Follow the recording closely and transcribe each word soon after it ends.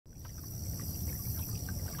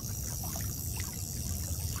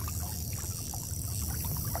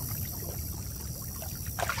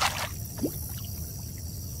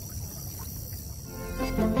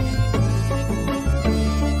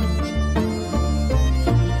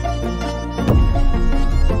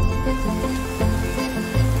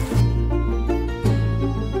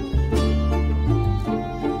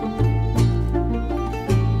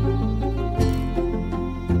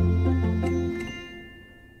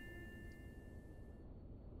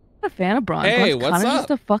a fan of Braun. Hey, Braun's what's kinda up?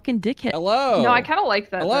 just a fucking dickhead. Hello. No, I kind of like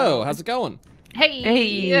that. Hello. Though. How's it going?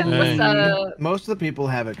 Hey, what's up? Most of the people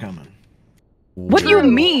have it coming. What do you True.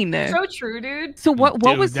 mean? So true, dude. So what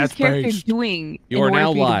Dude, was his that's character based. doing You in are order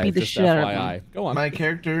now for you to live, beat the just shit out of him? FYI. Go on. My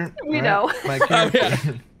character. We all know. My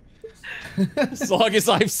character. As long as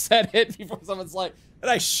I've said it before someone's like, and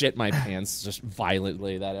I shit my pants just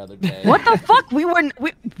violently that other day. What the fuck?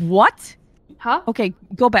 What? Huh? Okay,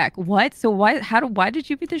 go back. What? So why did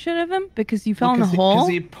you beat the shit out of him? Because you fell in a hole? Because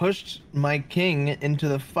he pushed my king into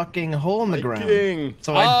the fucking hole in the ground. King.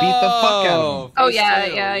 So I beat the fuck out of him. Oh, face yeah,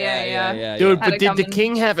 two. yeah. Dude, Had but it did the coming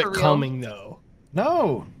king have it for real. coming though?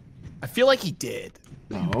 No. I feel like he did.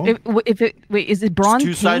 No. Wait, is it Braun? There's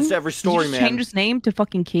two sides King? to every story, Did you man. change his name to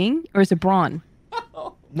fucking King, or is it Braun?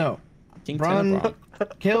 No. King Braun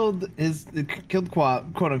Tenebron. killed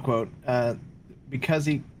quote unquote because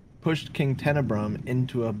he pushed King Tenebrum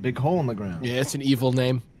into a big hole in the ground. Yeah, it's an evil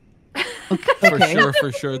name. Okay.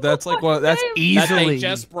 For sure. That's like one. That's That they easily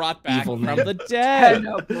just brought back evil from name. the dead.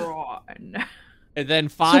 Tenebron. And then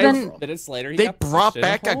 5 then- minutes later, he They got brought pushed in a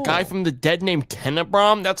back a hole. guy from the dead named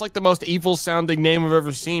Tenebrom. That's like the most evil sounding name I've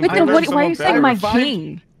ever seen. Wait, I then heard why are you someone saying better. my Revived-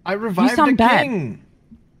 king? I revived sound the bad. king.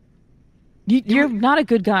 You're not a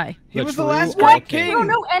good guy. He The was the true last All great King. I don't king.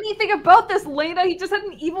 know anything about this, Layna. He just had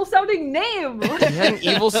an evil sounding name. He had an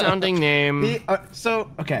evil sounding name.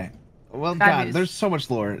 Okay. Well, That God, is- there's so much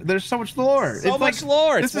lore. There's so much lore. So It's much like,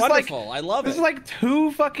 lore. this It's is like- wonderful. I love This it. is like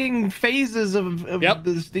 2 fucking phases of Yep.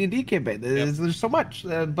 this D&D campaign. There's so much.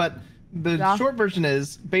 But the Yeah. short version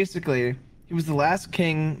is basically he was the last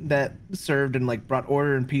king that served and like brought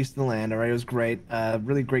order and peace to the land. All right, it was great.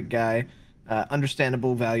 Really great guy.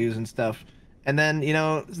 Understandable values and stuff. And then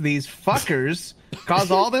these fuckers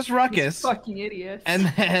cause all this ruckus. Fucking idiot.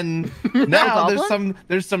 And then now Goblin?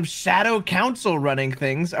 there's some shadow council running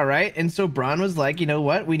things, all right? And so Braun was like, you know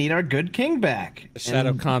what? We need our good king back. The Shadow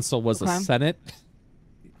And Console was a Okay. senate.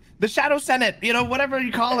 the shadow senate, whatever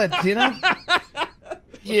you call it,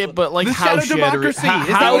 Yeah, but like The how shadow democracy. How, Is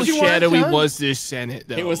that how what you want, shadowy John? was this Senate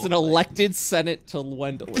though? It was an elected senate to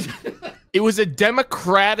Gwendolyn. It was a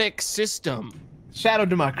democratic system. Shadow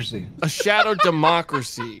democracy. A shadow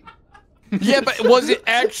democracy. Yeah, but was it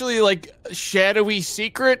actually like shadowy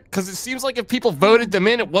secret? Because it seems like if people voted them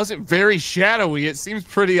in, it wasn't very shadowy. It seems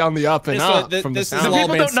pretty on the up and This up was- from this the is The sound. Lawman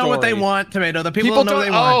people don't know what they story. want, Tomato. The people don't know what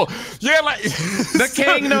they want. Oh, yeah, like The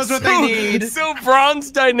king knows what they need. So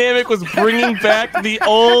Braun's dynamic was bringing back the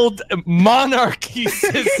old monarchy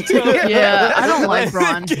system. Yeah, I don't like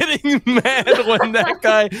Braun. Getting mad when that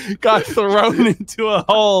guy got thrown into a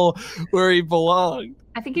hole where he belonged.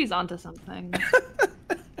 I think he's onto something.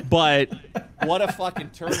 But what a fucking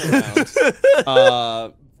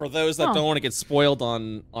turnaround. For those that don't want to get spoiled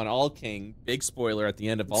on All King, big spoiler at the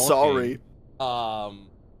end of All Sorry. King.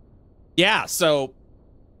 Yeah, so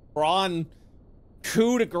Braun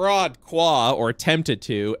coup de grace Quille, or attempted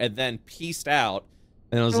to, and then pieced out.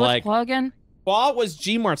 And it was What's like, Quille again? Quille was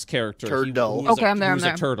Gmart's character. Turtle. Okay, I'm there, He I'm was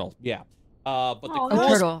there. a turtle, yeah. But the Oh, A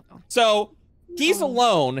Quille's- turtle. So he's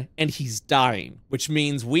alone and he's dying, which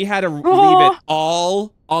means we had to leave Oh. it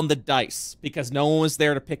all on the dice because no one was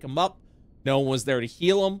there to pick him up, no one was there to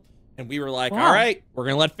heal him, and we were like, Wow. all right, we're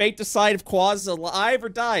gonna let fate decide if Quille's alive or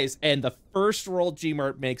dies. And the first roll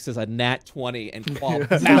Gmart makes is a nat 20, and Quille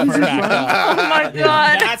bounced back up. Oh my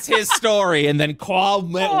god. That's his story, and then Quille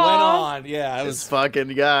went on. Yeah, it This was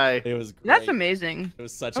fucking guy. it was great. That's amazing. It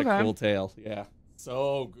was such Okay. a cool tale. Yeah.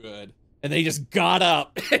 So good. And then he just got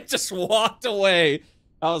up and just walked away.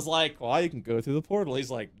 I was like, well, you can go through the portal.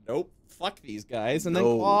 He's like, nope, fuck these guys. And then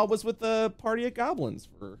No. Claw was with the party of goblins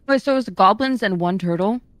for Wait, so it was goblins and 1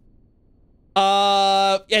 turtle?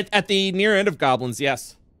 at the near end of goblins,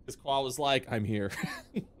 yes. Because Claw was like, I'm here.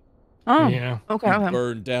 Oh, Yeah, okay. Okay.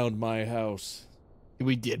 Burn down my house.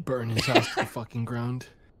 we did burn his house to the fucking ground.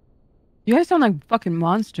 You guys sound like fucking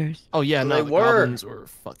monsters. Oh yeah, no, They the were. goblins were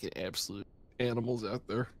fucking absolute animals out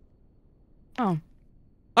there. Oh.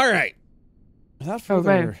 All right. Without Oh,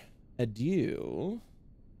 further right. ado,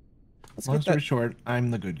 let's Long get story that. short,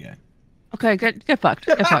 I'm the good guy. Okay, get fucked.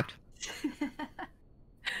 Get fucked.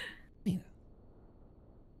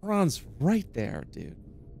 Ron's right there, dude.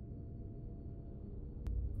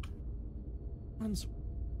 Ron's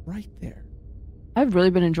right there. I've really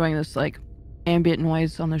been enjoying this like ambient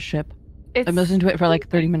noise on the ship. It's I've listened to it for like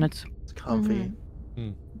 30 minutes. It's comfy.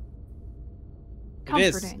 It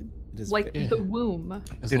is. comforting. It is Like very- the womb.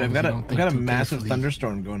 As Dude, long I've as got you don't a think too massive carefully.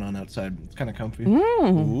 thunderstorm going on outside. It's kind of comfy. Ooh.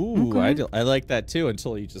 Ooh, okay. I like that too.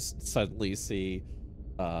 Until you just suddenly see,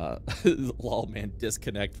 Lawman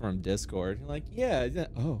disconnect from Discord. You're like, yeah.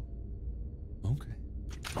 Oh, okay.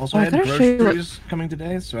 Also, Oh, I I had gotta show you what- groceries coming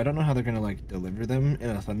today, so I don't know how they're gonna like deliver them in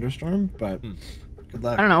a thunderstorm. But good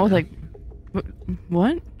luck. I don't know, you like,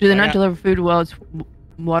 what? Do they I not got- deliver food while it's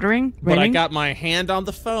watering? But I Raining? got my hand on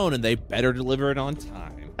the phone, and they better deliver it on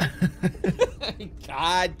time.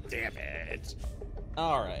 God damn it!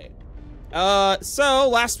 All right. So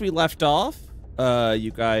last we left off,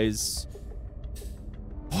 you guys.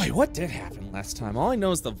 Boy, what did happen last time? All I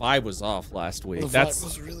know is the vibe was off last week. The That's vibe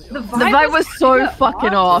was really The off. The vibe was so kinda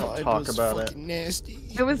fucking off. off. The vibe Talk was about it. fucking nasty.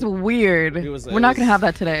 It was weird. It was- We're not gonna have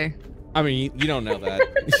that today. I mean, you don't know that.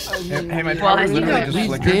 Hey, my Well, power I literally know. just We've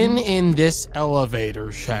flickered. been in this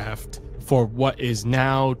elevator shaft for what is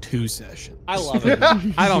now 2 sessions. I love it.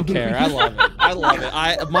 I don't care. I love it. I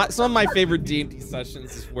love it. Some of my favorite D&D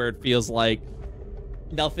sessions is where it feels like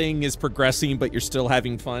nothing is progressing, but you're still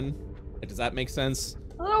having fun. Does that make sense?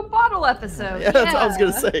 A little bottle episode. Yeah, that's what I was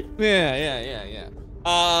gonna say.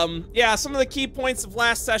 Yeah. Some of the key points of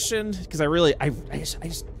last session, because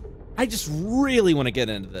I just really want to get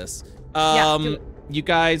into this. Do it. You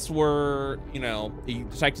guys were, you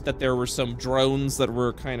detected that there were some drones that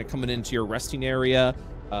were kind of coming into your resting area.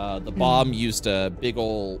 The bomb used a big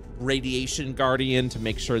old radiation guardian to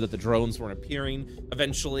make sure that the drones weren't appearing.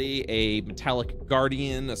 Eventually, a metallic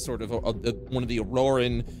guardian, a sort of one of the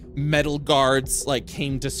Auroran metal guards,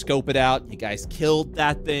 came to scope it out. You guys killed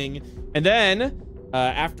that thing, and then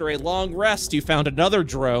after a long rest, you found another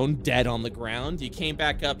drone dead on the ground. You came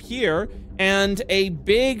back up here, and a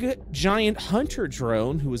big, giant hunter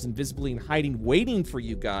drone who was invisibly in hiding, waiting for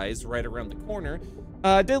you guys right around the corner,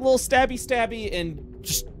 did a little stabby, and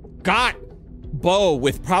just got Bo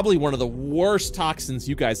with probably one of the worst toxins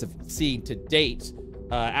you guys have seen to date.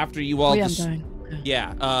 After you all Oh, yeah, I'm just... dying.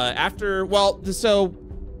 Yeah,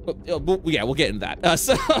 we'll get into that.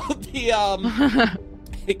 So, the,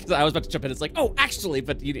 because I was about to jump in, it's like, oh, actually,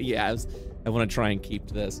 but I want to try and keep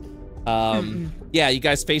to this. Yeah, you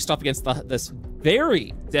guys faced off against this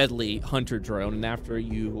very deadly hunter drone, and after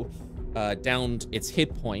you downed its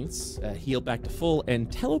hit points, healed back to full, and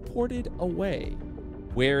teleported away.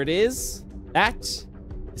 Where it is, that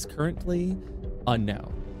is currently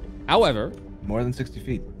unknown. However, More than 60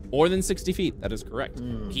 feet. more than 60 feet, that is correct.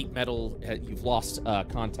 Heat metal, you've lost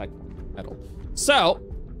contact with metal. So,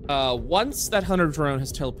 once that hunter drone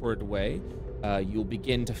has teleported away, you'll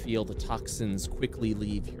begin to feel the toxins quickly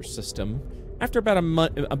leave your system after about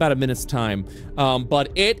a minute's time. But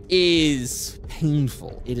it is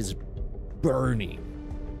painful. It is burning.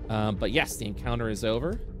 But yes, the encounter is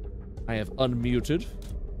over. I have unmuted.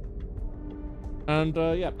 And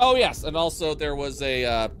yeah. Oh yes, and also there was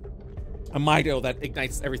a Mido that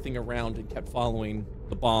ignites everything around and kept following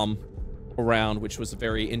the bomb around, which was a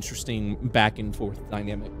very interesting back and forth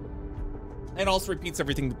dynamic. And also repeats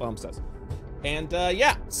everything the bomb says. And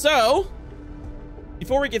yeah, so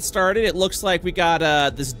before we get started, it looks like we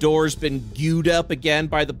got this door's been gooed up again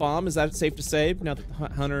by the bomb. Is that safe to say? Now that the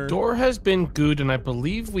hunter Door has been good, and I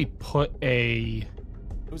believe we put a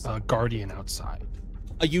guardian outside.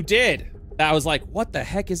 You did. I was like, what the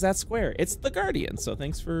heck is that square? It's the Guardian, so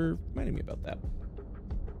thanks for reminding me about that.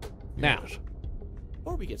 Now,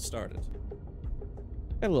 before we get started,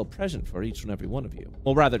 I got a little present for each and every one of you.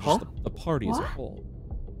 Well, rather just the party as a whole.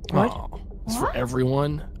 What? Oh, it's for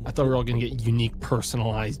everyone. I thought we were all gonna get unique,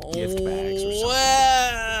 personalized gift bags or something.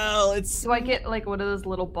 Well, it's Do I get like one of those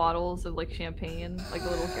little bottles of like champagne, like the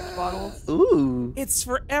little gift bottles? Ooh. it's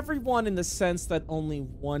for everyone in the sense that only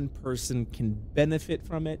one person can benefit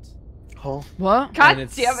from it. Oh. What? God And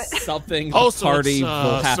it's damn it! something the Also, party it's,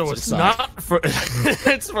 will have so to it's decide. not for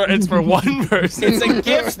it's for one person. It's a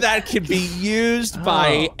gift that can be used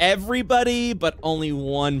by everybody, but only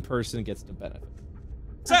one person gets to benefit.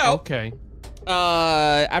 So, Okay.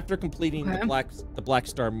 after completing Okay. the Black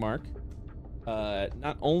Star mark,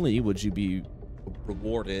 not only would you be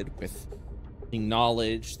rewarded with the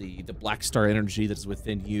knowledge, the Black Star energy that is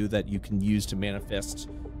within you that you can use to manifest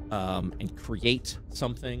and create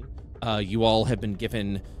something. You all have been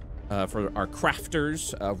given, for our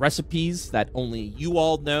crafters, recipes that only you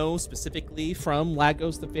all know specifically from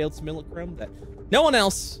Lagos the Failed Simulacrum, that no one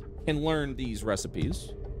else can learn these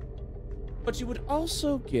recipes. But you would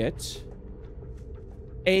also get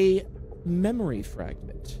a memory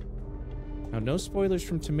fragment. Now, no spoilers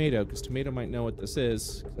from Tomato, because Tomato might know what this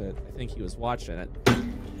is, 'cause I think he was watching it. I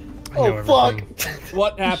know Oh, fuck. everything.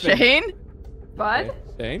 What happened? Shane? Bud?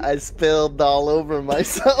 Shane? I spilled all over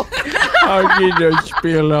myself. How did you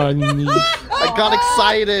spill on me? I got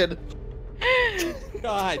excited.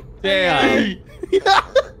 God damn.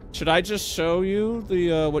 Should I just show you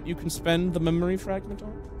the what you can spend the memory fragment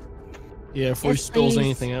on? Yeah, if we Yes, spills please.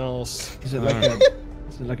 anything else. Is it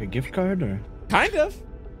like a gift card or? Kind of.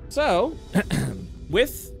 So,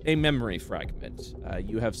 with a memory fragment,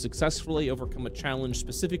 you have successfully overcome a challenge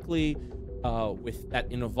specifically with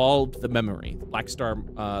that involved the memory. The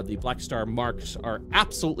Black Star marks are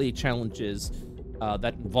absolutely challenges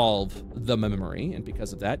that involve the memory, and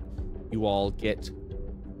because of that, you all get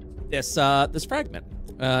this this fragment.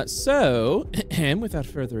 So, and without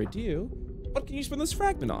further ado, what can you spend this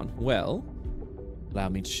fragment on? Well, allow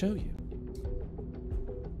me to show you.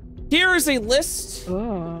 Here is a list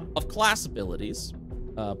of class abilities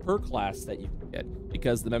per class that you can get,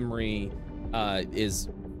 because the memory is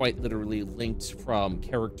quite literally linked from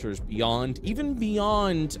characters beyond, even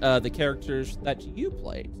beyond the characters that you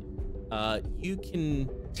played. You can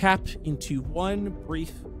tap into one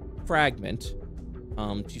brief fragment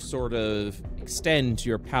to sort of extend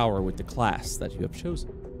your power with the class that you have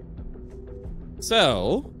chosen.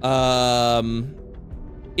 So,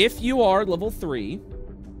 if you are level 3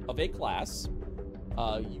 of a class,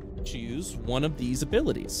 you choose one of these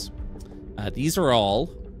abilities. These are all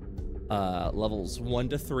levels 1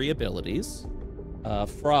 to 3 abilities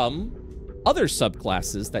from other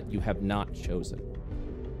subclasses that you have not chosen.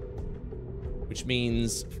 Which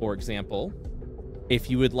means, for example, if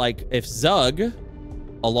you would like, if Zug,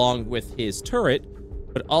 along with his turret,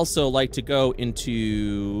 would also like to go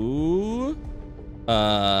into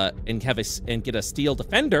and get a steel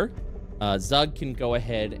defender, Zug can go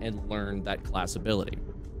ahead and learn that class ability.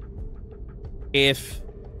 If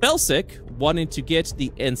Felsic wanted to get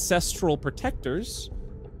the ancestral protectors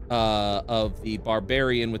of the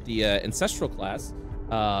barbarian with the ancestral class,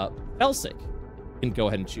 Felsic can go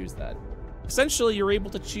ahead and choose that. Essentially, you're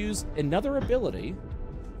able to choose another ability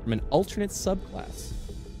from an alternate subclass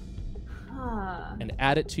and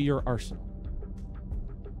add it to your arsenal.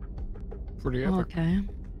 Pretty epic. Okay.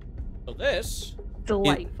 So this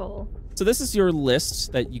Delightful. So this is your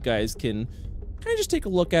list that you guys can kind of just take a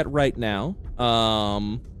look at right now.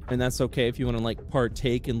 And that's okay if you want to like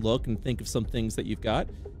partake and look and think of some things that you've got.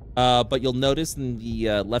 But you'll notice in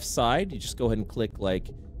the left side, you just go ahead and click like,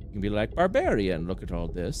 you can be like barbarian, look at all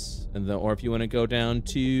this. And then, or if you want to go down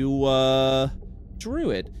to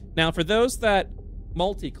druid. Now for those that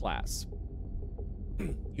multi-class,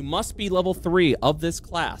 you must be level 3 of this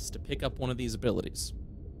class to pick up one of these abilities.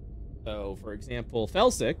 So for example,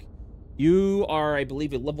 Felsic, you are, I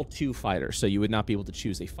believe, a level 2 fighter, so you would not be able to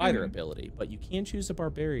choose a fighter ability, but you can choose a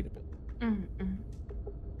barbarian ability.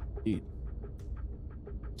 Indeed.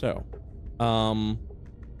 So,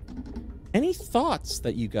 any thoughts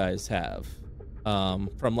that you guys have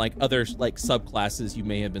from like other like subclasses you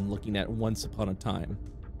may have been looking at once upon a time?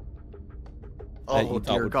 Oh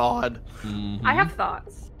dear God. I have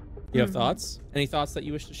thoughts. You have thoughts? Any thoughts that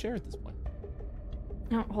you wish to share at this point?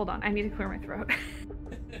 No, hold on. I need to clear my throat.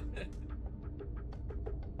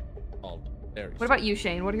 What about you,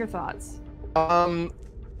 Shayne? What are your thoughts? I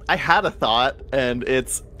had a thought, and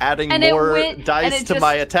it's adding And more it dice to just-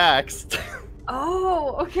 my attacks.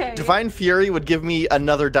 Oh, okay. Divine Fury would give me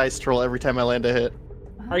another dice to roll every time I land a hit.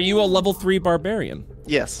 Are you a level 3 barbarian?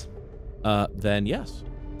 Yes. Then yes.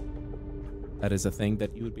 That is a thing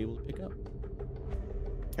that you would be able to pick up.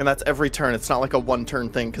 And that's every turn. It's not like a one-turn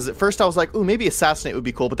thing. Because at first I was like, ooh, maybe Assassinate would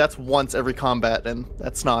be cool, but that's once every combat, and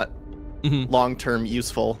that's not long-term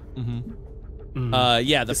useful.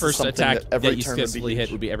 Yeah, the This is first something attack that every that you turn would be successfully hit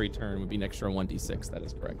huge. would be every turn, would be an extra 1d6. That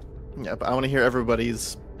is correct. Yeah, but I want to hear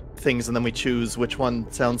everybody's things, and then we choose which one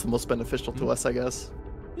sounds the most beneficial to us, I guess.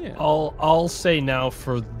 Yeah. I'll say now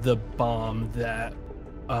for the bomb that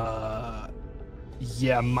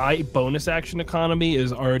yeah, my bonus action economy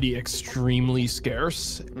is already extremely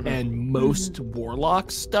scarce, and most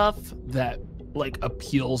warlock stuff that like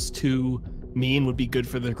appeals to me and would be good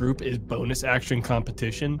for the group is bonus action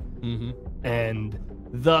competition. And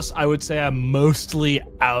thus I would say I'm mostly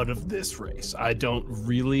out of this race. I don't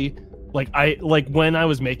really like when I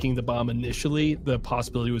was making the bomb initially, the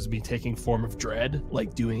possibility was me taking Form of Dread,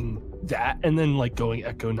 like doing that, and then like going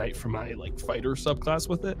Echo Knight for my like fighter subclass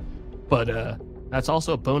with it. But that's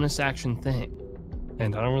also a bonus action thing,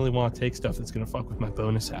 and I don't really want to take stuff that's gonna fuck with my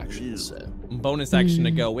bonus actions. So. Bonus action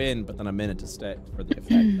to go in, but then a minute to stay for the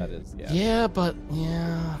effect. That is, yeah. Yeah, but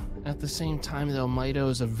yeah, at the same time though, Mito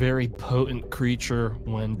is a very potent creature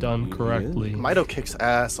when done correctly. Mito kicks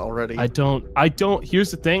ass already. I don't,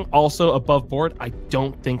 here's the thing, also above board, I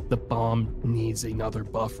don't think the bomb needs another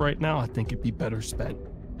buff right now. I think it'd be better spent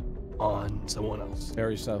on someone else.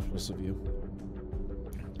 Very selfless of you.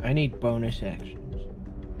 I need bonus actions.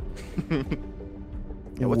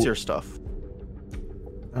 Yeah, what's your stuff?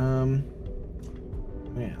 Well,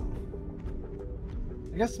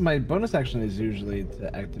 I guess my bonus action is usually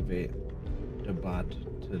to activate the bot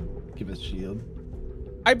to give us shield.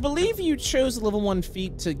 I believe you chose a level 1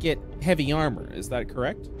 feat to get heavy armor. Is that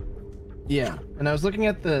correct? Yeah, and I was looking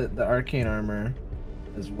at the arcane armor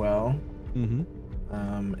as well. Mm-hmm.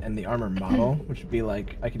 And the armor model, which would be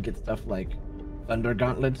like, I could get stuff like thunder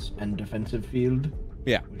gauntlets and defensive field.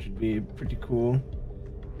 Yeah. Which would be pretty cool.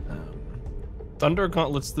 Thunder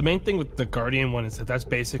gauntlets. The main thing with the Guardian one is that that's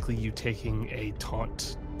basically you taking a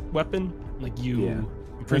taunt weapon. Like you, Yeah.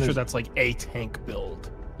 I'm pretty sure that's like a tank build.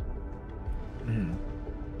 And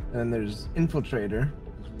then there's infiltrator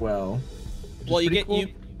as well. which is Well, you pretty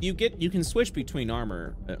get cool. you can switch between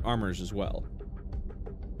armors as well.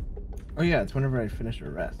 Oh yeah, it's whenever I finish a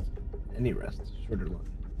rest. Any rest, short or long.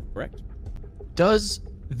 Correct. Does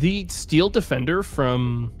the Steel Defender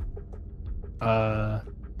from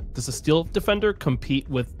does the Steel Defender compete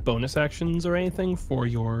with bonus actions or anything for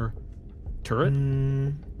your turret?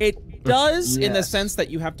 It does in the Yes. sense that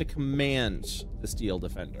you have to command the Steel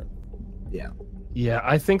Defender. Yeah. Yeah,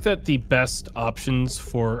 I think that the best options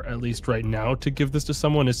for, at least right now, to give this to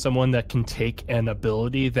someone is someone that can take an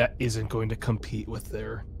ability that isn't going to compete with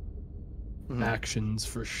their actions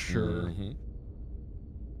for sure. Mhm.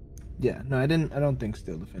 Yeah. No, I don't think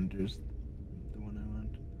Steel Defender's the one I want.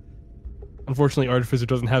 Unfortunately, Artificer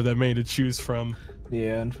doesn't have that many to choose from.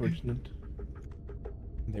 Yeah, unfortunate.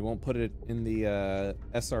 They won't put it in the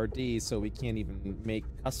SRD, so we can't even make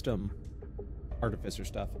custom Artificer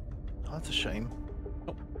stuff. Oh, that's a shame.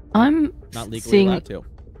 I'm Not legally seeing allowed to.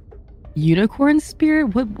 unicorn spirit.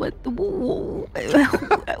 What? What?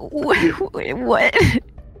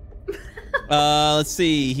 Let's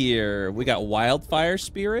see here. We got Wildfire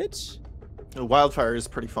Spirit. Wildfire is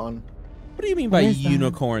pretty fun. What do you mean by What is that?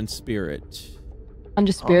 Unicorn Spirit?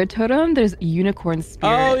 Under spirit totem, there's unicorn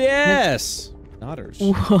spirit. Oh, yes! Otters.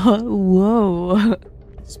 Whoa.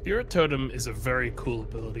 Spirit Totem is a very cool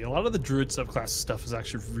ability. A lot of the Druid subclass stuff is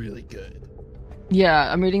actually really good.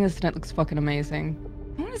 Yeah, I'm reading this and it looks fucking amazing.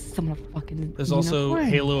 I want to summon a fucking There's also unicorn.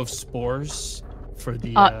 Halo of Spores for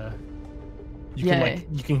the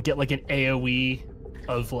you can get like an AoE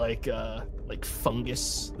of like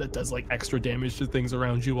fungus that does like extra damage to things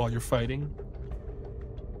around you while you're fighting.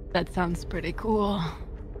 That sounds pretty cool.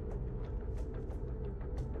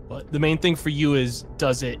 But the main thing for you is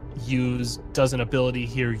does an ability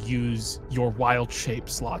here use your wild shape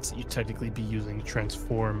slots that you technically be using to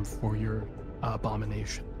transform for your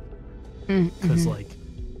abomination? Because like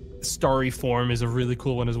starry form is a really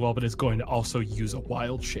cool one as well, but it's going to also use a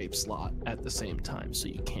wild shape slot at the same time, so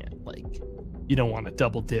you can't you don't want to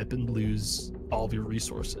double dip and lose all of your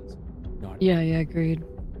resources. Yeah, agreed.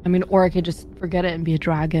 I mean, or I could just forget it and be a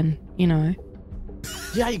dragon, you know.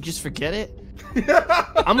 Yeah, you just forget it.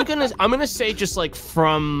 I'm gonna say just like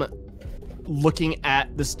from looking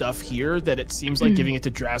at the stuff here that it seems like giving it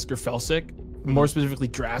to Drask or Felsic, more specifically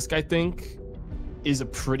Drask, I think, is a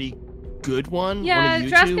pretty good one. Yeah, One of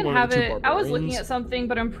you Drask two, can one of have the two it. I was looking barbarians. at something,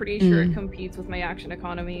 but I'm pretty sure it competes with my action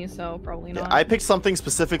economy, so probably not. I picked something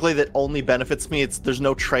specifically that only benefits me. There's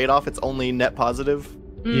no trade-off. It's only net positive.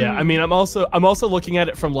 Yeah, I mean, I'm also looking at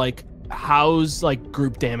it from like how's like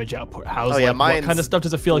group damage output. How's what mine's kind of stuff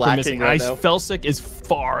does it feel like you're missing? lacking right now. Felsic is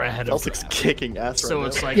far ahead of Felsic's Drask. kicking ass So right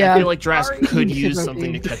it's now. like Yeah. I feel like Drask Sorry. could use Shirokishi.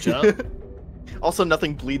 something to catch up. Also,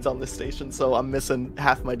 nothing bleeds on this station, so I'm missing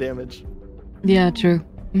half my damage. Yeah, true.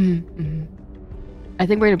 I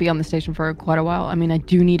think we're gonna be on the station for quite a while. I mean, I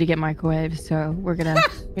do need to get microwaves, so we're gonna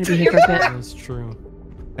be here for a bit. That's true.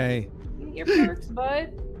 Hey. Your perks,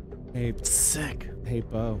 bud. Hey, Sick. hey,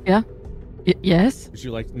 Bo. Yes? Would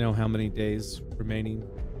you like to know how many days remaining?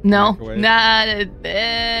 No. Microwave? Nah.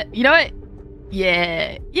 You know what?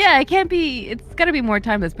 Yeah. Yeah, it can't be. It's gotta be more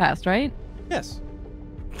time that's passed, right? Yes.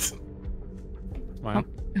 Fine.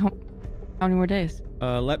 How many more days?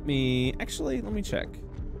 Let me check.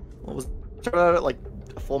 What was started out at like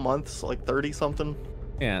a full month, so like 30 something.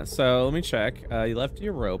 Yeah, so let me check. You left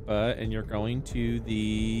Europa, and you're going to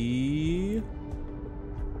the...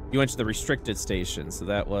 You went to the restricted station, so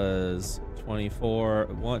that was 24,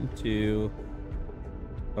 1, 2...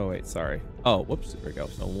 Oh, wait, sorry. Oh, whoops, there we go.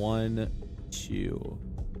 So 1, 2...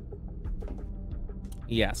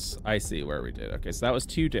 Yes, I see where we did. Okay, so that was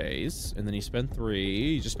 2 days, and then you spent 3.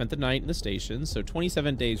 You just spent the night in the station, so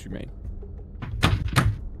 27 days remain.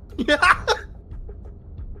 You're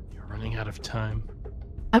running out of time.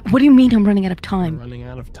 What do you mean I'm running out of You're time? running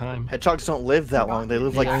out of time. Hedgehogs don't live that long. They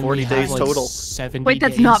live They like only 40 have, days like, total. 70 Wait,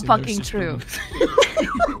 that's days not in their fucking system.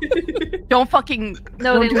 true. Don't fucking.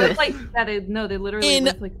 No, don't they do live this. like that. No, they literally In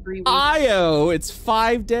live like 3 weeks. Io, it's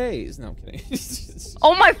 5 days. No, I'm kidding.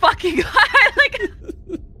 Oh my fucking god! Like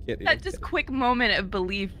Kidding, that just quick moment of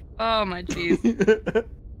belief. Oh my jeez.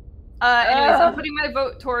 Anyways, I'm putting my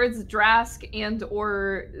vote towards Drask and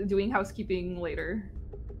or doing housekeeping later.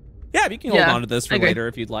 Yeah, you can hold on to this for later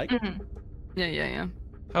if you'd like. Mm-hmm. Yeah.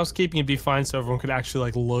 Housekeeping would be fine, so everyone could actually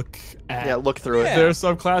like look at. Look through it. Their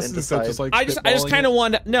subclasses instead of just like. I just kind of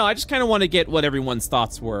want to get what everyone's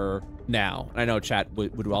thoughts were now. I know chat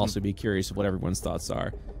would also be curious of what everyone's thoughts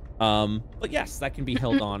are. But yes, that can be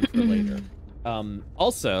held on for later.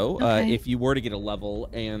 Also, if you were to get a level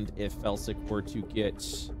and if Felsic were to get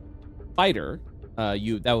fighter,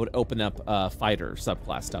 that would open up fighter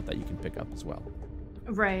subclass stuff that you can pick up as well.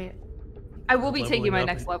 Right. I will be taking my up.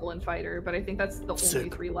 next level in fighter, but I think that's the only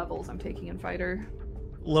 3 levels I'm taking in fighter.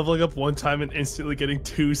 Leveling up one time and instantly getting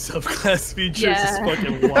 2 subclass features is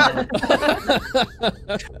fucking wild.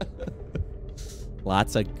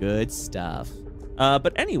 Lots of good stuff.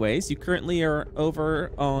 But anyways, you currently are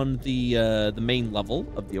over on the main level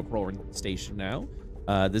of the Aurora station now.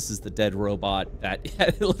 This is the dead robot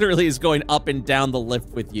that literally is going up and down the lift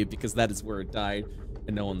with you because that is where it died,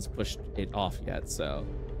 and no one's pushed it off yet. So,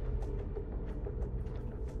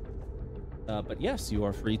 but yes, you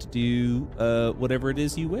are free to do whatever it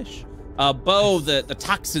is you wish. Bo, the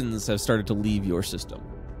toxins have started to leave your system.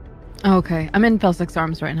 Okay, I'm in Felsic's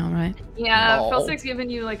arms right now, right? Yeah, Felsic's giving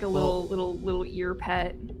you like a little ear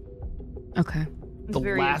pet. Okay. It's The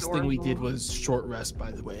very last thing we adorable. did was short rest, by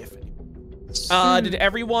the way. Did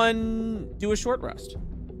everyone do a short rest?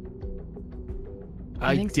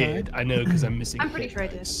 I think so, did. I know because I'm missing. I'm pretty hit sure I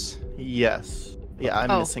did. dice. Yes. Yeah,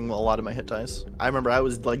 I'm missing a lot of my hit dice. I remember I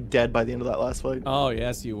was like dead by the end of that last fight. Oh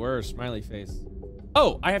yes, you were. Smiley face.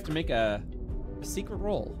 Oh, I have to make a secret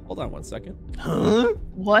roll. Hold on one second. Huh?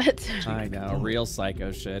 What? I know, real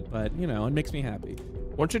psycho shit, but you know, it makes me happy.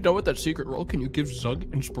 Once you're done with that secret roll, can you give Zug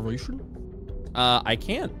inspiration I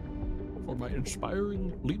can. for my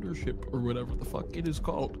inspiring leadership or whatever the fuck it is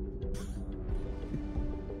called?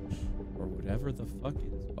 Or whatever the fuck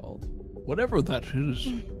it is called. Whatever that is.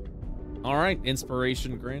 All right,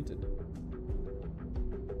 inspiration granted.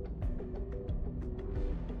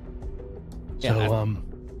 So,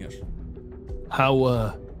 Yes.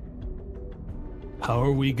 how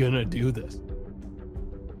are we gonna do this?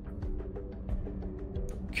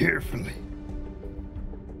 Carefully.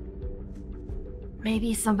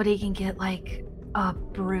 Maybe somebody can get like a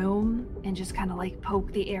broom and just kind of like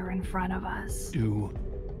poke the air in front of us. Do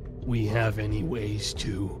we have any ways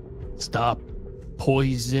to stop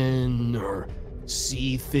poison or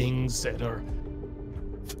see things that are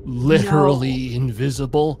literally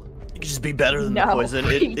invisible? You could just be better than No, the poison.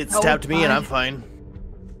 It no, stabbed me and I'm fine.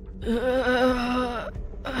 fine.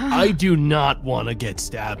 I do not want to get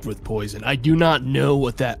stabbed with poison. I do not know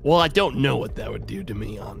what that. Well, I don't know what that would do to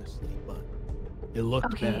me, honestly, but it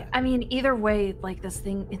looked Okay, bad. I mean, either way, like this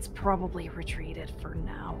thing, it's probably retreated for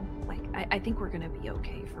now. Like, I think we're gonna be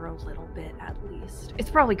okay for a little bit at least. It's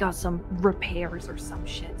probably got some repairs or some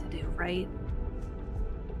shit to do, right?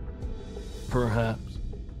 Perhaps.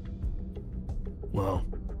 Well,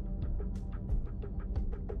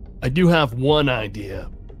 I do have one idea,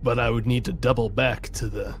 but I would need to double back to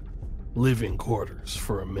the living quarters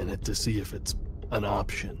for a minute to see if it's an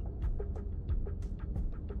option.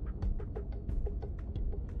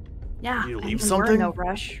 Yeah. You I leave mean, something? We're in no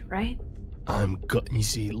rush, right? You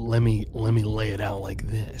see, let me lay it out like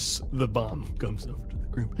this. The bomb comes over to the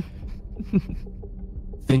group.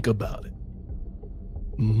 Think about it.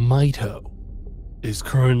 Mito is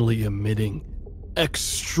currently emitting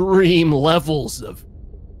extreme levels of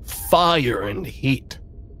fire and heat.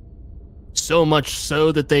 So much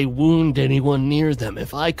so that they wound anyone near them.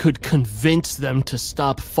 If I could convince them to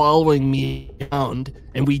stop following me around,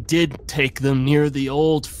 and we did take them near the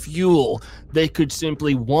old fuel, they could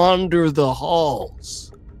simply wander the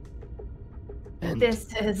halls and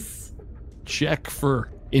This is. check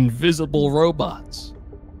for invisible robots.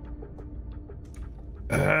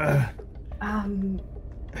 I Um.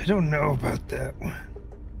 don't know about that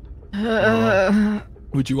one.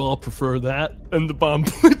 Would you all prefer that? And the bomb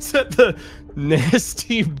puts at the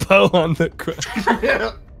nasty bow on the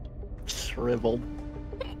ground. Shriveled.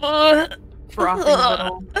 Frothing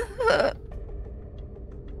little.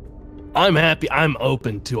 I'm happy. I'm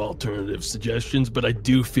open to alternative suggestions, but I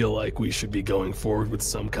do feel like we should be going forward with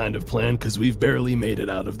some kind of plan because we've barely made it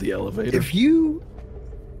out of the elevator. If you...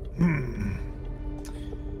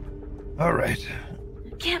 All right.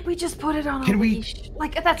 Can't we just put it on Can a we- leash?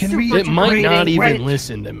 Like that's can super we- It might not degrading, even right?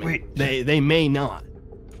 listen to me. Wait. They may not.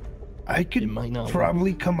 I It could might not.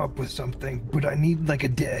 probably come up with something, but I need like a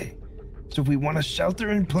day. So if we want a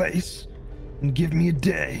shelter in place and give me a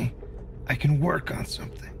day, I can work on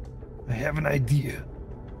something. I have an idea.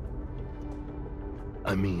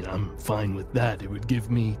 I mean, I'm fine with that. It would give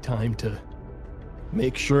me time to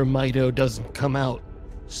make sure Mito doesn't come out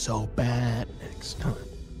so bad next time.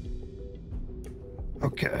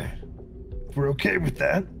 Okay. If we're okay with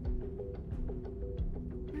that,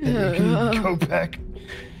 then you can go back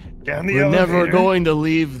down the We're elevator. never going to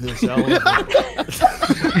leave this elevator.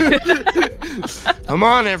 Come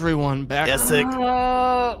on, everyone, back. Yes, sick.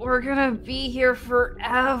 We're gonna be here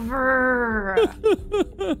forever.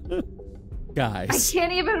 I Guys,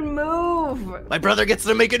 can't even move. My brother gets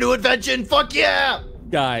to make a new invention. Fuck yeah!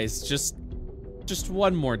 guys, just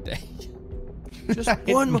one more day. Just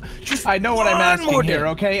one more. Just I know what I'm one asking more here, day.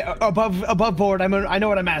 okay? Above board, I know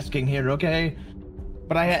what I'm asking here, okay?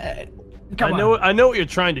 But come on. I know what you're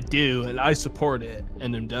trying to do, and I support it,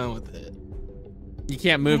 and I'm down with it. You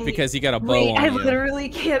can't move because you got a bow Wait, on I you. literally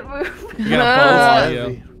can't move. You got a bow on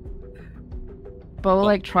you. Bo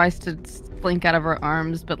like tries to slink out of her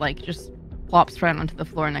arms, but like just plops right onto the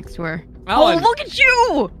floor next to her. Oh, Oh, and look at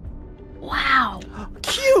you! Wow.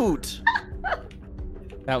 Cute!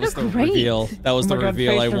 that was the Great. reveal. That was Oh the my God,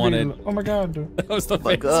 reveal I face wanted. reveal. Oh my god. That was the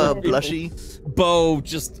Like, face reveal. blushy. Bo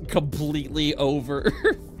just completely over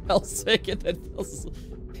fell sick and then fell asleep.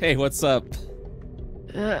 Hey, what's up?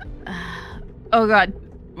 Oh god.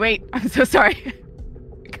 Wait, I'm so sorry.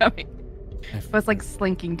 Coming. I was like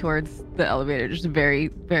slinking towards the elevator just very,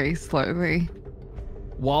 very slowly.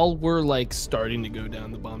 While we're like starting to go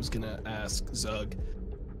down, the bomb's gonna ask Zug.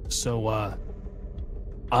 So,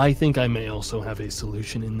 I think I may also have a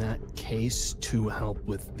solution in that case to help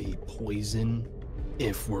with the poison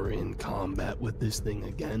if we're in combat with this thing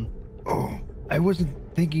again. Oh, I wasn't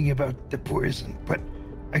thinking about the poison, but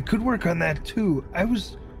I could work on that too. I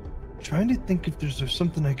was trying to think if there's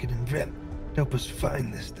something I could invent to help us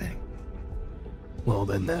find this thing. Well,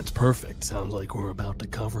 then that's perfect. Sounds like we're about to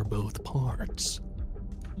cover both parts.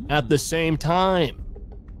 At the same time.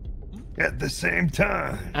 At the same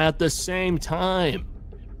time. At the same time.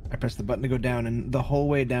 I press the button to go down, and the whole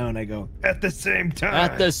way down I go, At the same time.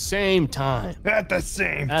 At the same time. At the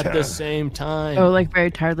same time. At the same time. Oh, like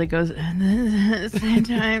very tiredly goes at the same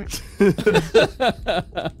time.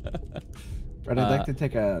 Brett, I'd like to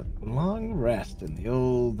take a long rest in the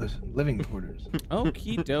old living quarters.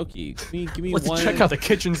 Okie dokie. Give me Let's one. check how the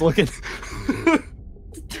kitchen's looking.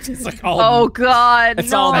 It's like all. Oh god,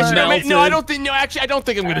 It's no. all Actually, melted. no, I don't think. No, actually, I don't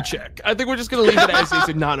think I'm gonna check. I think we're just gonna leave it as is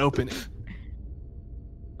and not open it.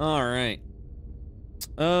 All right.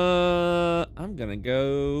 I'm gonna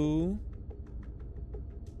go.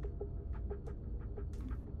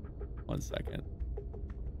 1 second.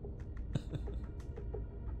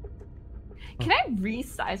 Can I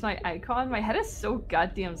resize my icon? My head is so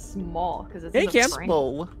goddamn small because it's Yeah, in you the can. frame.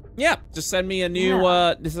 Whoa. Yeah, just send me a new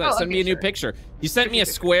send me a new sure. picture. You sent me a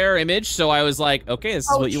square image, so I was like, okay, this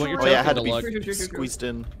is what you want your Oh yeah, it token had to to be look. True. squeezed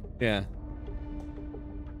in. Yeah.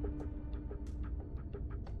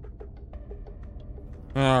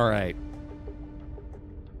 All right.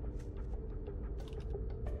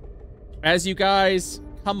 As you guys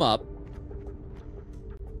come up,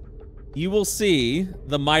 you will see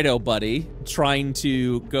the Mito buddy trying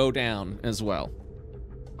to go down as well.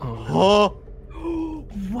 Oh.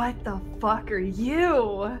 What the fuck are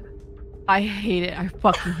you? I hate it. I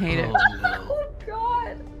fucking hate it. Oh, no. Oh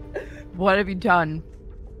god. What have you done?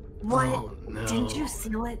 What? Oh, no. Didn't you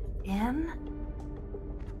seal it in?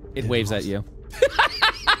 It waves at you.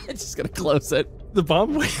 It's just gonna close it. The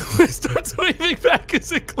bomb starts waving back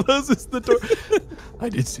as it closes the door. I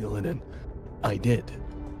did seal it in. I did.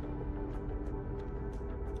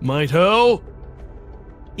 Mito,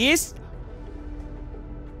 Yes.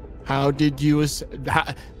 how did you...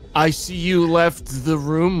 I see you left the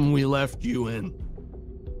room we left you in.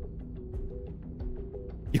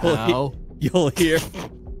 How? You'll hear.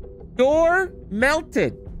 Door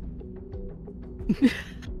melted.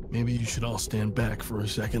 Maybe you should all stand back for a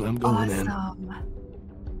second. I'm going in. Awesome.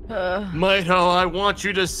 Mito, I want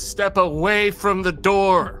you to step away from the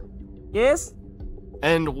door Yes.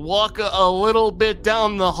 and walk a little bit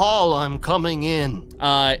down the hall. I'm coming in.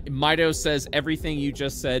 Mito says everything you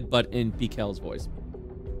just said, but in Bikel's voice.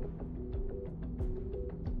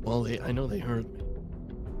 Well, I know they heard me.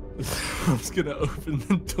 I'm just gonna open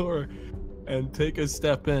the door and take a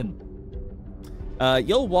step in.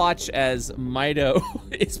 You'll watch as Mito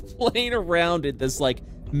is playing around in this like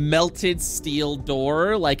melted steel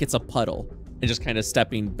door like it's a puddle and just kind of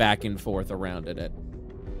stepping back and forth around in it.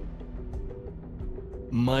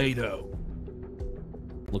 Mito,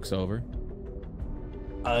 Looks over.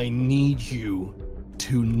 I need you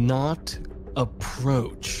to not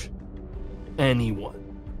approach anyone.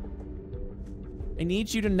 I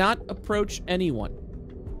need you to not approach anyone.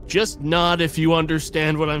 Just nod if you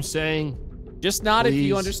understand what I'm saying. Just nod if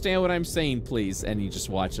you Please. understand what I'm saying, please. And you just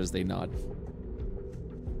watch as they nod.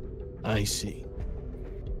 I see.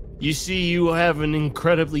 You see, you have an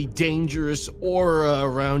incredibly dangerous aura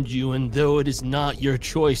around you, and though it is not your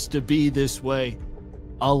choice to be this way,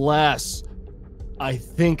 alas, I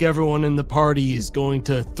think everyone in the party is going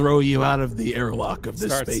to throw you out of the airlock of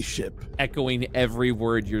this Starts spaceship. Echoing every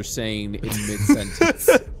word you're saying in mid-sentence.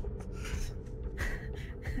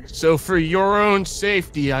 So for your own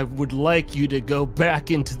safety, I would like you to go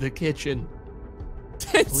back into the kitchen.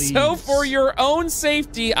 So for your own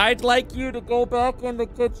safety, I'd like you to go back in the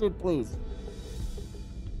kitchen, please.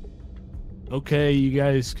 Okay, you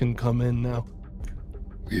guys can come in now.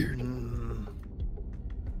 Weird.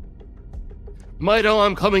 Mido,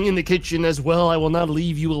 I'm coming in the kitchen as well. I will not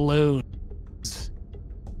leave you alone.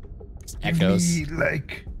 Echoes. Give me,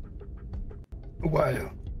 like, a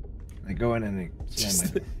while. I go in and I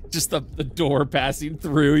slam my Just the door passing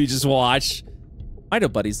through, you just watch.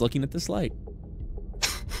 Mido Buddy's looking at this light.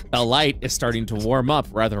 The light is starting to warm up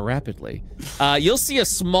rather rapidly. You'll see a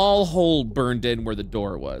small hole burned in where the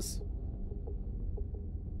door was.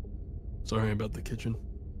 Sorry about the kitchen.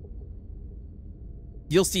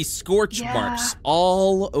 You'll see scorch Yeah. marks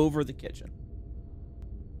all over the kitchen.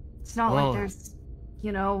 It's not Oh. like there's,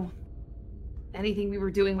 you know, anything we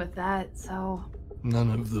were doing with that, so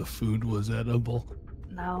None of the food was edible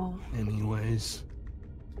no. anyways.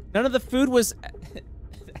 None of the food was I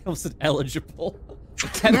almost said eligible.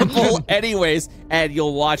 Edible anyways, and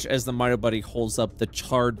you'll watch as the Mido Buddy holds up the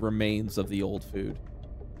charred remains of the old food.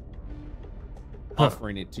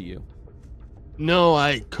 Offering it to you. No,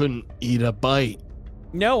 I couldn't eat a bite.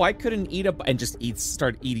 No, I couldn't eat and just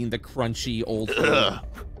start eating the crunchy old food.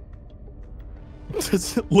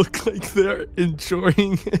 Does it look like they're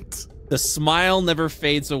enjoying it? The smile never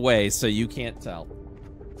fades away, so you can't tell.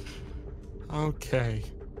 Okay.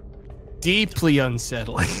 Deeply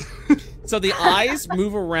unsettling. So the eyes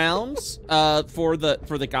move around for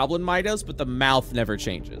the goblin Midos, but the mouth never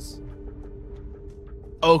changes.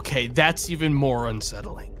 Okay, that's even more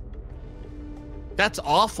unsettling. That's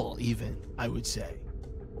awful, even, I would say.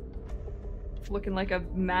 Looking like a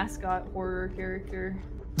mascot horror character.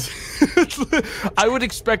 I would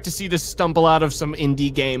expect to see this stumble out of some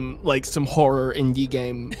indie game, like some horror indie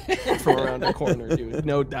game from around the corner, dude.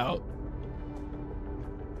 No doubt.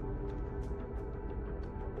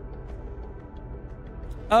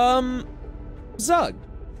 Zug,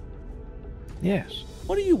 Yes.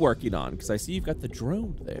 what are you working on? Because I see you've got the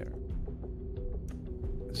drone there.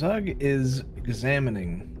 Zug is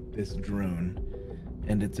examining this drone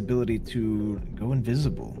and its ability to go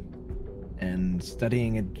invisible and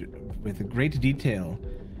studying it with great detail.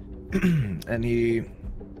 And he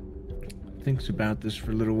thinks about this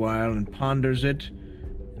for a little while and ponders it,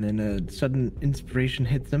 and then a sudden inspiration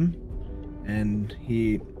hits him, and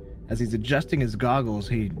as he's adjusting his goggles,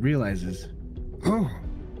 he realizes, Oh,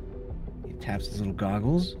 he taps his little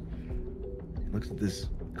goggles, he looks at this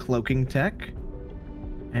cloaking tech,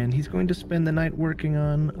 and he's going to spend the night working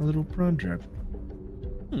on a little project.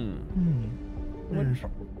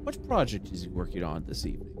 What project is he working on this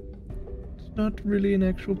evening? It's not really an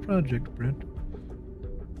actual project, Brett.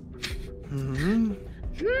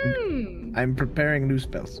 I'm preparing new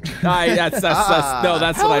spells. That's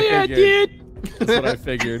what I figured. That's what I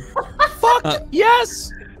figured. Fuck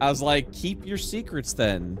yes! I was like, keep your secrets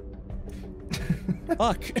then.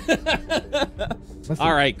 Fuck. Listen,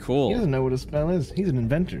 All right, He cool. doesn't know what a spell is. He's an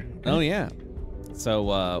inventor. okay? Oh yeah.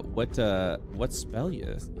 So what spell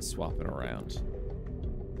you swapping around?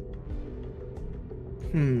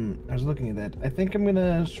 I was looking at that. I think I'm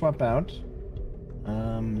gonna swap out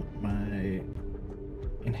my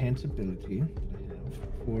enhance ability that I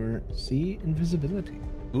have for see invisibility.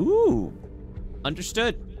 Ooh.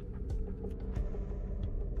 Understood.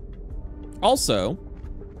 Also,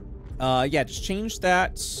 yeah, just change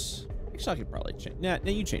that. Actually, I could probably change. Nah,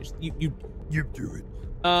 no, you change. You do it.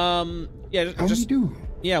 yeah, How do you just do?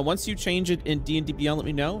 yeah. Once you change it in D&D Beyond, let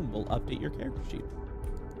me know, and we'll update your character sheet.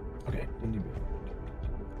 Okay.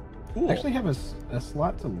 Cool. I actually have a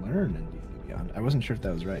slot to learn in D&D Beyond. I wasn't sure if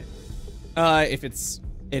that was right.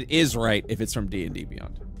 It is right if it's from D&D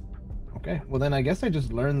Beyond. Okay. Well, then I guess I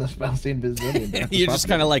just learned the spell see invisibility. and don't You have just to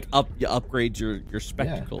kind of swap like you upgrade your it.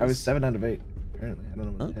 spectacles. Yeah, I was 7 out of 8. Apparently, I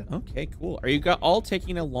don't know. What Oh, okay, cool. Are you all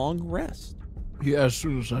taking a long rest? Yeah, as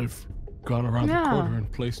soon as I've gone around the Yeah. corner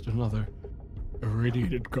and placed another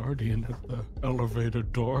irradiated guardian at the elevator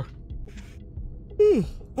door.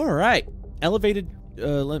 All right. Elevated.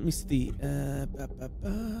 Let me see. Go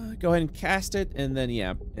ahead and cast it, and then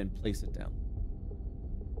and place it down.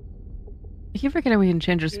 I keep forgetting we can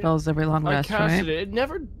change our spells every long I rest, casted right? it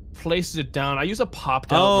never places it down. I use a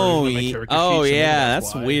popped out Oh, version of my oh Shirokishi, so maybe yeah,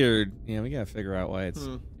 that's why. weird. Yeah, we gotta figure out why it's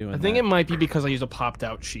doing I think that. it might be because I use a popped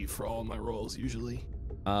out sheet for all my rolls usually.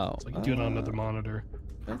 Oh, So I can do it on another monitor.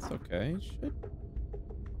 That's okay.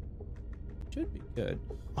 Should be good.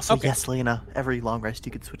 Also, Okay. yes, Layna, every long rest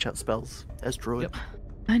you could switch out spells as druid. Yep.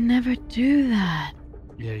 I never do that.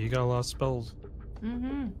 Yeah, you got a lot of spells.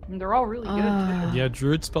 Mm-hmm. They're all really good. Ah. Yeah,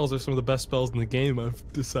 druid spells are some of the best spells in the game, I've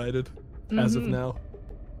decided, as of Mhm. now.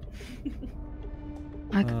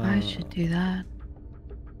 I should do that.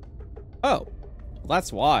 Oh, well,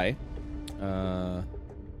 that's why. All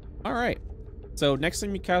right. So next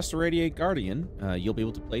time you cast a Radiate Guardian, you'll be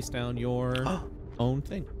able to place down your own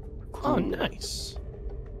thing. Oh, nice.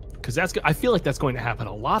 Because that's. I feel like that's going to happen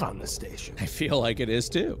a lot on this station. I feel like it is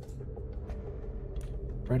too.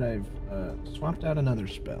 Brett, I've swapped out another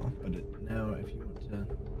spell, but now if you want to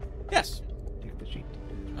Yes. take the sheet.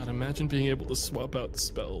 I'd imagine being able to swap out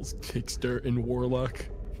spells, Kickstarter, and Warlock.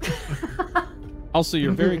 Also,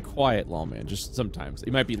 you're very quiet, Lawman. Just sometimes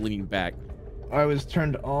you might be leaning back. I was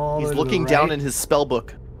turned all He's the way to the looking down right. in his spell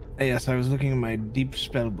book. Yes, I was looking at my deep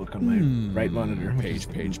spell book on my right monitor, which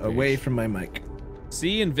Page, is away page. from my mic.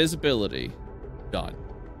 See invisibility. Done.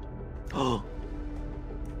 Oh,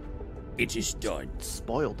 It is done.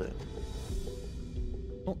 spoiled it.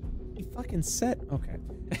 Oh, you fucking set. Okay.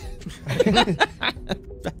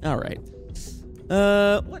 All right.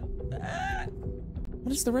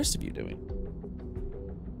 What is the rest of you doing?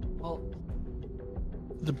 Well,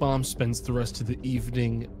 the bomb spends the rest of the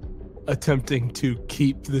evening attempting to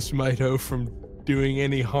keep this Mito from doing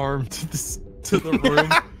any harm to the room.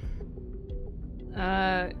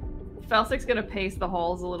 Falsic's gonna pace the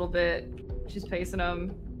halls a little bit. She's pacing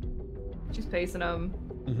them.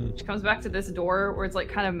 She comes back to this door where it's like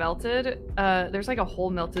kind of melted. There's like a hole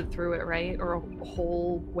melted through it, right? Or a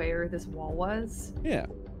hole where this wall was. Yeah.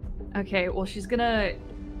 Okay, well, she's gonna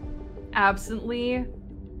absently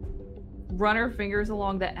run her fingers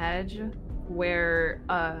along the edge where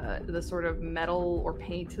the sort of metal or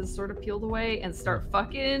paint has sort of peeled away and start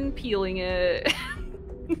fucking peeling it.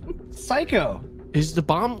 Psycho! Is the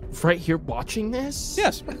bomb right here watching this?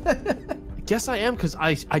 Yes. I guess I am, because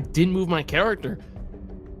I didn't move my character.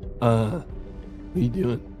 What are you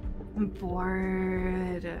doing? I'm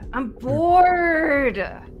bored. I'm bored.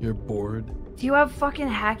 You're bored? Do you have fucking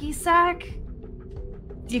hacky sack?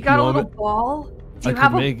 Do you got No, a little I'm- ball? Do I you could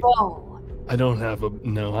have a make- ball? I don't have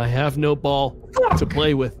I have no ball to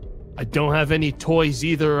play with. I don't have any toys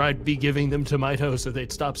either. I'd be giving them to Mito so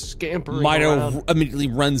they'd stop scampering around. Mito immediately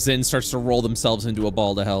runs in, starts to roll themselves into a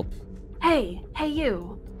ball to help. Hey,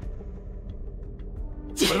 you.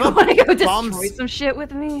 Do What you about want to go destroy bombs? some shit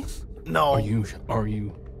with me? No. Are you? Oh.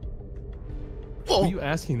 Who are you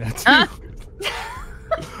asking that to?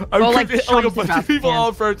 I'm Well, like, like a Sean bunch of people Sebastian.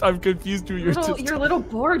 all first. I'm confused who you're Your little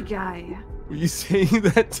bored guy. Were you saying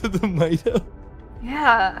that to the Mito?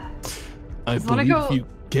 Yeah. I Just wanna believe go- you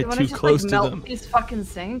get wanna too just, close like, to melt them. these fucking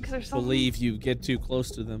sinks or something? Believe you get too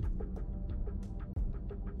close to them.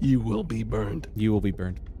 You will be burned. You will be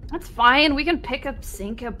burned. That's fine. We can pick up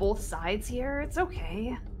sink at both sides here. It's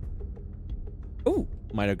okay. Ooh.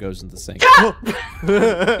 Mito goes into the sink. Don't do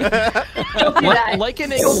that. Like an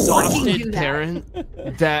Don't fucking exhausted do that.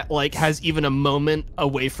 parent that like has even a moment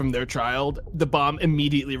away from their child, the bomb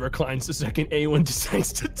immediately reclines the second anyone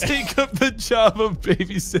decides to take up the job of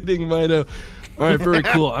babysitting Mito. All right, very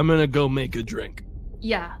cool. I'm gonna go make a drink.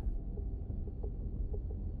 Yeah.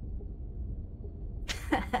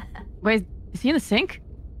 Wait, is he in the sink?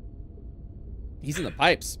 He's in the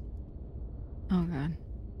pipes. Oh god.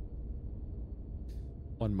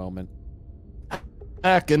 One moment.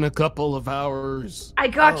 Back in a couple of hours. I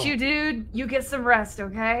got you, dude. You get some rest,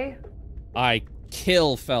 okay? I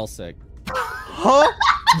kill Felsic. Huh?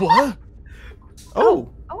 What?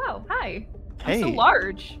 Oh. Oh wow, hi. I'm so Hey.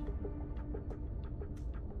 large.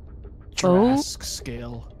 Drask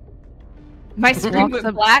scale. My screen Walks went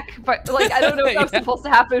up- black, but like I don't know if that was Yeah. supposed to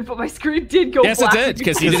happen, but my screen did go Yes, it black. did,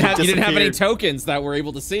 because you Because didn't it have any disappeared. tokens that we're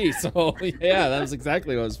able to see. So yeah, that was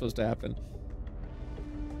exactly what was supposed to happen.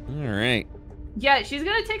 All right. Yeah, she's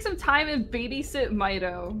gonna take some time and babysit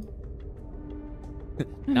Mito.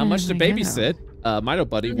 Not much to Oh my God. babysit. Mito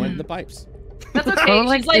Buddy went in the pipes. That's okay. Oh,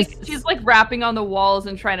 like, She's like rapping on the walls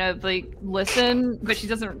and trying to like listen, but she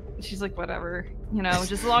doesn't. She's like whatever, you know.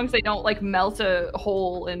 Just as long as they don't like melt a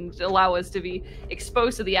hole and allow us to be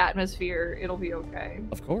exposed to the atmosphere, it'll be okay.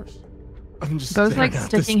 Of course. I'm just Bo's, staring like, out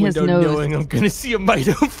this sticking his window nose. knowing I'm gonna see a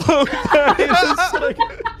mitophone.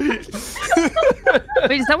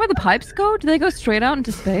 Wait, is that where the pipes go? Do they go straight out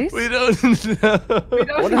into space? We don't know.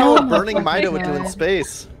 What how a Oh, burning my Mito would do in God.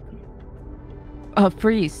 space?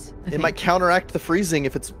 Freeze. I It think. might counteract the freezing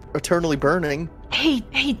if it's eternally burning. Hey,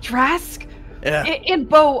 Drask. Yeah. And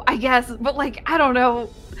Bo, I guess, but like, I don't know.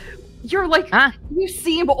 You're like, Huh? you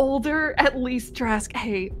seem older, at least, Drask.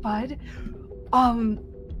 Hey, bud.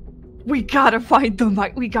 We gotta find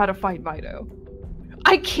Mito.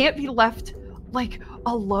 I can't be left, like,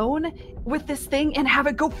 alone with this thing and have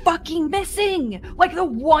it go fucking missing. Like the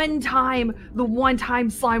one time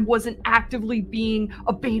Slime wasn't actively being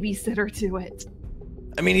a babysitter to it.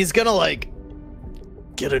 I mean, he's gonna, like,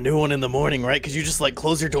 get a new one in the morning, right? Because you just, like,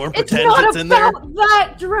 close your door and It's pretend not it's in there. about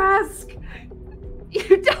that, Drask.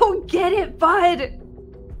 You don't get it, bud.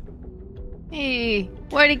 Hey,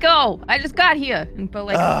 where'd he go? I just got here. And Bo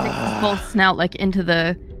like sticks his full snout like into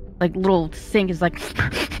the like little sink. Is like.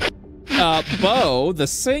 Bo, the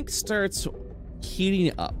sink starts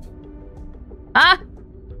heating up. Ah.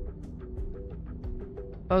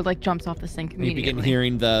 Bo like jumps off the sink You immediately. begin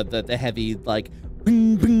hearing the heavy like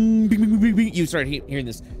bing, bing, bing, bing, bing, bing. You start hearing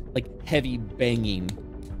this like heavy banging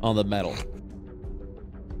on the metal.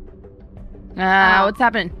 What's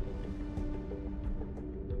happening?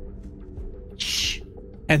 Shh.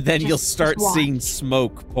 And then you'll Just start watch. seeing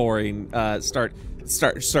smoke pouring, start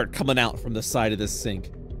coming out from the side of this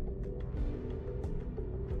sink.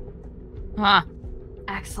 Huh.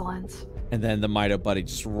 Excellent. And then the Mito Buddy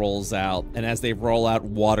just rolls out, and as they roll out,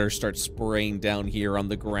 water starts spraying down here on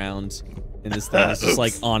the ground, and this thing is just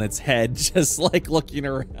like on its head, just like looking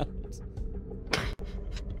around.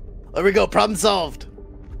 There we go, problem solved.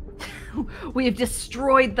 We have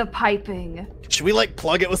destroyed the piping. Should we, like,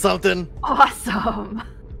 plug it with something? Awesome.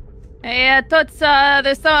 Hey, Toots,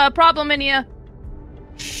 there's a problem in here.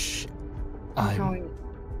 Shh. I'm I'm going.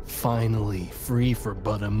 finally free for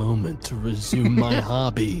but a moment to resume my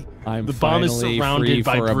hobby. I'm The bomb is finally surrounded free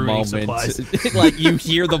by for a brewing moment. supplies. Like you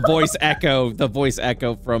hear the voice echo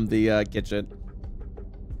from the kitchen.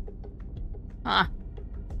 Huh.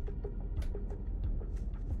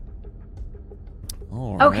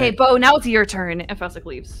 All Okay, right. Bo, now it's your turn. And Fessick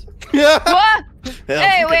leaves. What? Yeah,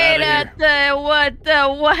 Hey, let's get wait, outta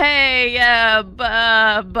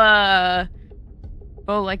here.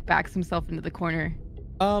 Bo like backs himself into the corner.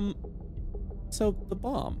 So the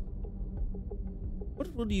bomb.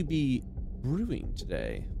 What will you be brewing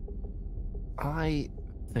today? I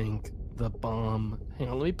think the bomb. Hang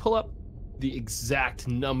on, let me pull up the exact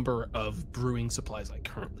number of brewing supplies I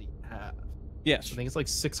currently have. Yes. I think it's like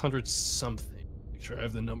 600 something. Make sure I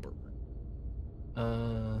have the number.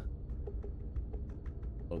 Load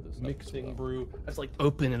this up as Mixing well. brew. I have to like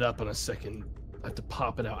open it up in a second. I have to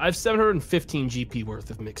pop it out. I have 715 GP worth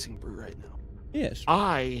of mixing brew right now. Yes.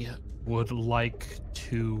 I would like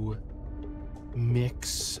to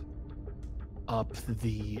mix up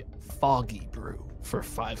the foggy brew for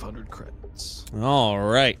 500 credits. All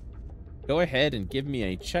right. Go ahead and give me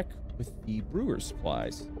a check with the brewer's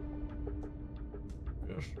supplies.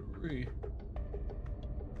 Yes, sirree.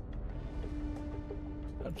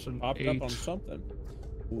 That's an Popped 8. up on something.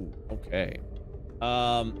 Ooh, okay.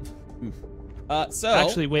 So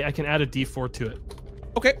Actually, wait, I can add a D4 to it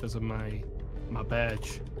okay, because of my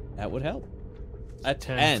badge. that would help. At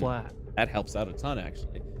 10 flat. That helps out a ton,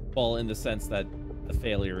 actually. Well, in the sense that the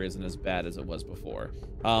failure isn't as bad as it was before.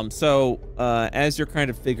 As you're kind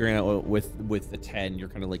of figuring out with the 10, you're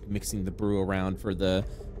kind of like mixing the brew around for the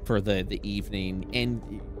evening,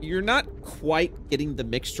 and you're not quite getting the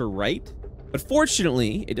mixture right. But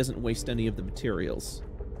fortunately, it doesn't waste any of the materials.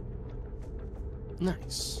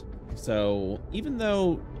 Nice. So even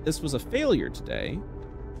though this was a failure today,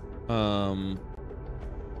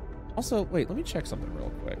 also, wait, let me check something real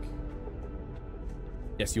quick.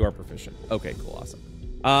 Yes, you are proficient. Okay, cool, awesome.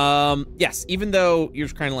 Yes, even though you're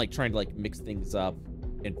kind of like trying to like mix things up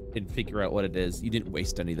and figure out what it is, you didn't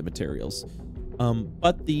waste any of the materials.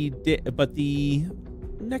 But the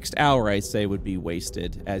next hour, I say, would be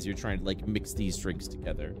wasted as you're trying to like mix these drinks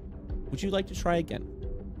together. Would you like to try again?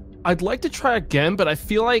 I'd like to try again, but I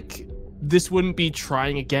feel like this wouldn't be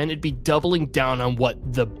trying again. It'd be doubling down on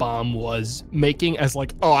what the bomb was making as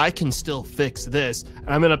like, oh, I can still fix this. And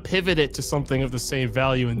I'm going to pivot it to something of the same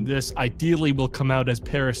value. And this ideally will come out as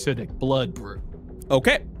parasitic blood brew.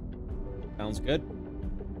 Okay. Sounds good.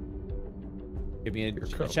 Give me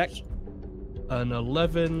a check. An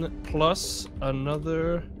 11 plus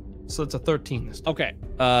another. So it's a 13 this time. Okay.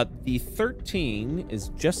 The 13 is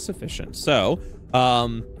just sufficient. So,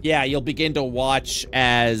 yeah, you'll begin to watch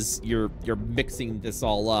as you're mixing this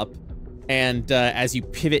all up. And as you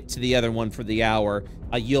pivot to the other one for the hour,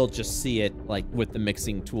 you'll just see it like with the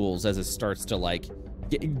mixing tools as it starts to like,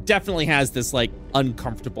 it definitely has this like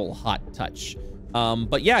uncomfortable hot touch.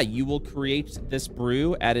 But yeah, you will create this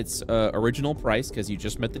brew at its original price because you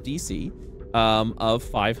just met the DC of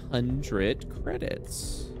 500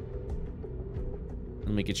 credits.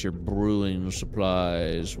 Let me get your brewing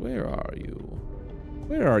supplies. Where are you?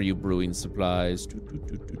 Where are you, brewing supplies?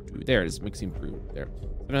 There it is, mixing brew. There.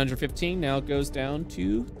 715 now goes down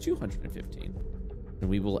to 215. And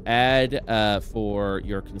we will add for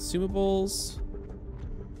your consumables,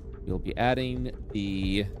 you'll be adding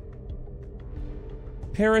the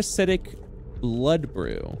Parasitic Blood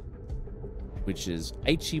Brew, which is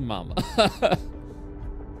Aichi Mama.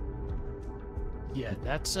 Yeah,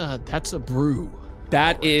 that's a brew.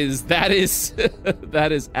 That is absolutely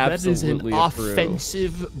that is an a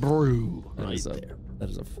offensive brew. That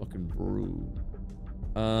is a fucking brew.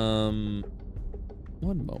 One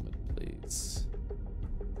moment, please.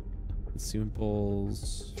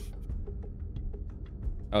 Consumables.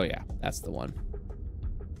 Oh yeah, that's the one.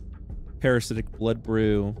 Parasitic Blood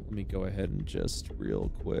Brew. Let me go ahead and just real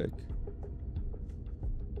quick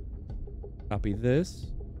copy this.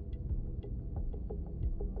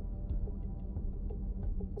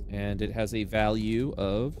 And it has a value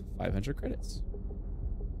of 500 credits.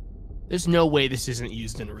 There's no way this isn't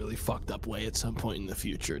used in a really fucked up way at some point in the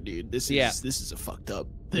future, dude. This is a fucked up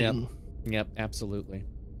thing. Yep, absolutely.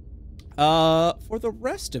 For the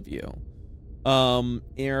rest of you, are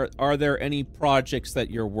there any projects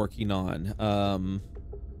that you're working on?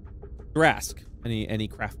 Drask, any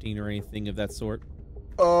crafting or anything of that sort?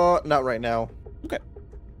 Not right now. Okay.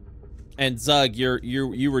 And Zug,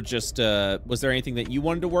 you were just was there anything that you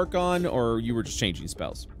wanted to work on, or you were just changing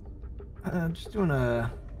spells?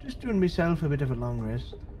 Just doing myself a bit of a long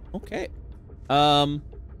rest. Okay.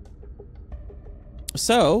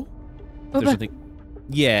 So, there's something.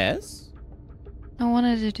 Yes. I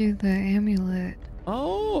wanted to do the amulet.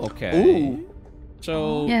 Oh, okay. Ooh.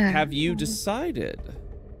 So, Yeah. have you decided?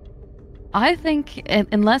 I think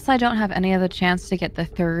unless I don't have any other chance to get the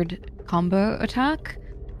third combo attack,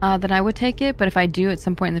 then I would take it. But if I do at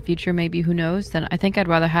some point in the future, maybe, who knows, then I think I'd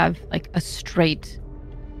rather have like a straight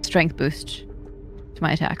strength boost to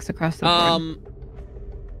my attacks across the board.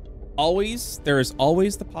 There is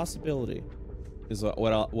always the possibility, is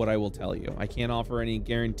what I will tell you. I can't offer any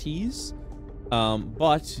guarantees,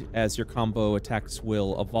 but as your combo attacks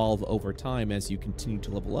will evolve over time as you continue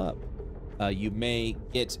to level up, you may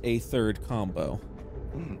get a third combo.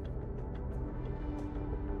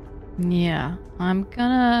 Yeah, I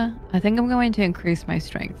think I'm going to increase my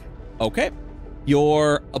strength. Okay.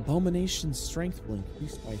 Your abomination strength will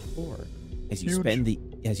increase by 4 as you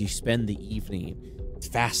spend the evening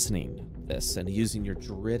fastening this and using your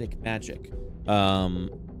druidic magic.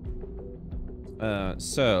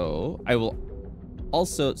 So I will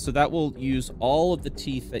also, so that will use all of the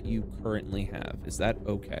teeth that you currently have. Is that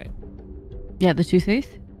okay? Yeah, the 2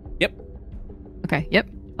 teeth? Yep. Okay, yep.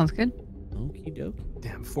 Sounds good. Okie dokie.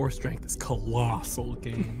 Damn, 4 strength is colossal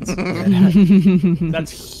gains.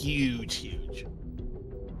 That's huge.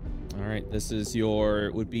 All right, this is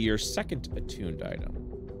would be your second attuned item.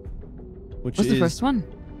 Which What's is the first one?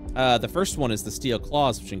 The first one is the steel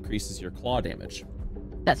claws, which increases your claw damage.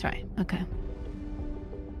 That's right. Okay.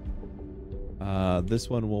 This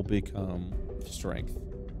one will become strength.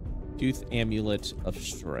 Tooth amulet of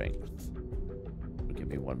strength. Give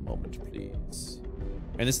me one moment, please.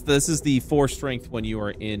 And this is the 4 strength when you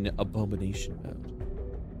are in abomination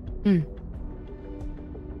mode.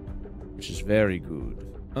 Which is very good.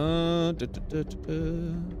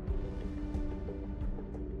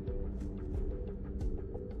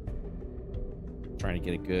 Trying to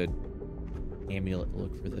get a good amulet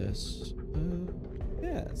look for this.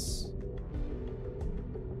 Yes.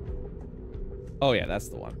 Oh yeah, that's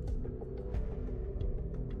the one.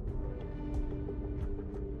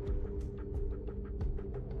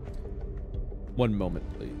 One moment,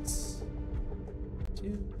 please.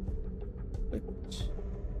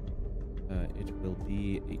 It will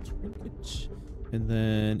be a trinket. And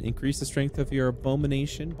then increase the strength of your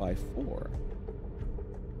abomination by 4.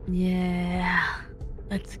 Yeah.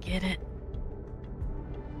 Let's get it.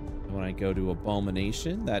 And when I go to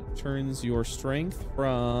abomination, that turns your strength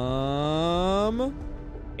from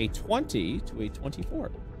a 20 to a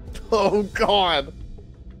 24. Oh, God.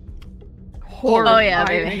 Oh, yeah,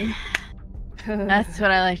 baby. That's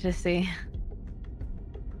what I like to see.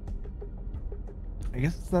 I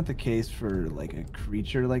guess it's not the case for like a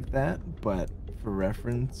creature like that, but for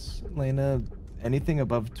reference, Layna, anything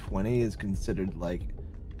above 20 is considered like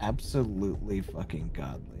absolutely fucking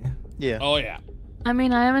godly. Yeah. Oh yeah. I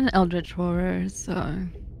mean, I am an eldritch horror, so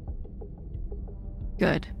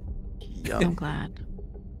good. I'm Yum. glad.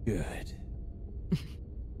 Good.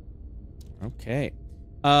 Okay.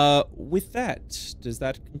 With that, does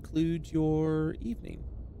that conclude your evening?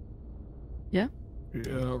 Yeah, I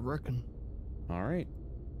reckon. All right.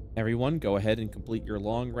 Everyone, go ahead and complete your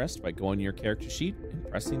long rest by going to your character sheet and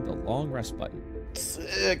pressing the long rest button.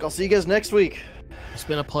 Sick. I'll see you guys next week. It's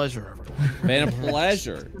been a pleasure, everyone. Been a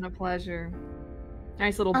pleasure. It's been a pleasure.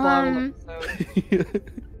 Nice little bottle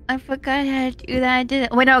episode. I forgot how to do that. I did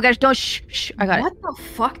it. Wait, no, guys, don't. Shh. I got it. What the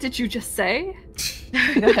fuck did you just say?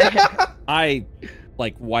 I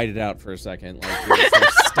like whited out for a second, like there's like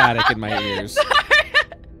static in my ears.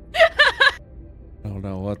 I don't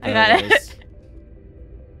know what I that got is.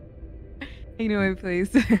 Ignore me,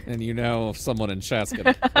 please. And you know if someone in chat's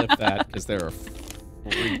gonna clip that because they're a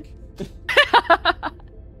freak.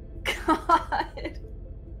 God.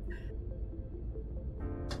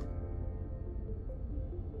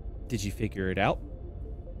 Did you figure it out?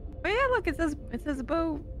 Oh yeah, look, it says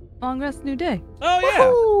Bo, long rest, new day.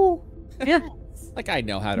 Oh Yeah, like I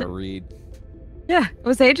know how to read. yeah, it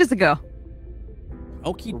was ages ago.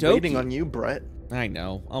 Okie We're waiting dokie. on you, Brett. I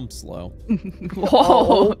know, I'm slow.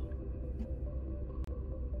 Whoa.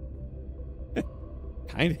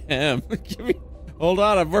 Kind of am. Hold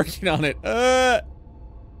on, I'm working on it.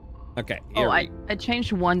 Okay. Oh, I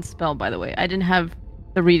changed one spell, by the way. I didn't have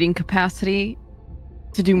the reading capacity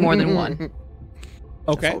to do more than one.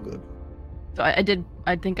 Okay. That's all good. So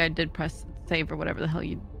I think I did press save or whatever the hell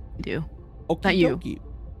you do. Okie Not you.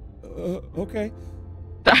 dokie. Okay.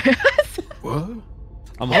 What?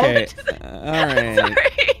 I'm okay. Oh, All right. sorry.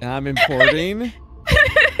 I'm importing.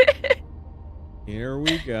 Here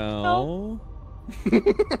we go.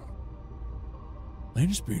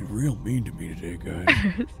 Layna's being real mean to me today, guys.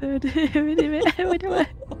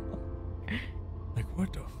 Like,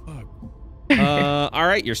 what the fuck? All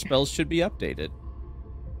right, your spells should be updated.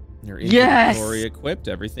 Your Yes! inventory equipped.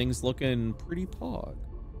 Everything's looking pretty pog.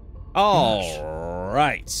 All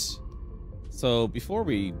right. So before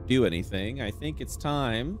we do anything, I think it's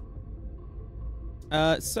time.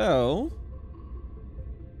 So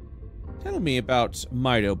tell me about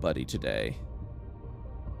Mito Buddy today.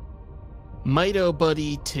 Mito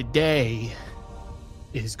Buddy today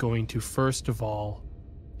is going to first of all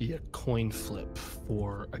be a coin flip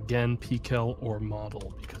for again PKL or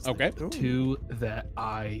model because Okay. they're the two that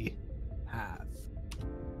I have.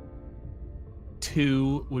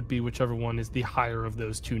 2 would be whichever one is the higher of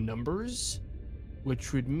those two numbers,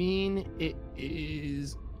 which would mean it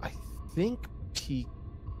is, I think, PKL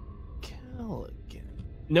again.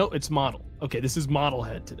 No, it's model. Okay, this is model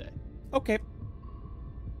head today. Okay.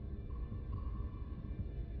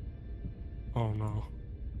 Oh no.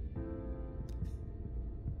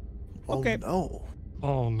 Okay. Oh, no.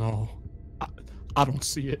 Oh no. I don't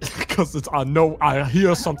see it because it's. I know I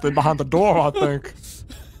hear something behind the door. I think.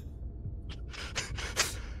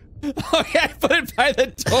 Okay, I put it by the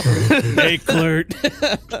door. Hey, Clert.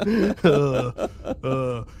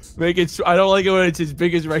 Make it. I don't like it when it's as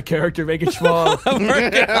big as my character. Make it small. I'm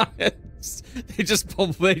working on it. They just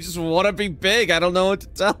want to be big. I don't know what to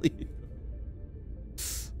tell you.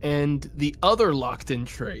 And the other locked-in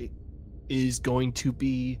trait is going to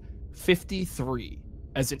be 53.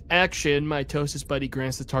 As an action, Mitosis Buddy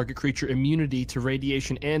grants the target creature immunity to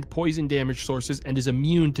radiation and poison damage sources, and is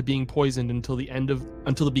immune to being poisoned until the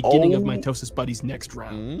beginning of Mitosis Buddy's next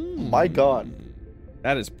round. My God.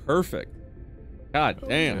 That is perfect. God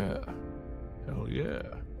damn. Yeah. Hell yeah.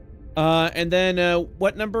 And then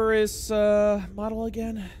what number is model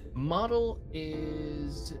again? Model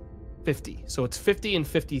is 50. So it's 50 and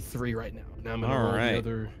 53 right now. Now I'm gonna roll the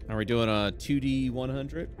other Are we doing a 2D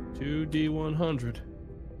 100? 2D100.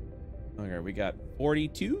 Okay, we got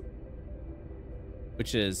 42,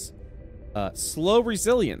 which is slow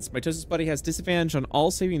resilience. Mitosis Buddy has disadvantage on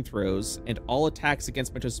all saving throws, and all attacks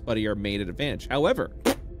against Mitosis Buddy are made at advantage. However,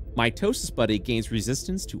 Mitosis Buddy gains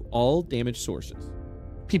resistance to all damage sources.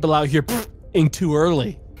 People out here ing too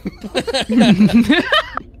early.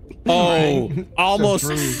 Oh,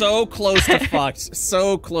 almost so close to fucked.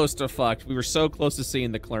 So close to fucked. We were so close to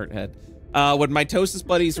seeing the Clert head. When Mitosis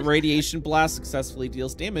Buddy's radiation blast successfully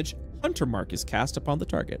deals damage, Hunter Mark is cast upon the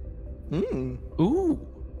target. Ooh.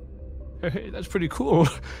 Hey, that's pretty cool.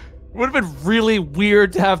 Would have been really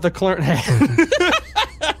weird to have the Clert head.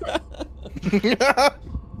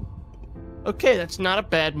 Okay, that's not a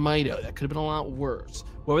bad Mito. That could have been a lot worse.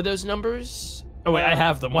 What were those numbers? Oh wait, I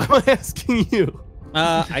have them. Why am I asking you?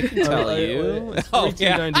 I can tell you. Oh,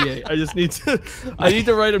 yeah. 398. I just need to. I need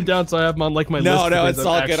to write them down so I have them on like my list. No, it's I've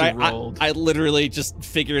all good. I I literally just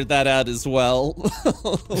figured that out as well.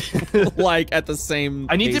 Like at the same.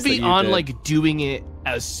 I need to pace be that you on did. like doing it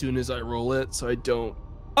as soon as I roll it, so I don't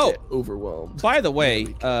get overwhelmed. By the way,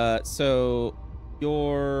 so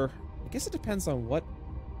I guess it depends on what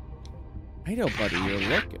Mido buddy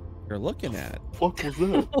you're looking at. What was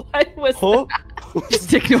that? What was that?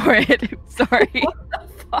 Just ignore it. Sorry. What the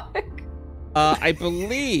fuck? I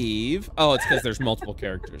believe. Oh, it's because there's multiple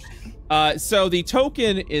characters. So the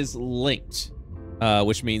token is linked,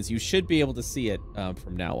 which means you should be able to see it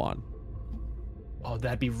from now on. Oh,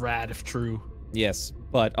 that'd be rad if true. Yes,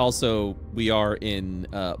 but also we are in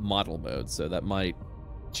model mode, so that might.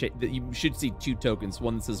 You should see 2 tokens.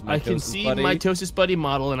 One that says Mitosis I can see buddy. Mitosis Buddy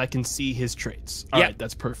model, and I can see his traits. All right,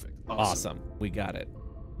 that's perfect. Awesome. We got it.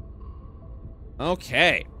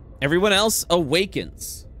 Okay. Everyone else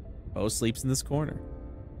awakens. Bo sleeps in this corner.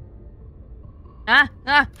 Ah.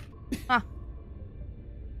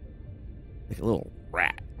 Like a little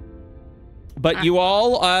rat. But you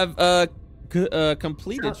all have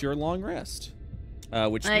completed your long rest.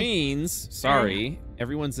 Which means,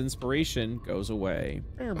 everyone's inspiration goes away.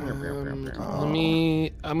 I'm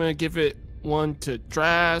gonna give it 1 to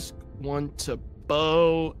Drask, 1 to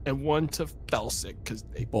Bo, and 1 to Felsic, because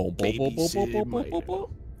they babysitted Mito.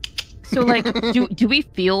 So like, do we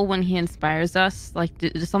feel when he inspires us? Like,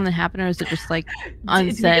 does something happen, or is it just like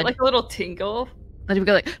unsaid? Did you get like a little tingle? Like, we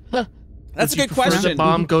go like, huh. That's a good The question.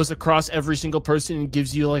 bomb goes across every single person and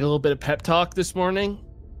gives you like a little bit of pep talk this morning.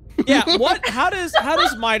 Yeah. How does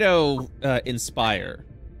Mito inspire?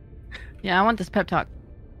 Yeah, I want this pep talk.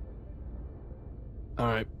 All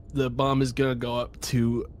right, the bomb is gonna go up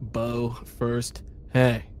to Bo first.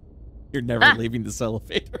 Hey, You're never leaving this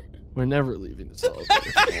elevator. we're never leaving this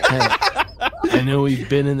elevator. Hey, I know we've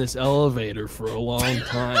been in this elevator for a long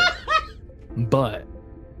time, but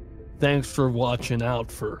thanks for watching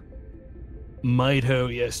out for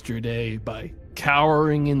Mito yesterday by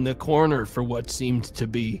cowering in the corner for what seemed to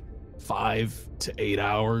be 5 to 8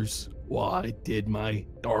 hours while I did my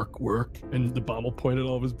dark work. And the bomb will point at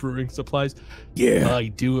all of his brewing supplies. Yeah. I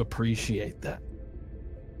do appreciate that.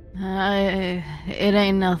 It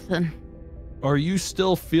ain't nothing. Are you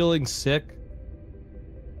still feeling sick?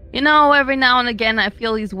 You know, every now and again I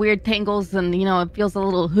feel these weird tingles, and you know, it feels a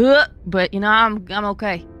little, but you know, I'm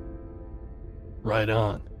okay. Right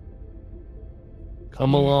on.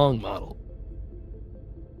 Come along, model.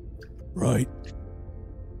 Right.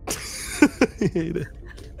 I hate it.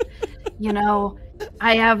 You know,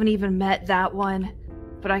 I haven't even met that one,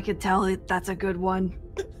 but I could tell that's a good one.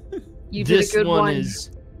 You did This a good one. one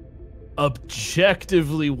is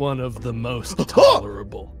objectively one of the most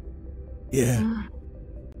tolerable. Yeah.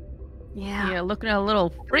 Yeah. Yeah, looking a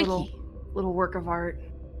little freaky. Little work of art.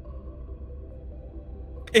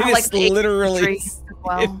 It I is like the literally. imagery as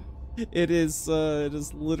well. It is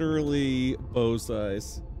literally bow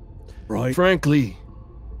size. Right. Frankly,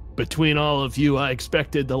 between all of you, I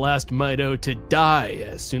expected the last Mito to die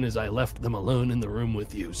as soon as I left them alone in the room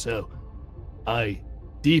with you, so I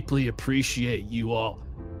deeply appreciate you all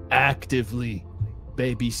actively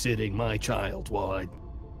babysitting my child while I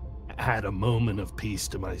had a moment of peace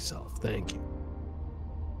to myself. Thank you.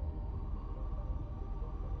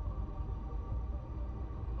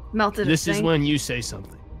 Melted. This is when you say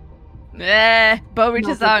something. Bo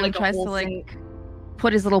reaches Melted out and like a tries whole to like sink.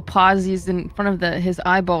 put his little pawsies in front of his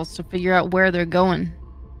eyeballs to figure out where they're going.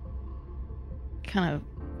 Kind of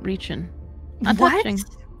reaching. Not What? touching.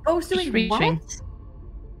 Oh, so Just wait, what? reaching.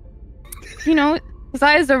 You know, his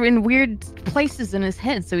eyes are in weird places in his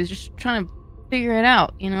head, so he's just trying to figure it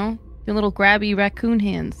out, you know? The little grabby raccoon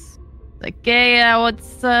hands. Like, hey,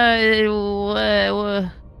 what's,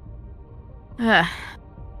 and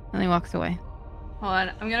he walks away. Hold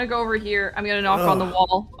on, I'm gonna go over here. I'm gonna knock on the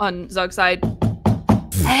wall on Zug's side.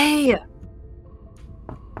 Hey!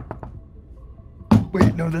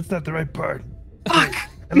 Wait, no, that's not the right part. Fuck!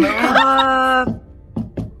 Hello?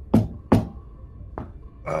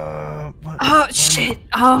 What, Oh, shit!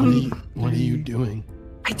 What are you doing?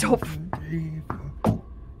 I don't...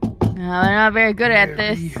 No, they're not very good at We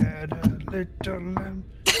this. had a little lamb.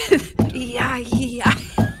 Yeah.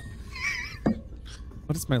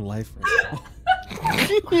 What is my life right now?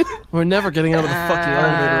 We're never getting out of the fucking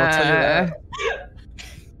elevator, I'll tell you that.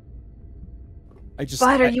 I just.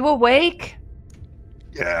 Bud, are you awake?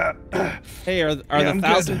 Yeah. Hey, are the I'm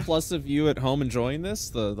 1,000 good. plus of you at home enjoying this?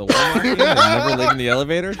 The Walmart game and never leaving the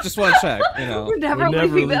elevator? Just want to check, you know. We're never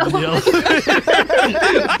never leaving the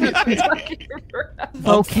elevator.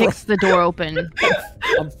 Bo kicks the door open.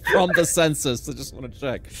 I'm from the census, so just want to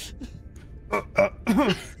check.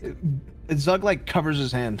 Zug like covers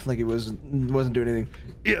his hand like he wasn't doing anything.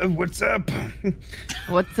 Yeah, what's up?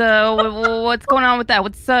 What's going on with that?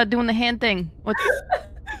 What's doing the hand thing?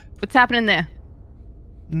 What's happening there?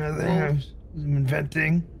 Nothing. I'm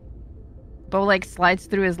inventing. Bo like slides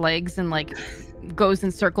through his legs and like goes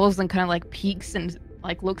in circles and kind of like peeks and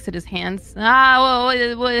like looks at his hands. What,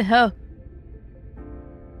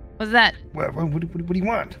 what's that? What do you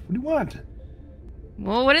want? What do you want?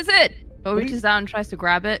 Well, what is it? Bo What do reaches out and tries to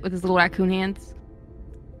grab it with his little raccoon hands.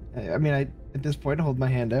 I mean, at this point I hold my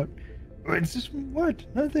hand out. It's just what?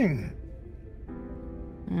 Nothing.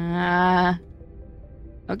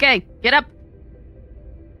 Okay, get up.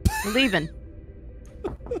 We're leaving.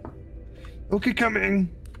 Okay,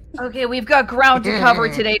 coming. Okay, we've got ground to cover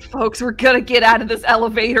today, folks. We're gonna get out of this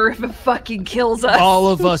elevator if it fucking kills us. All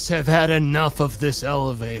of us have had enough of this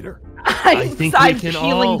elevator. I think we I'm can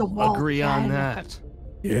peeling the all wall agree on back. that.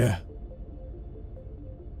 Yeah.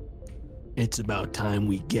 It's about time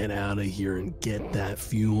we get out of here and get that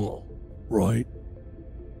fuel. Right.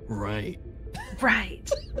 Right. Right.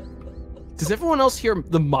 Does everyone else hear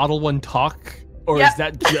the Model 1 talk? Or Yep. is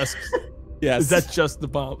that just Yes. is that just the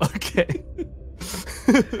bomb? Okay.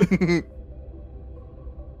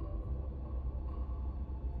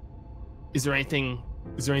 Is there anything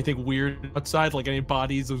weird outside? Like any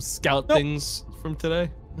bodies of scout things from today?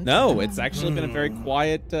 No, it's actually been a very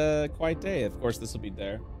quiet day. Of course, this will be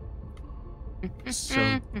there.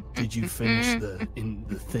 So, did you finish the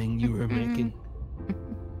thing you were making?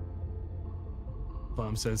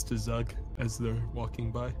 Bomb says to Zug as they're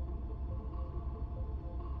walking by.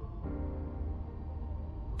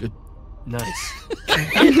 Good. Nice.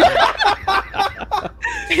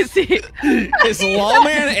 Is he? Is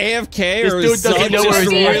Lawman AFK or This is dude doesn't Zug know where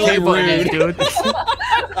just his really AFK button is, rude? dude.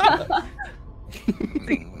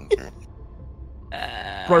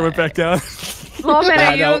 Roy went back down. Lawman,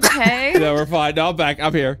 are you No. okay? No, we're fine. No, I'm back.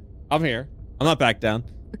 I'm here. I'm not back down.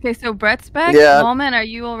 Okay, so Brett's back. Yeah. Lawman, are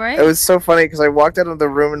you all right? It was so funny because I walked out of the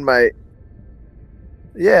room in my.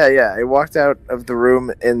 Yeah. I walked out of the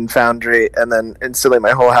room in Foundry, and then instantly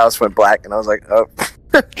my whole house went black, and I was like, oh.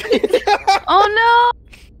 Oh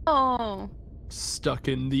no! Stuck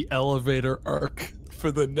in the elevator arc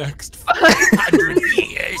for the next 500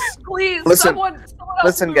 years. Please, Listen, someone else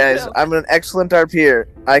Listen, move guys, him. I'm an excellent RPer.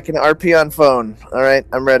 I can RP on phone. All right,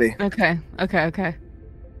 I'm ready. Okay.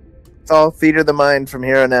 It's all theater of the mind from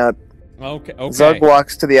here on out. Okay. Zug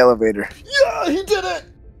walks to the elevator. Yeah, he did it.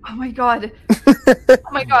 Oh my god. Oh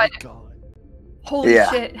my god. Holy Yeah.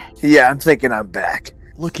 shit. Yeah, I'm thinking I'm back.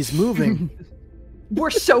 Look, he's moving. We're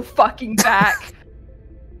so fucking back.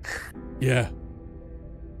 Yeah.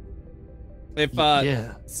 If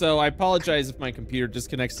Yeah. So I apologize if my computer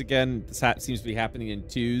disconnects again. This seems to be happening in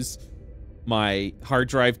twos. My hard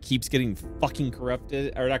drive keeps getting fucking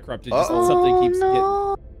corrupted, or not corrupted. Just Uh-oh. something keeps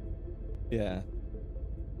no. getting. Yeah.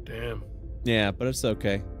 Damn. Yeah, but it's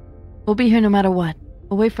okay. We'll be here no matter what.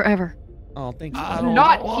 We'll wait forever. Oh, thank you. I don't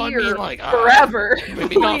Not know. I here mean, like, forever.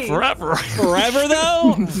 Maybe not Please. forever. Forever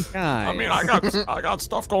though. God. I mean, I got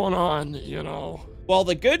stuff going on, you know. Well,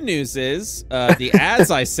 the good news is the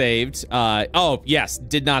ads I saved. Oh yes,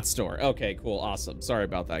 did not store. Okay, cool, awesome. Sorry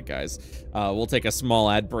about that, guys. We'll take a small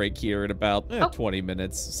ad break here in about 20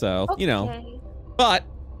 minutes. So you know, but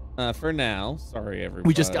for now, sorry everybody.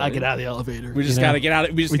 We just gotta get out of the elevator. We just you know? gotta get out.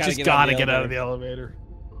 We just gotta get out of the elevator.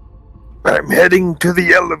 I'm heading to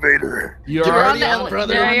the elevator. You're You're already on on, the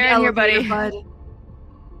brother. Yeah, you're in here, elevator, buddy.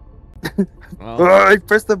 Oh, I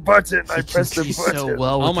pressed the button. I He pressed the can see button. so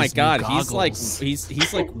well with Oh my his new god, he's like goggles.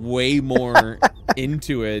 he's like way more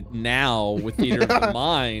into it now with theater of the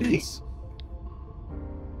mind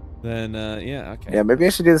than yeah, okay. Yeah, maybe I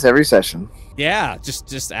should do this every session. Yeah,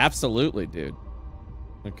 just absolutely, dude.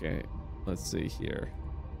 Okay, let's see here.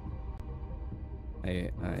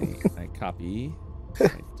 I copy,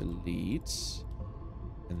 I delete,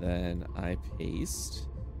 and then I paste,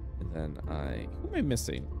 and then who am I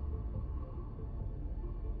missing?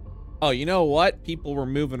 Oh, you know what? People were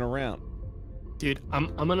moving around. Dude,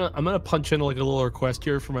 I'm gonna punch in like a little request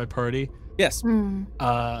here for my party. Yes. Hmm.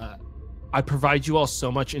 I provide you all so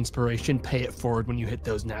much inspiration. Pay it forward when you hit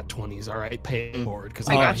those nat 20s. All right, pay it forward because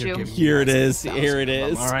I got you. Here it is. Here it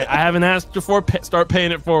is. All right, I haven't asked before. Start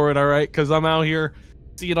paying it forward. All right, because I'm out here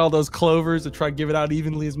seeing all those clovers to try and give it out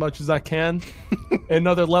evenly as much as I can.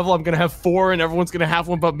 Another level, I'm gonna have 4, and everyone's gonna have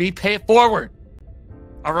one but me. Pay it forward.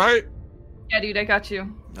 All right. Yeah, dude, I got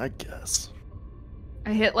you. I guess.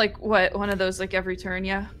 I hit like what? One of those like every turn,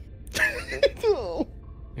 yeah.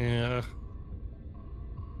 Yeah.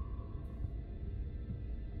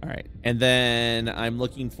 All right, and then I'm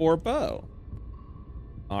looking for Bo.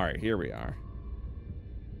 All right, here we are.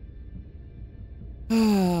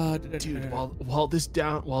 Dude, while this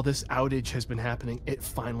outage has been happening, it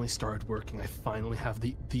finally started working. I finally have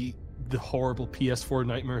the horrible PS4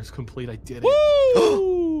 nightmares complete. I did it.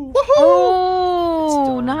 Woo!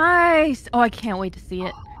 Oh, nice. Oh, I can't wait to see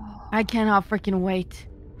it. I cannot freaking wait.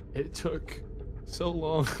 It took so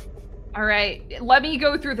long. All right, let me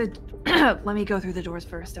go through the let me go through the doors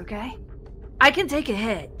first, okay? I can take a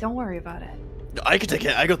hit. Don't worry about it. I can take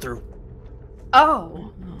it. I go through.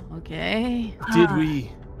 Oh. Okay. Did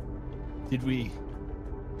we?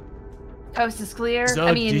 Coast is clear. So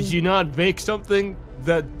I mean, did you not make something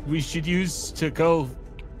that we should use to go?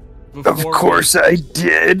 Of course I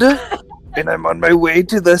did. And I'm on my way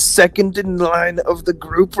to the second in line of the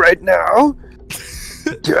group right now.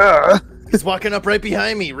 Duh. He's walking up right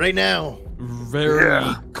behind me right now.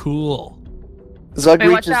 Very cool. Zug Hey,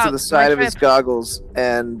 watch reaches to out. the side My of his trip. goggles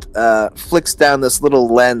and flicks down this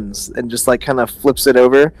little lens and just like kind of flips it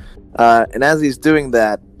over. And as he's doing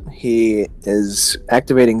that, he is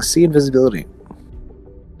activating see invisibility.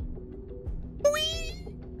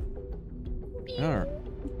 All right.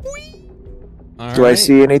 All Do I right.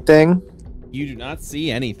 see anything? You do not see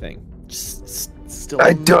anything. Still I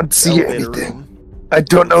in the don't see elevator anything. room. I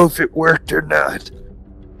don't know if it worked or not.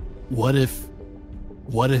 What if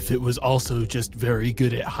it was also just very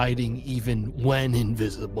good at hiding even when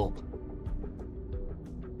invisible?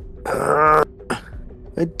 I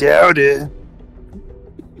doubt it.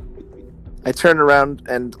 I turn around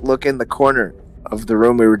and look in the corner of the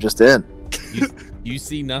room we were just in. You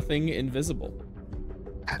see nothing invisible.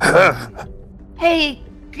 hey,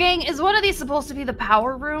 gang, is one of these supposed to be the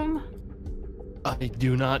power room? I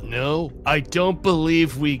do not know. I don't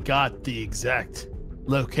believe we got the exact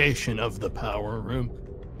location of the power room,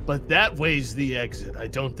 but that way's the exit. I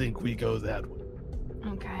don't think we go that way.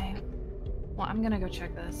 Okay. Well, I'm gonna go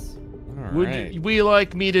check this. All Would right. we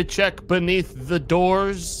like me to check beneath the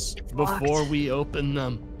doors before locked. we open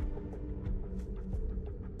them?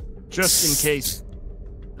 Just in case.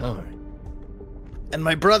 All right. And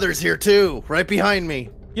my brother's here too, right behind me.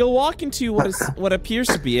 You'll walk into what appears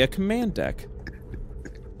to be a command deck.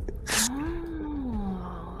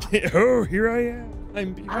 Oh. Oh, here I am.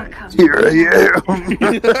 I'm behind. Here I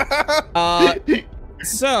am.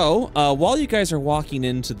 So, while you guys are walking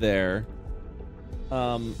into there,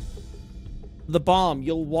 the bomb,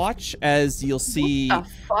 you'll watch as you'll see What the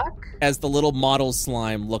fuck? as the little model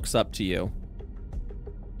slime looks up to you.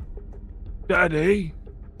 Daddy,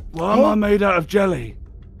 why am I made out of jelly?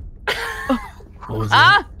 What was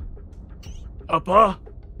that? Ah! Papa?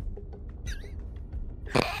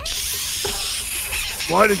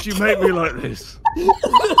 Why did you make me like this?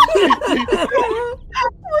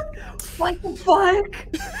 What the fuck?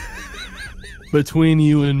 Between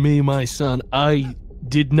you and me, my son, I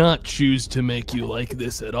did not choose to make you like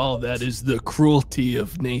this at all. That is the cruelty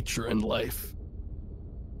of nature and life.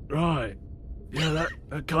 Right. Yeah,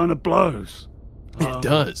 that kind of blows. It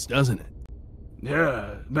does, doesn't it?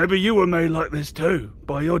 Yeah, maybe you were made like this too,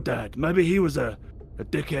 by your dad. Maybe he was a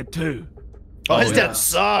dickhead too. Oh, his yeah. dad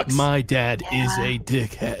sucks. My dad is a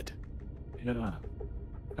dickhead. Yeah.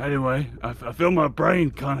 Anyway, I feel my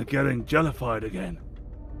brain kind of getting jellified again.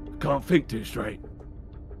 Can't think too straight.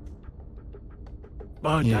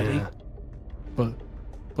 Bye, Daddy. But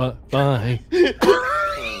bye.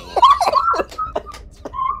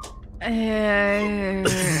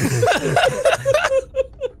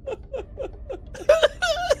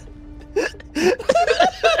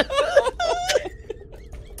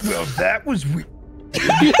 Well, that was weird.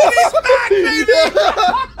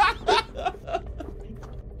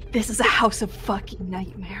 This is a house of fucking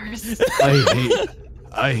nightmares.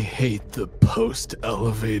 I hate the post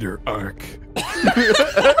elevator arc.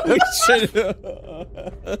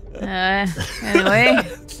 Anyway.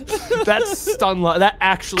 That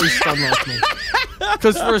actually stun locked me.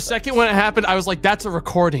 Because for a second when it happened, I was like, that's a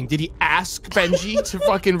recording. Did he ask Benji to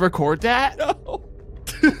fucking record that? No.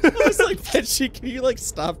 I was like, Benji, can you like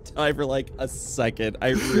stop time for like a second? I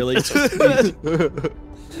really just need to...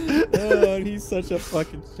 Oh, and he's such a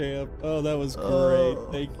fucking champ. Oh, that was great.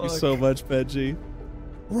 Thank you so much, Benji.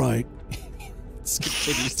 Right. This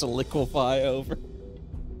continues to liquefy over.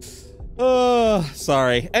 Oh,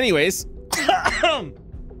 sorry. Anyways.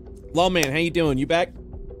 Lawman, how you doing? You back?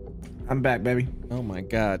 I'm back, baby. Oh my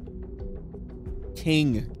god.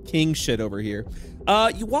 King shit over here.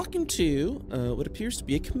 You walk into what appears to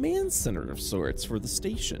be a command center of sorts for the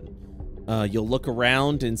station. You'll look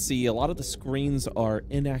around and see a lot of the screens are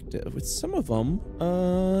inactive, with some of them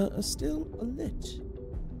still lit.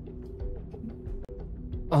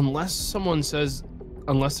 Unless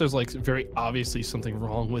there's like very obviously something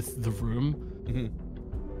wrong with the room.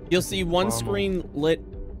 You'll see one screen lit.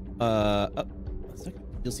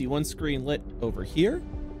 You'll see one screen lit over here,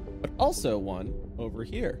 but also one over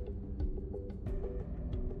here.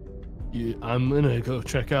 Yeah, I'm gonna go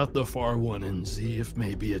check out the far one and see if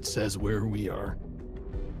maybe it says where we are.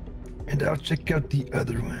 And I'll check out the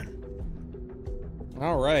other one.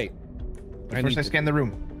 All right. First, I scan the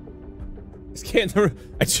room. Scan the room.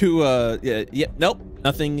 I do. Yeah. Nope.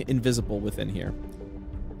 Nothing invisible within here.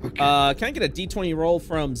 Okay. Can I get a D20 roll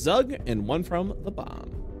from Zug and one from the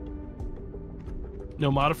bomb?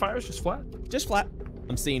 No modifiers, just flat. Just flat.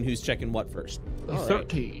 I'm seeing who's checking what first. All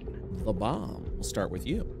 13. Right. The bomb. We'll start with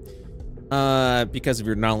you. Because of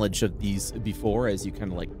your knowledge of these before, as you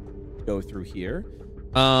kind of like go through here,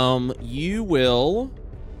 you will.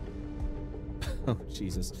 Oh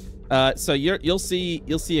Jesus! So you'll see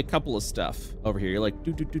a couple of stuff over here. You're like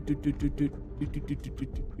and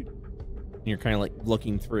you're kind of like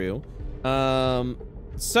looking through.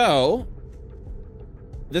 So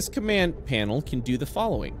this command panel can do the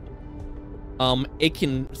following. It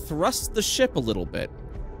can thrust the ship a little bit,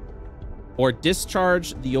 or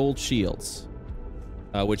discharge the old shields,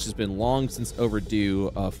 which has been long since overdue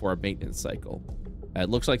for a maintenance cycle. It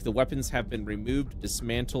looks like the weapons have been removed,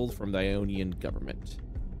 dismantled from the Ionian government.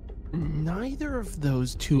 Neither of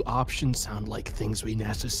those two options sound like things we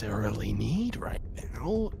necessarily need right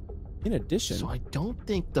now. In addition... So I don't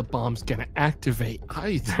think the bomb's gonna activate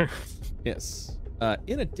either. Yes.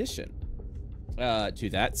 In addition to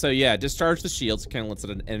that, so yeah, discharge the shields, kind of lets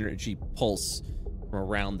an energy pulse from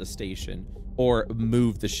around the station, or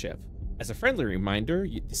move the ship. As a friendly reminder,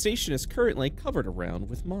 the station is currently covered around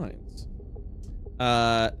with mines.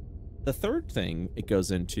 The third thing it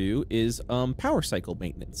goes into is power cycle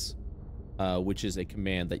maintenance, which is a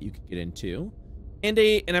command that you can get into, and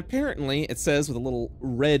apparently it says with a little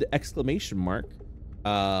red exclamation mark,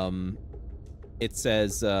 it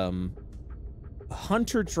says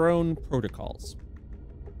hunter drone protocols.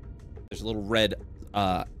 There's a little red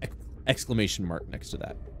exclamation mark next to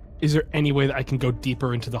that. Is there any way that I can go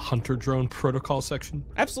deeper into the hunter drone protocol section?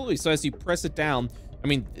 Absolutely. So as you press it down, I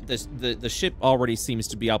mean, the ship already seems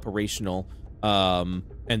to be operational, and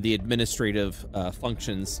the administrative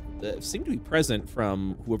functions seem to be present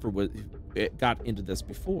from whoever got into this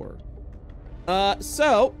before.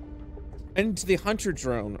 So into the hunter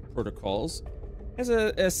drone protocols has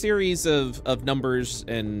a series of numbers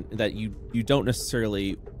and that you don't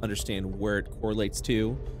necessarily understand where it correlates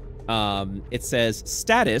to. It says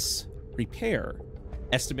status repair,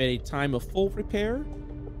 estimated time of full repair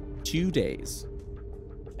 2 days,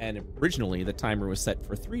 and originally the timer was set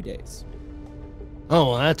for 3 days.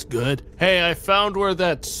 Oh, that's good. Hey, I found where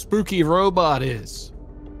that spooky robot is.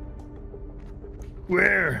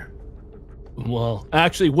 Where? Well,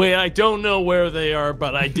 actually, wait, I don't know where they are,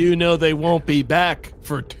 but I do know they won't be back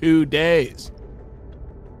for 2 days.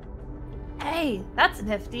 Hey, that's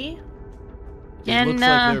nifty. It looks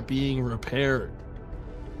like they're being repaired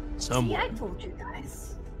somewhere. See, I told you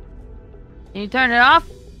guys. Can you turn it off?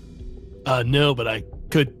 No, but I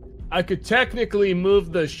could technically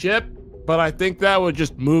move the ship, but I think that would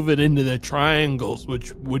just move it into the triangles,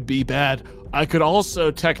 which would be bad. I could also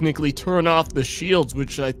technically turn off the shields,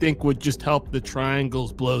 which I think would just help the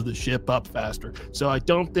triangles blow the ship up faster. So I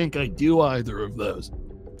don't think I do either of those.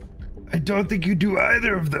 I don't think you do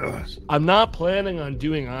either of those. I'm not planning on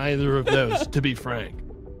doing either of those, to be frank.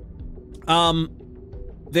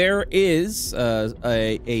 There is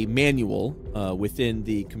a manual within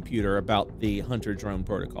the computer about the hunter drone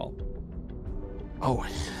protocol. Oh,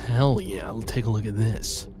 hell yeah. I'll take a look at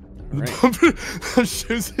this. All right.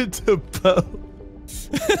 Shows it to Bo.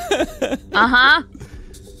 Uh-huh.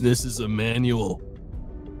 This is a manual.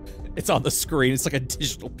 It's on the screen. It's like a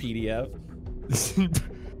digital PDF.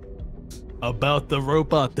 About the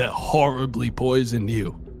robot that horribly poisoned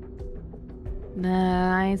you.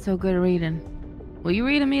 Nah, I ain't so good at reading. Will you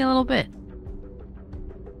read me a little bit?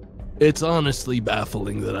 It's honestly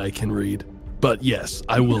baffling that I can read, but yes,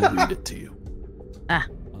 I will read it to you. Ah.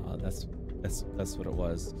 That's what it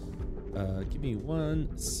was. Give me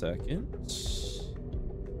 1 second.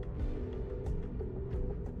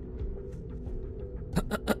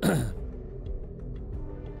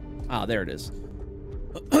 There it is.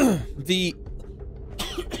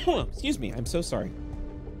 Excuse me, I'm so sorry.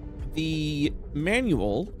 The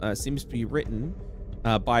manual seems to be written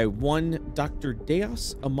by one Dr.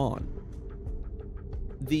 Deus Amon.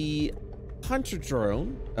 The hunter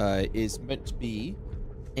drone is meant to be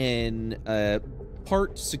an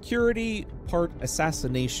part security, part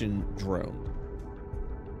assassination drone.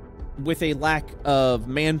 With a lack of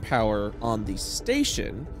manpower on the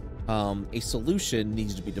station, a solution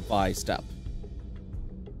needs to be devised up.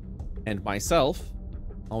 And myself,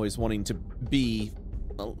 always wanting to be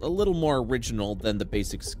a little more original than the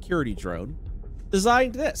basic security drone,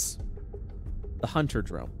 designed this, the hunter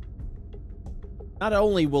drone. Not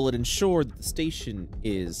only will it ensure that the station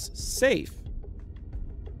is safe,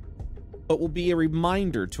 but will be a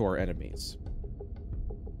reminder to our enemies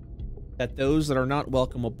that those that are not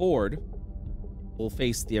welcome aboard will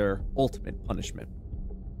face their ultimate punishment.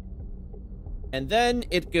 And then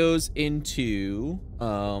it goes into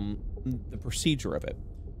the procedure of it.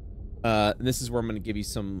 And this is where I'm going to give you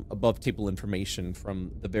some above-table information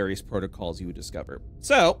from the various protocols you would discover.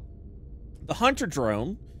 So, the hunter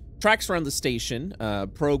drone tracks around the station,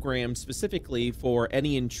 programmed specifically for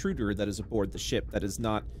any intruder that is aboard the ship that is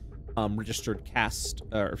not registered cast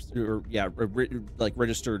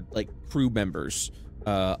registered crew members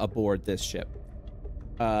aboard this ship.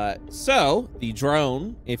 So the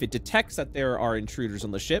drone, if it detects that there are intruders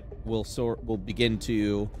on the ship, will begin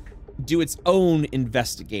to do its own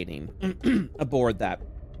investigating aboard that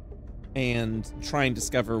and try and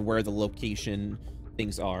discover where the location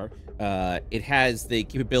things are. It has the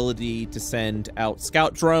capability to send out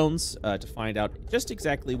scout drones to find out just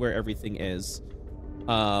exactly where everything is.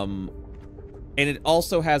 And it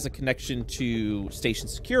also has a connection to station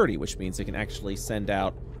security, which means it can actually send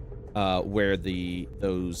out where the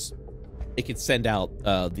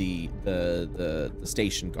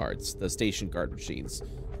station guards, the station guard machines,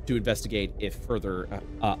 to investigate if further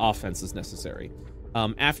offense is necessary.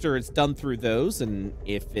 After it's done through those, and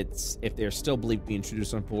if they're still believed to be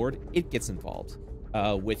introduced on board, it gets involved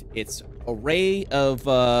with its array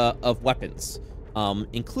of weapons.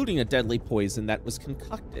 Including a deadly poison that was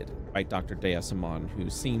concocted by Dr. Deus Amon, who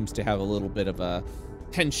seems to have a little bit of a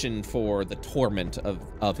penchant for the torment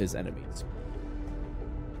of his enemies.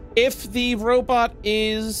 If the robot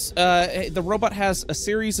is, the robot has a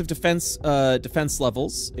series of defense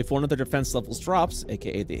levels. If one of the defense levels drops,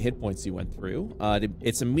 aka the hit points you went through,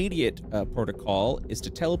 its immediate protocol is to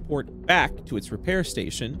teleport back to its repair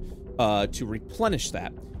station to replenish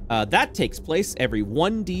that. That takes place every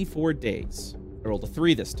 1d4 days. I rolled a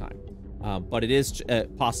 3 this time, but it is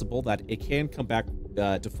possible that it can come back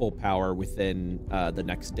to full power within the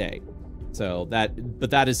next day. So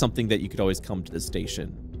that is something that you could always come to the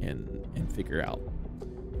station and figure out.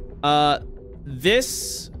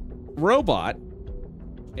 This robot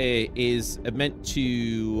is meant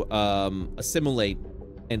to assimilate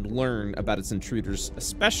and learn about its intruders,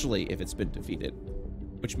 especially if it's been defeated.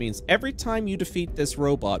 Which means every time you defeat this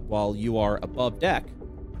robot while you are above deck,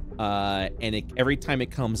 every time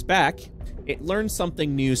it comes back, it learns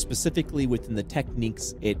something new specifically within the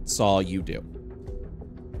techniques it saw you do.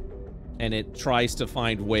 And it tries to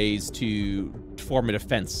find ways to form a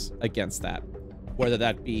defense against that. Whether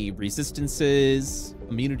that be resistances,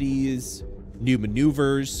 immunities, new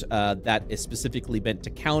maneuvers that is specifically meant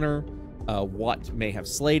to counter what may have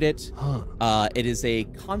slayed it. It is a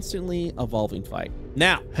constantly evolving fight.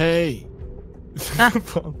 Now, hey.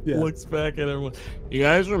 Looks back at everyone. You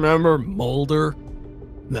guys remember Mulder?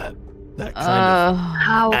 That kind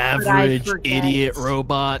of average idiot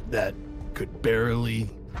robot that could barely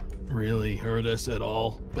really hurt us at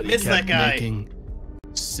all, but he kept making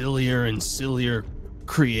sillier and sillier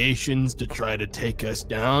creations to try to take us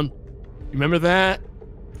down. Remember that?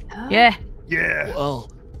 Yeah. Yeah. Well,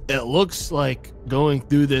 it looks like going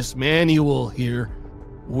through this manual here,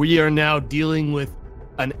 we are now dealing with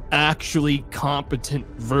an actually competent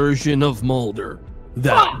version of Mulder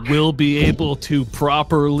that will be able to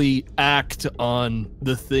properly act on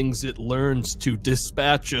the things it learns to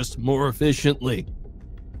dispatch us more efficiently.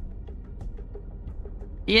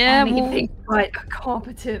 Yeah, anything but a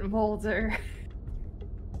competent Mulder.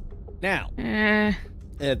 Now,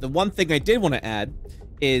 the one thing I did want to add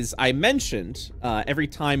is I mentioned every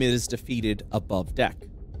time it is defeated above deck.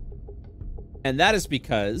 And that is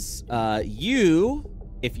because you,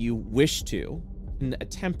 if you wish to, can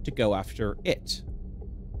attempt to go after it.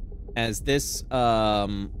 As this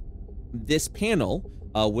this panel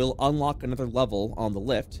will unlock another level on the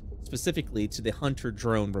lift, specifically to the Hunter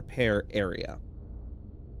drone repair area.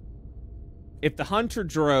 If the Hunter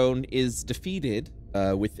drone is defeated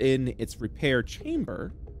within its repair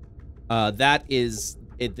chamber, that is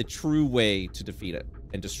the true way to defeat it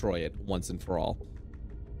and destroy it once and for all.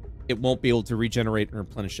 it won't be able to regenerate and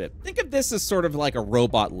replenish it. Think of this as sort of like a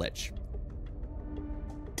robot lich.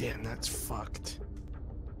 Damn, that's fucked.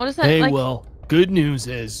 What is that? Hey, like? well, good news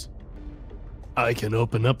is I can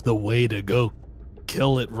open up the way to go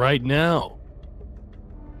kill it right now.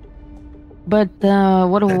 But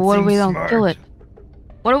what if we don't smart. kill it?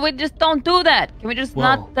 What if we just don't do that? Can we just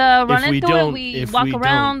not run into it? We walk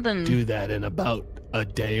around and do that in about a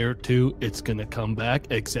day or two, it's gonna come back,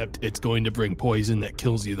 except it's going to bring poison that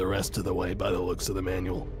kills you the rest of the way by the looks of the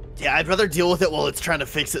manual. Yeah, I'd rather deal with it while it's trying to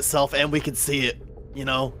fix itself and we can see it, you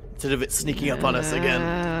know, instead of it sneaking up on us again.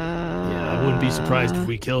 Yeah, I wouldn't be surprised if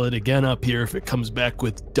we kill it again up here if it comes back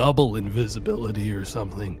with double invisibility or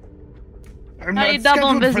something. I'm How do not you double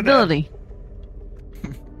scheduled for that. invisibility?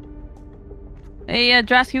 Hey,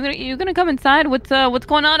 Drask, you gonna come inside? What's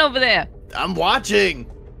going on over there? I'm watching.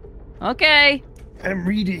 Okay. I'm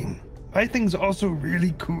reading. My thing's also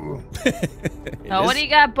really cool. So what do you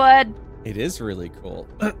got, bud? It is really cool.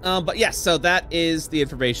 But yes, so that is the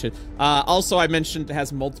information. Also, I mentioned it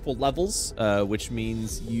has multiple levels, which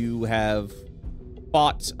means you have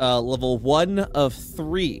fought level 1 of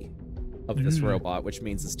 3 of this robot, which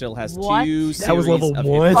means it still has What? 2 That was series level of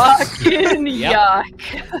 1? Fucking Yep.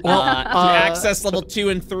 yuck. to access level 2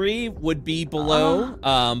 and 3 would be below,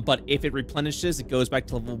 but if it replenishes, it goes back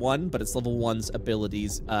to level 1, but it's level 1's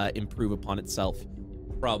abilities improve upon itself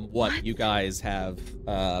from what you guys have,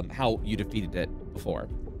 how you defeated it before.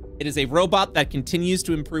 It is a robot that continues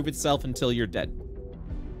to improve itself until you're dead.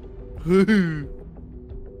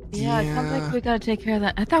 Yeah, it sounds like we gotta take care of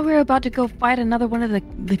that. I thought we were about to go fight another one of the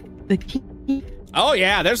key. Oh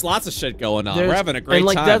yeah, there's lots of shit going on. We're having a great and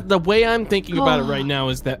like time. that, the way I'm thinking about it right now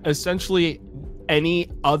is that essentially any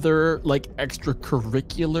other like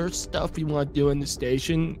extracurricular stuff we want to do in the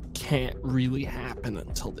station can't really happen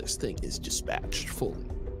until this thing is dispatched fully,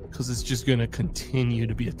 because it's just gonna continue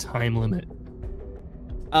to be a time limit.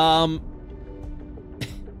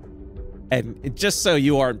 And just so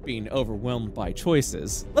you aren't being overwhelmed by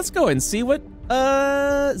choices, let's go and see what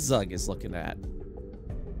Zug is looking at.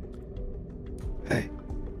 Hey.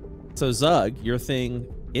 So Zug, your thing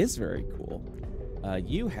is very cool.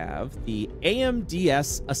 You have the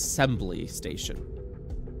AMDS assembly station.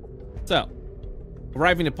 So,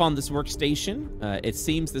 arriving upon this workstation, it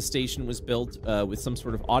seems the station was built with some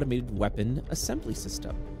sort of automated weapon assembly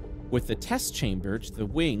system, with the test chamber to the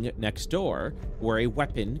wing next door, where a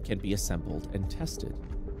weapon can be assembled and tested.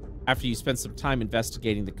 After you spend some time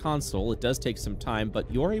investigating the console, it does take some time, but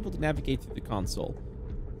you're able to navigate through the console.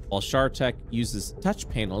 While Shartek uses touch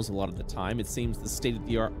panels a lot of the time, it seems the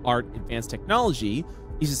state-of-the-art advanced technology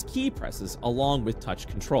uses key presses along with touch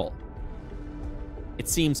control. It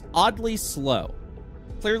seems oddly slow,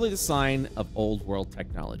 clearly the sign of old-world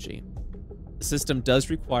technology. The system does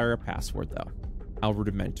require a password, though. How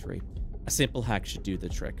rudimentary. A simple hack should do the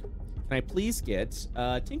trick. Can I please get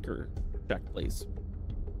Tinker check, please?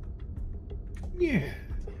 Yeah.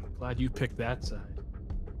 I'm glad you picked that side.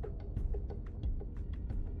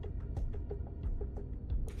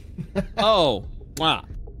 Oh, wow.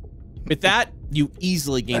 With that, you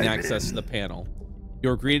easily gain access to the panel.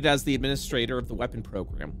 You're greeted as the administrator of the weapon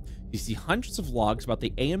program. You see hundreds of logs about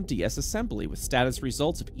the AMDS assembly with status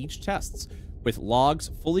results of each tests, with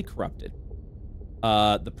logs fully corrupted.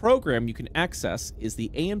 The program you can access is the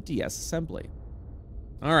AMDS assembly.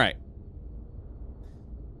 All right.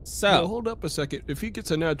 So, Now, hold up a second. If he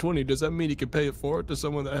gets a nat 20, does that mean he can pay it forward to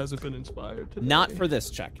someone that hasn't been inspired today? not for this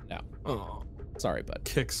check, no. Oh, Sorry, bud.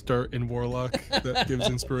 kickstart in Warlock that gives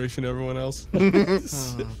inspiration to everyone else. Oh,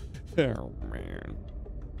 man.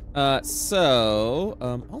 Also,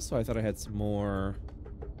 I thought I had some more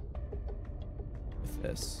with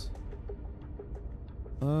this.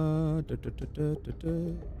 I'm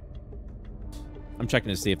checking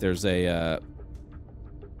to see if there's a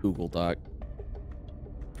Google Doc.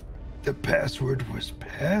 The password was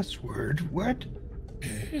password? What?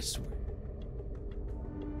 Password.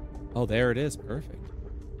 Oh, there it is. Perfect.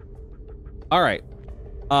 All right.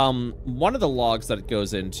 One of the logs that it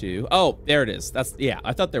goes into. Oh, there it is. That's, yeah,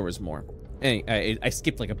 I thought there was more. I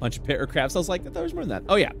skipped like a bunch of paragraphs. I was like, there was more than that.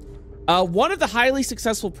 Oh, yeah. One of the highly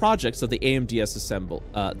successful projects of the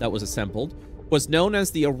AMDS that was assembled was known as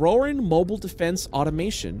the Auroran Mobile Defense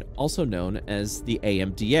Automation, also known as the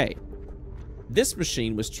AMDA. This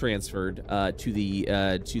machine was transferred to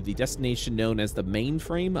the destination known as the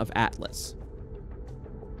mainframe of Atlas.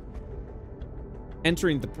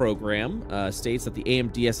 Entering the program states that the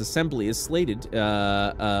AMDS assembly is slated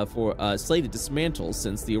slated dismantle,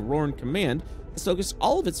 since the Auroran Command has focused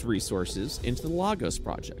all of its resources into the Lagos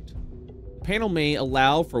project. The panel may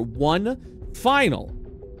allow for one final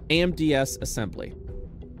AMDS assembly.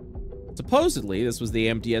 Supposedly, this was the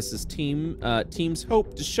AMDS's team's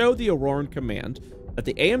hope to show the Auroran Command that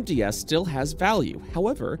the AMDS still has value.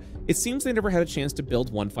 However, it seems they never had a chance to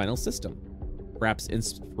build one final system. Perhaps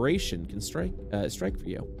inspiration can strike for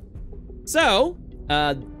you. So,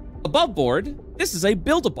 above board, this is a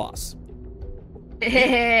Build-A-Boss.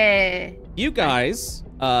 You guys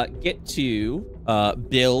get to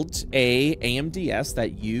build a AMDS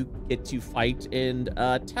that you get to fight and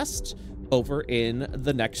test over in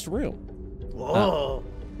the next room. Whoa.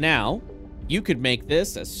 Now, you could make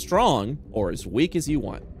this as strong or as weak as you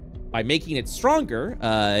want. By making it stronger,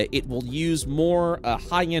 it will use more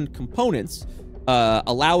high-end components,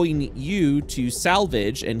 allowing you to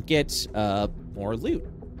salvage and get more loot,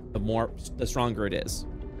 the stronger it is.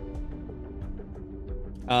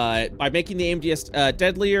 By making the AMDS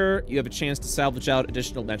deadlier, you have a chance to salvage out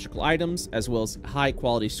additional magical items, as well as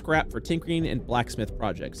high-quality scrap for tinkering and blacksmith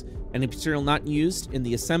projects. Any material not used in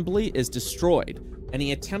the assembly is destroyed.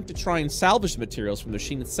 Any attempt to try and salvage the materials from the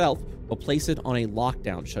machine itself will place it on a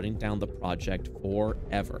lockdown, shutting down the project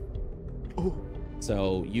forever. Ooh.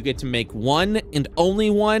 So you get to make one and only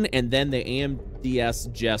one, and then the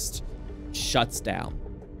AMDS just shuts down.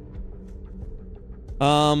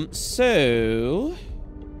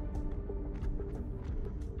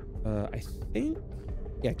 I think,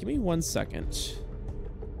 yeah, give me 1 second.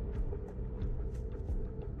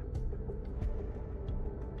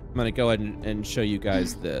 I'm gonna go ahead and show you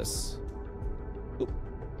guys this. Oop.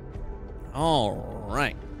 All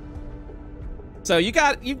right. So you've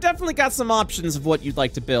definitely got some options of what you'd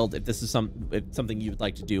like to build if this is something you would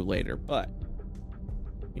like to do later, but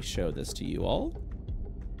let me show this to you all.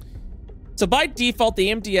 So by default, the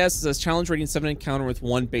AMDS is a challenge rating 7 encounter with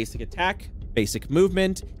 1 basic attack, basic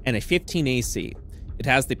movement, and a 15 AC. It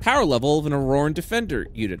has the power level of an Auroran Defender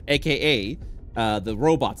unit, aka the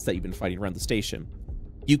robots that you've been fighting around the station.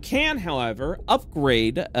 You can, however,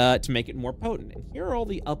 upgrade to make it more potent, and here are all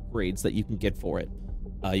the upgrades that you can get for it.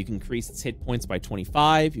 You can increase its hit points by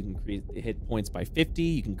 25, you can increase the hit points by 50,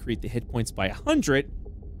 you can increase the hit points by 100,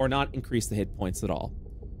 or not increase the hit points at all.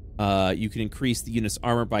 You can increase the unit's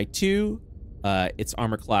armor by 2, its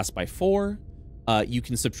armor class by 4. You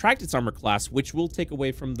can subtract its armor class, which will take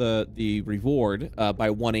away from the reward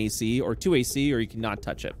by 1 AC or 2 AC, or you cannot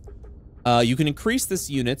touch it. You can increase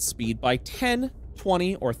this unit's speed by 10,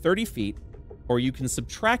 20, or 30 feet, or you can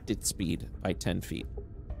subtract its speed by 10 feet.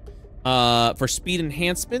 For speed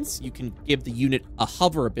enhancements, you can give the unit a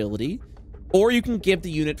hover ability, or you can give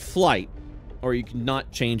the unit flight, or you can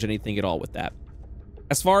not change anything at all with that.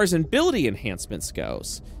 As far as ability enhancements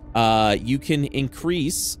goes, you can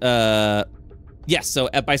increase... Yes, so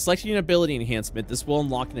by selecting an ability enhancement, this will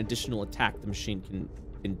unlock an additional attack the machine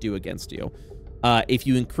can do against you. If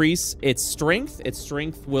you increase its strength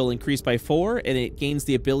will increase by 4, and it gains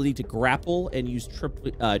the ability to grapple and use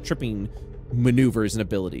tripping maneuvers and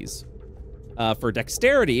abilities. For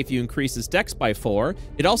dexterity, if you increase its dex by 4,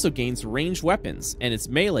 it also gains ranged weapons, and its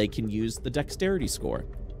melee can use the dexterity score.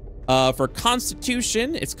 For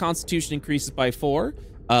constitution, its constitution increases by 4.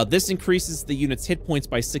 This increases the unit's hit points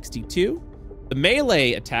by 62. The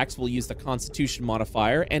melee attacks will use the constitution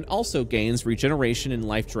modifier and also gains regeneration and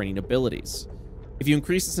life-draining abilities. If you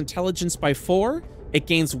increase its intelligence by 4, it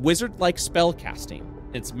gains wizard-like spell casting.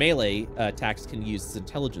 Its melee attacks can use its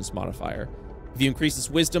intelligence modifier. If you increase its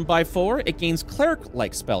wisdom by 4, it gains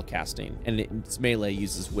cleric-like spell casting, and its melee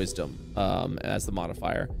uses wisdom as the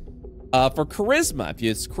modifier. For charisma, if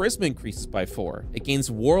its charisma increases by 4, it gains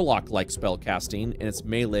warlock-like spell casting, and its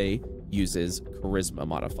melee uses charisma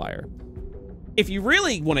modifier. If you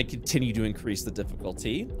really want to continue to increase the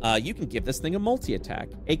difficulty, you can give this thing a multi-attack,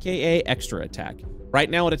 aka extra attack. Right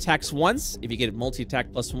now it attacks once. If you get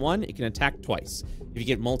multi-attack plus 1, it can attack twice. If you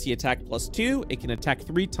get multi-attack plus 2, it can attack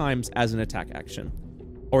 3 times as an attack action.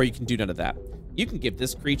 Or you can do none of that. You can give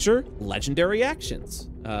this creature legendary actions,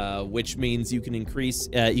 which means you can increase,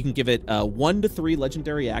 you can give it 1 to 3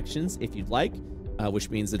 legendary actions if you'd like, which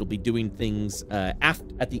means it'll be doing things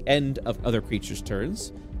at the end of other creatures'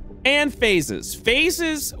 turns. And phases.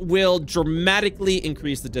 Phases will dramatically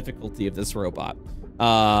increase the difficulty of this robot.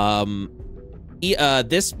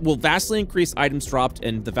 This will vastly increase items dropped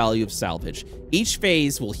and the value of salvage. Each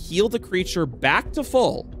phase will heal the creature back to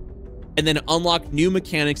full, and then unlock new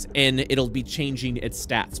mechanics, and it'll be changing its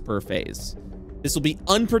stats per phase. This will be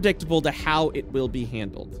unpredictable to how it will be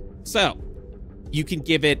handled. So, you can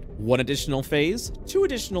give it 1 additional phase, 2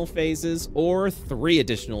 additional phases, or 3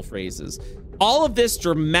 additional phases. All of this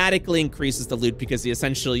dramatically increases the loot because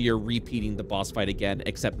essentially you're repeating the boss fight again,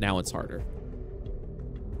 except now it's harder.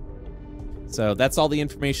 So that's all the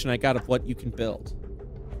information I got of what you can build.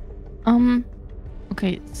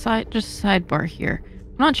 Okay, sidebar here.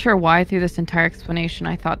 I'm not sure why through this entire explanation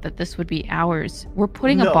I thought that this would be ours. We're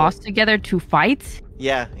putting a boss together to fight?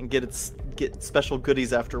 Yeah, and get special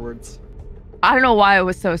goodies afterwards. I don't know why it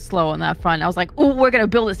was so slow on that front. I was like, oh, we're going to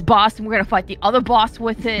build this boss and we're going to fight the other boss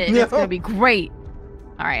with it. And It's going to be great.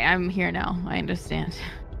 All right, I'm here now. I understand.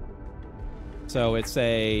 So it's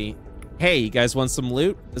a, hey, you guys want some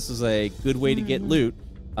loot? This is a good way to get loot.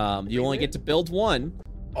 You only get to build one.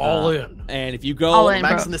 All in. And if you go All in,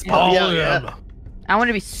 maxing this puppy out, yeah. I want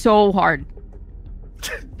to be so hard.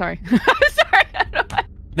 Sorry. Sorry.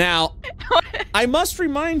 Now, I must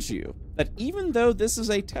remind you that even though this is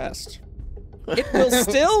a test, it will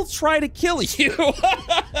still try to kill you.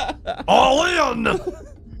 All in.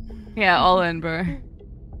 Yeah, all in, bro.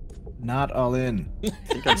 Not all in. I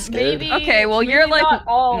think I'm scared. Maybe. Okay, well, you're like not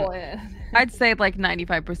all in. I'd say like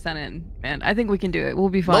 95% in, man. I think we can do it. We'll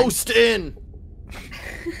be fine. Most in.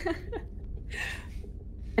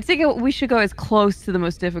 I think we should go as close to the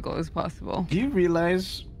most difficult as possible. Do you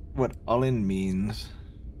realize what all in means?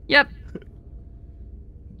 Yep.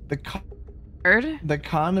 The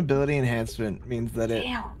con ability enhancement means that it,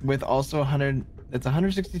 with also 100, it's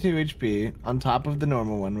 162 HP on top of the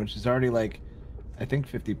normal one, which is already like, I think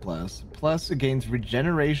 50 plus. Plus it gains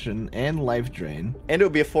regeneration and life drain. And it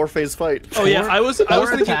would be a 4-phase fight. Oh yeah, I was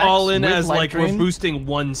thinking attacks all in with as life like drain? we're boosting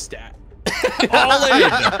one stat. All in,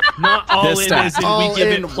 not all This in stat. as in All we give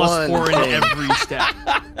in it plus one 4 in thing. every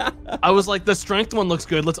stat. I was like, the strength one looks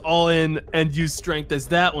good. Let's all in and use strength as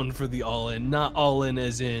that one for the all in, not all in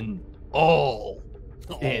as in all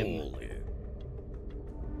in.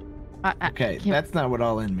 Okay, that's not what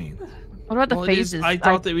all in means. What about the Well, it is- phases? I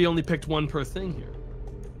thought that we only picked one per thing here.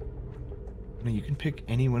 I mean, you can pick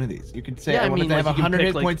any one of these. You could say Yeah, I I want mean, to have like, you can 100 pick,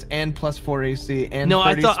 hit like- points and plus 4 AC and No,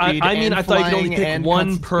 30 I thought speed I and thought you could only flying pick and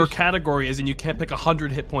one per constitution. category, as in you can't pick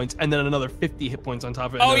 100 hit points and then another 50 hit points on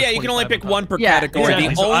top of it. Oh another yeah, you can only 25 pick on top. one per Yeah, category. Exactly.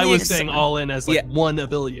 The So I only was ex- saying all in as like one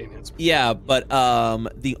ability enhancement. Yeah, but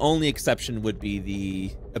the only exception would be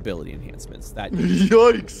the ability enhancements that you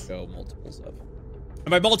Yikes. go multiples of. And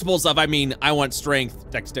by multiples of, I mean I want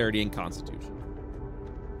strength, dexterity, and constitution.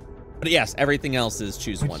 But yes, everything else is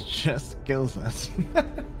choose one. Which just kills us.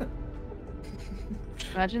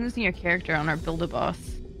 Imagine losing your character on our Build-A-Boss.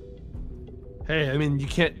 Hey, I mean, you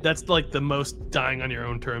can't. That's like the most dying on your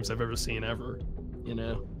own terms I've ever seen ever. You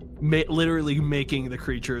know, literally making the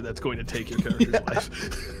creature that's going to take your character's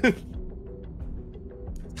life. Kind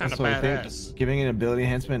of Also, I think badass. giving an ability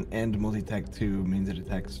enhancement and multi-attack 2 means it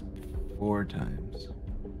attacks 4 times.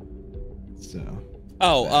 So.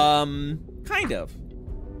 Kind of.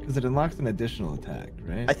 Because it unlocks an additional attack,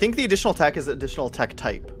 right? I think the additional attack is additional attack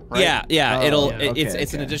type, right? Yeah, Oh, it's an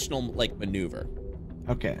okay. additional like maneuver.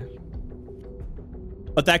 Okay.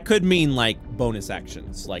 But that could mean like bonus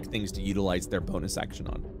actions, like things to utilize their bonus action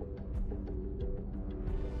on.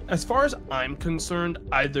 As far as I'm concerned,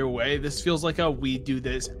 either way, this feels like we do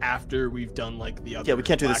this after we've done like the other Yeah, we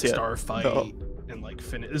can't do this Black yet. Star fight No. and like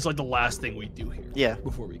finish. It's like the last thing we do here. Yeah.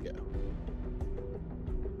 Before we go.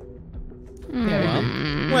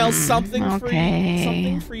 Well, something for Okay. you,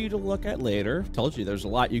 something for you to look at later. Told you, there's a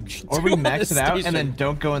lot you can Or do we on max this it out station. and then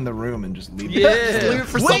don't go in the room and just leave Yeah. it. Just leave it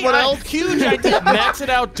for Wait, someone else. Huge idea. Max it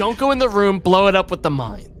out. Don't go in the room. Blow it up with the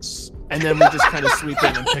mines. And then we just kind of sweep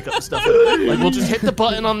in and pick up the stuff. Like we'll just hit the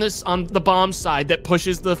button on the bomb side that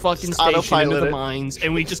pushes the fucking Just station autopilot into the it. mines,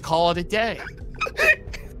 and we just call it a day.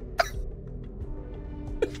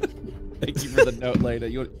 Thank you for the note, Layna.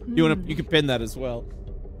 You can pin that as well.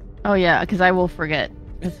 Oh yeah, because I will forget.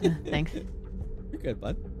 Thanks. You're good,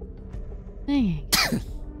 bud. Hey.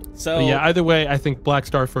 So But yeah, either way, I think Black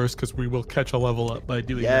Star first because we will catch a level up by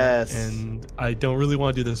doing Yes. that. And I don't really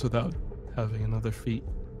want to do this without having another feat.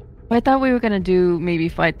 I thought we were gonna do maybe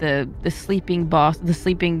fight the sleeping boss, the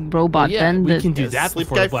sleeping robot. Yeah, then we the, can do Yeah, that sleep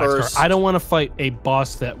before guy the Black first. Star. I don't want to fight a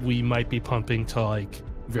boss that we might be pumping to like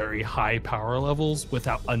very high power levels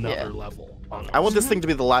without another level on I want us. this thing to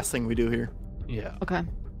be the last thing we do here. Yeah. Okay.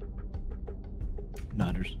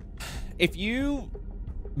 Nodders. if you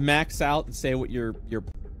max out and say what you're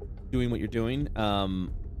doing, what you're doing,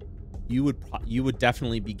 you would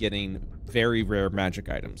definitely be getting very rare magic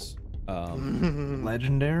items.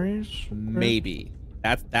 Legendaries? Maybe.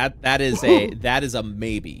 That is a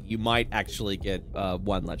maybe. You might actually get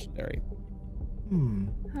one legendary.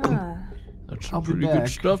 Huh. That's I'll some be pretty good back.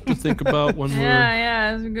 stuff to think about when we're.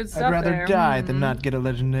 Yeah, some good stuff I'd rather there. die than not get a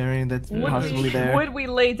legendary that's possibly there. Would we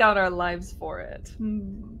lay down our lives for it?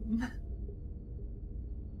 Hmm.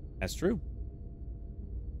 That's true.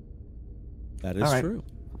 That is All right. true.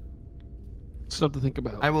 Stuff to think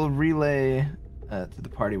about. I will relay to the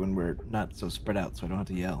party when we're not so spread out, so I don't have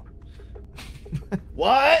to yell.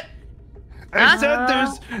 What? I said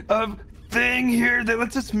there's a thing here that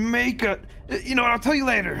lets us make a. You know what? I'll tell you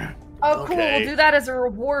later. Oh, cool. Okay. We'll do that as a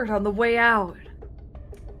reward on the way out.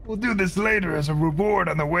 We'll do this later as a reward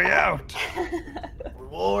on the way out.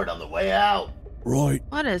 Reward on the way out. Right,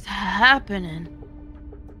 What is happening?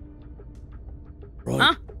 right.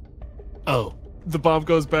 Huh? Oh, the bomb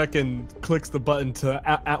goes back and clicks the button to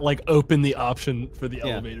like open the option for the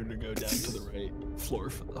Yeah. elevator to go down to the right floor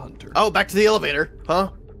for the hunter. Oh, back to the elevator, huh?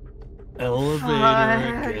 Elevator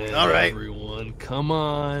Fuck. again, All right. everyone, come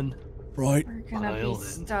on. Right. We're gonna Pile be in.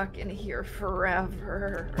 stuck in here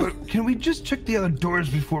forever. But can we just check the other doors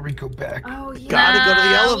before we go back? Oh, yeah. Gotta go to the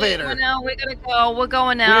Nah, elevator. No, we gotta go. We're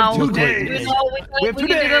going We have now. 2 We days. We have 2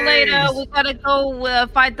 can do it later. days. We gotta go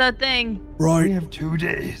fight the thing. We Right. have 2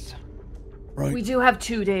 days. Right. We do have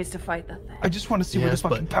 2 days to fight the thing. I just want to see where the Yes,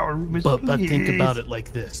 fucking power room is. But think about please. it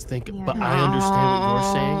like this. But Yeah. I understand what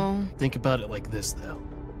you're saying. Think about it like this, though.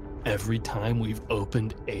 Every time we've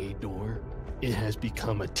opened a door, it has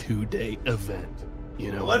become a 2-day event.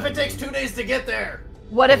 You know. What if I it takes mean? 2 days to get there?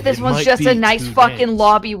 What if Well, this it one's might just be a nice 2 fucking days.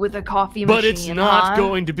 lobby with a coffee machine? But it's not huh?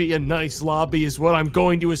 going to be a nice lobby, is what I'm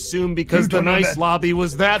going to assume, because You the don't know nice that. lobby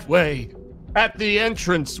was that way, at the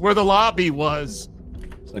entrance where the lobby was.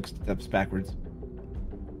 It's like steps backwards.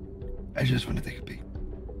 I just want to take a peek.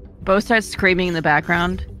 Bo starts screaming in the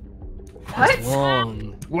background. What?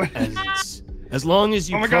 What? As long as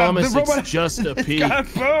you Oh my God, promise the robot- it's just a It's peek. got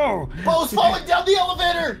a bow. Bo's falling down the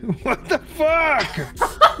elevator! What the fuck?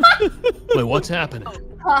 Wait, what's happening?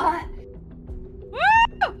 Huh?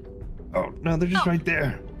 Oh no, they're just right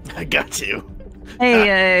there. I got you.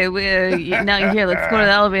 Hey, now you're here. Let's go to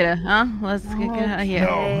the elevator, huh? Let's get out of here.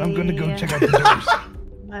 No, I'm gonna go check out the doors.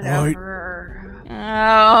 Whatever.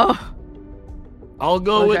 Oh. I'll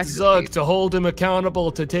go Go with back to the Zug peek. to hold him accountable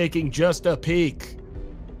to taking just a peek.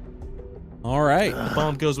 All right. The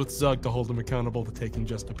bomb goes with Zug to hold him accountable to taking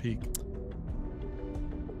just a peek.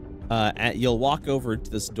 You'll walk over to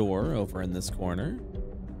this door over in this corner.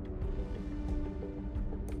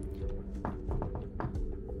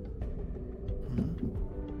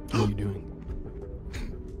 What are you doing?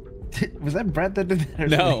 Was that Brett that did that? Or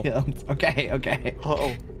No. somebody else? Okay, okay.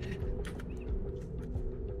 Uh-oh.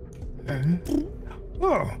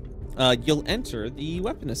 Oh, You'll enter the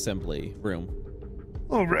weapon assembly room.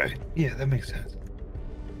 all right. Yeah, that makes sense.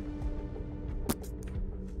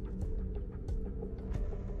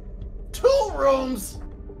 Two rooms!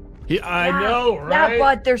 I know, right? Yeah,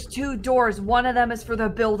 but there's 2 doors. One of them is for the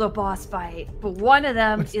build-up boss fight, but one of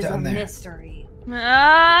them What's is a down there? mystery.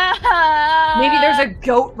 Ah. Maybe there's a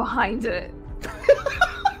goat behind it.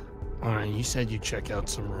 All right, you said you check out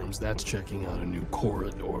some rooms. That's checking out a new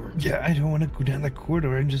corridor. Yeah, I don't want to go down the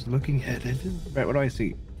corridor. I'm just looking at it. Brett, what do I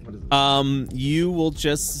see? What is it? You will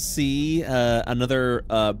just see another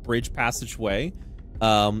bridge passageway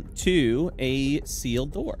to a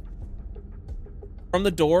sealed door. From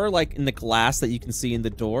the door, like in the glass that you can see in the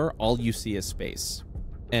door, all you see is space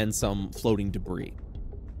and some floating debris.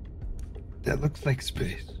 That looks like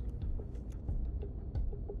space.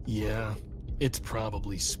 Yeah, it's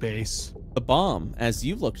probably space. The bomb, as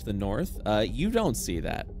you look to the north, you don't see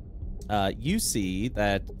that. You see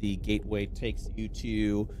that the gateway takes you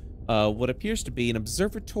to what appears to be an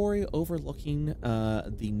observatory overlooking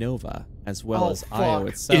the Nova, as well Oh, as Io fuck.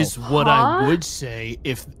 itself. Is what I Huh? would say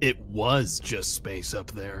if it was just space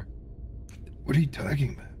up there. What are you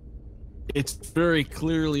talking about? It's very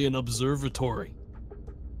clearly an observatory.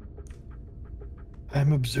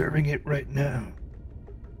 I'm observing it right now.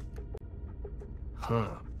 Huh.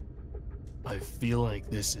 I feel like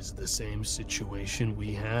this is the same situation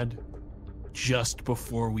we had just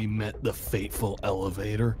before we met the fateful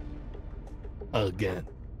elevator. Again.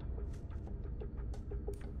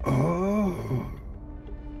 Oh.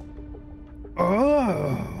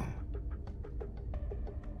 Oh.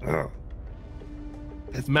 Oh.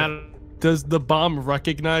 That's Matt, does the bomb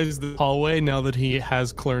recognize the hallway now that he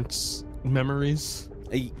has Clarence memories?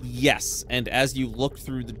 Yes, and as you look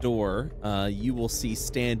through the door, you will see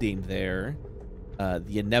standing there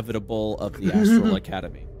the inevitable of the Astral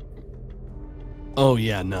Academy. Oh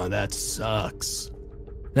yeah, no, that sucks.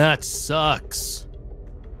 That sucks.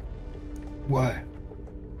 Why?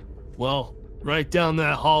 Well, right down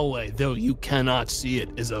that hallway, though you cannot see it,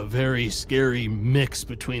 is a very scary mix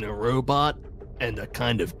between a robot and a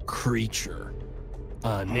kind of creature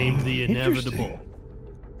named the Inevitable.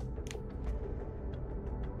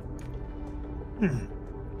 Hmm.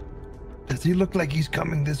 Does he look like he's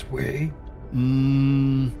coming this way?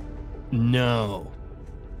 No.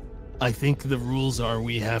 I think the rules are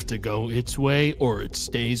we have to go its way or it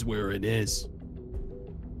stays where it is.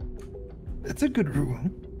 That's a good rule.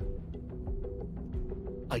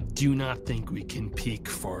 I do not think we can peek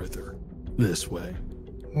farther this way.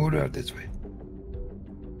 What about this way?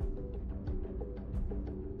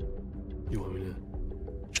 You want me to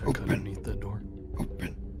check Open. underneath the door?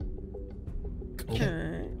 Open.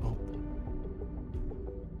 Okay. Oh.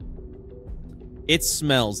 It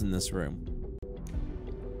smells in this room.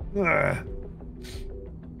 Ah.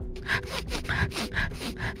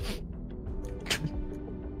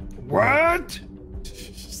 What?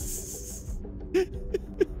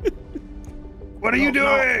 What are you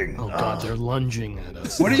doing? Oh god, they're lunging at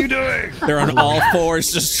us. What are you doing? They're on all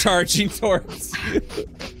fours just charging towards you.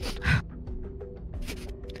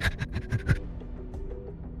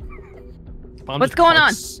 What's going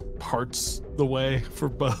on? Parts the way for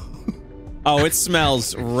Bo. Oh, it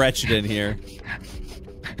smells wretched in here.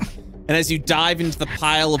 And as you dive into the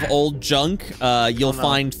pile of old junk, you'll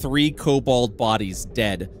find 3 kobold bodies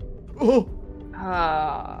dead. Oh.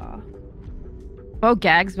 Bo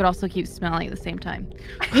gags, but also keeps smelling at the same time.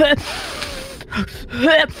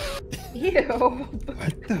 Ew.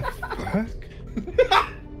 What the fuck?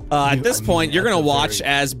 At this point, you're gonna watch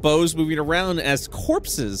as Bo's moving around as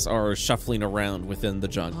corpses are shuffling around within the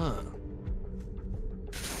junk. Huh.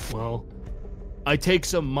 Well, I take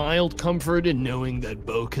some mild comfort in knowing that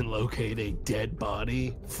Bo can locate a dead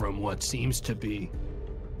body from what seems to be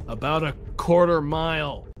about a quarter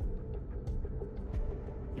mile.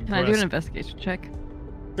 Can I do an investigation check?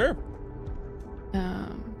 Sure.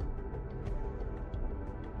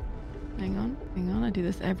 Hang on. I do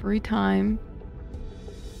this every time.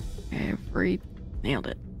 Nailed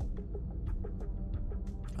it.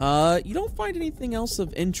 You don't find anything else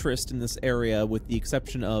of interest in this area with the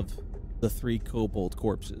exception of the 3 kobold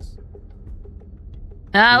corpses.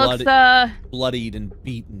 Looks bloodied and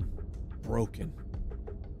beaten, broken.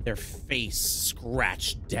 Their face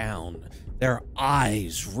scratched down, their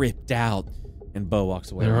eyes ripped out, and Bo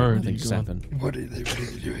walks away. Nothing just happened. What are they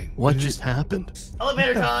doing? What just happened?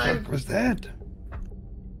 Elevator time. What the fuck was that?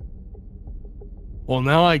 Well,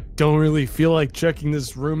 now I don't really feel like checking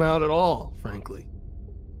this room out at all, frankly.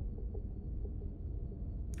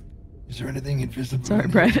 Is there anything invisible? Sorry,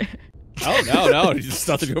 Brett. Oh, no. There's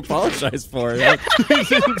nothing to apologize for. That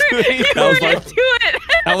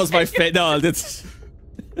was my fate. No, that's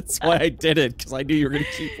why I did it, because I knew you were going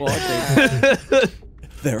to keep walking.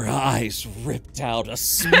 Their eyes ripped out, a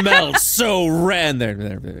smell so ran. There.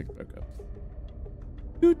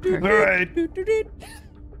 All right.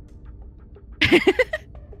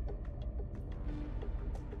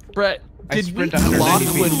 Brett, I did we sprint 190 clock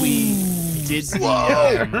feet. when we did the...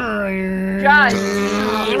 God.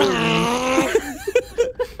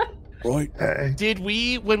 Right. Did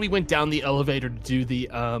we, when we went down the elevator to do the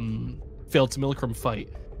failed simulacrum fight,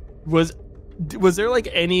 was there like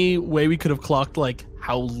any way we could have clocked like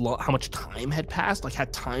how much time had passed? Like,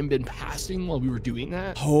 had time been passing while we were doing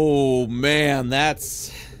that? Oh, man,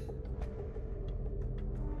 that's...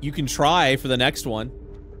 You can try for the next one.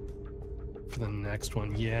 For the next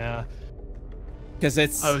one, yeah. Because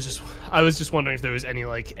it's... I was just wondering if there was any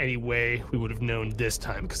way we would have known this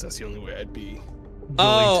time, because that's the only way I'd be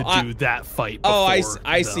willing to do that fight before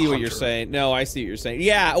I see what you're saying. No, I see what you're saying.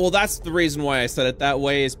 Yeah, well, that's the reason why I said it that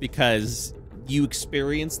way, is because you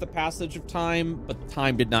experienced the passage of time, but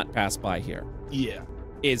time did not pass by here. Yeah.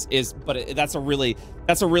 That's a really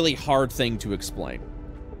hard thing to explain.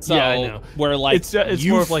 So, yeah, I know. Where like it's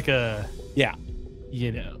more of like a, yeah,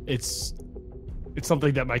 you know, it's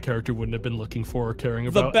something that my character wouldn't have been looking for or caring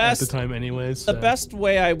about at the time anyways. The best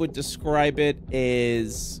way I would describe it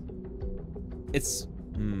is it's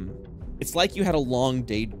like you had a long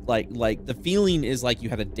day, like the feeling is like you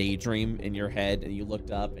had a daydream in your head and you looked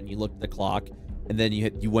up and you looked at the clock and then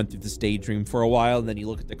you went through this daydream for a while and then you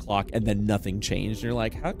look at the clock and then nothing changed and you're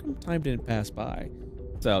like, how come time didn't pass by?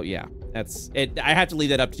 So yeah, that's it. I have to leave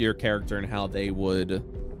that up to your character and how they would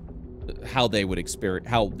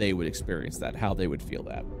experience that, how they would feel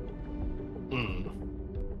that.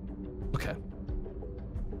 Okay.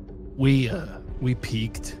 We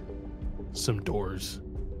peeked some doors.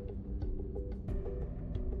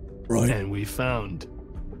 Right. And we found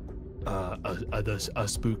a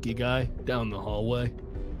spooky guy down the hallway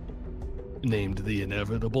named the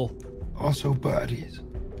Inevitable. Also bodies.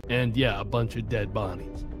 And yeah, a bunch of dead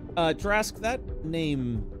bodies. Drask, that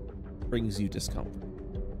name brings you discomfort.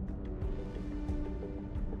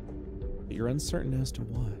 But you're uncertain as to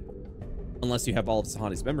why. Unless you have all of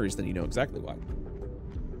Sahani's memories, then you know exactly why.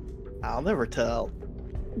 I'll never tell.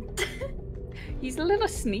 He's a little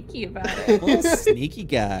sneaky about it. Little sneaky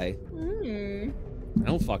guy. Mm. I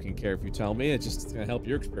don't fucking care if you tell me. It's just gonna help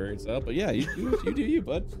your experience out. But yeah, you do you,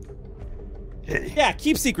 bud. Hey. Yeah,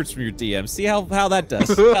 keep secrets from your DM. See how that does.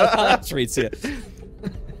 how that treats you.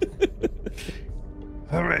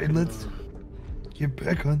 All right, let's get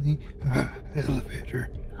back on the elevator.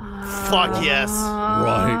 Fuck yes.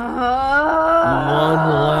 Right. One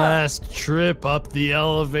last trip up the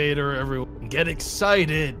elevator, everyone. Get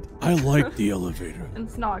excited. I like the elevator.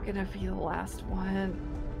 It's not gonna be the last one.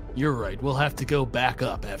 You're right. We'll have to go back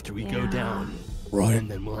up after we go Yeah. down. Right.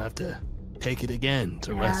 And then we'll have to take it again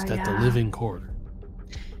to Yeah, rest at the yeah. living quarter.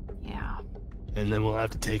 Yeah. And then we'll have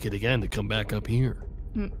to take it again to come back up here.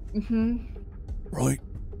 Mm-hmm. Right.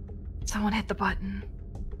 Someone hit the button.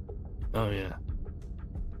 Oh, yeah.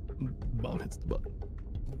 Bomb hits the button.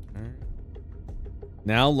 Alright.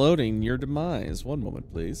 Now loading your demise. One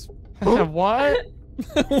moment, please. What?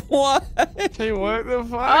 What? Hey, what the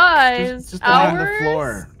fuck? Guys, Just on the hours?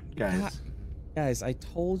 floor, guys. Guys, I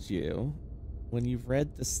told you when you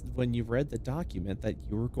read the document that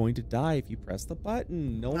you were going to die if you press the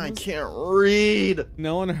button. No I one can't read.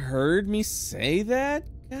 No one heard me say that,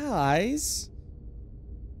 guys.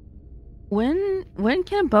 When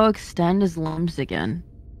can Bo extend his limbs again?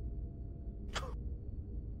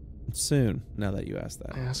 Soon. Now that you asked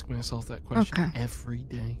I that. ask myself that question Okay. every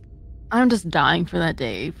day. I'm just dying for that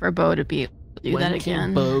day for Bo to be able to do when that can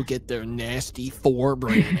again. Bo get their nasty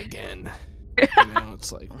brain again? You know,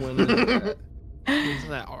 it's like, when's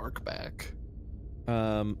that arc back?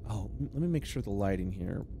 Oh, let me make sure the lighting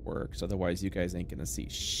here works. Otherwise, you guys ain't gonna see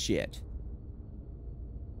shit.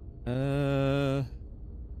 Is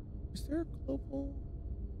there a global?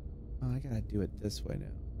 Oh, I gotta do it this way now.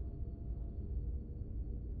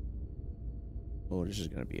 Oh, this is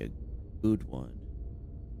gonna be a good one.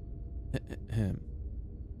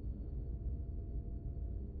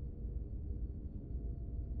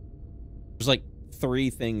 There's like 3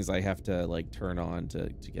 things I have to like turn on to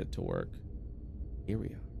get it to work. Here we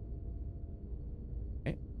are.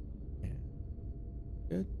 Okay. And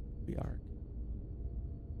good. We are.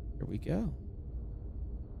 Here we go.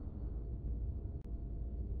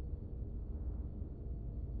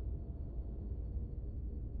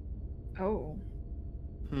 Oh.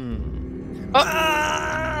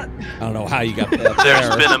 I don't know how you got that.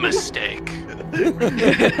 There's been a mistake.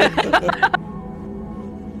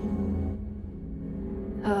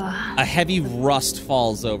 A heavy rust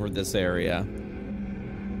falls over this area.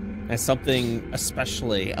 And something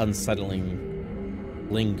especially unsettling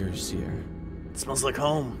lingers here. It smells like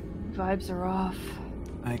home. Vibes are off.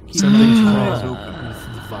 I keep Something's my eyes wrong open. with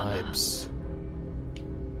the vibes.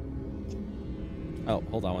 Oh,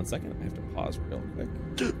 hold on one second. I have to pause real quick.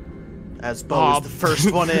 As Bo is the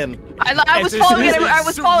first one in. I was following it. I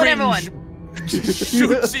was following everyone.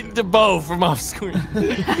 Shoots into Bo from off screen.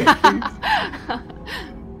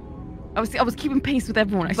 I was keeping pace with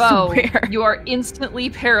everyone. I Bo, swear. you are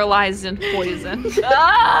instantly paralyzed and poisoned.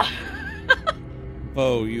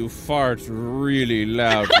 Bo, you fart really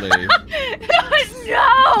loudly.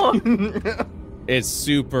 No! It's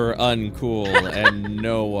super uncool and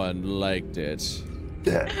no one liked it.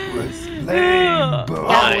 That was lame, Bo.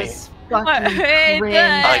 That was fucking cringe.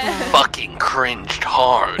 I fucking cringed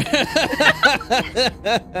hard.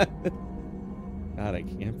 God, I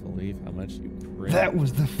can't believe how much you cringe. That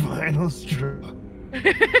was the final straw.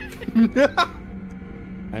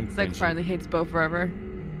 I'm Zach cringing. finally hates Bo forever.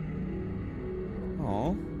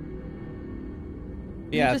 Aw. You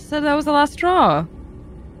Yeah, just said that was the last straw.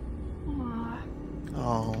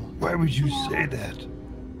 Oh. Why would you say that?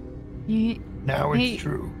 You, Now it's Hey.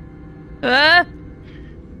 true.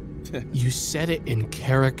 You said it in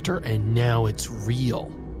character and now it's real.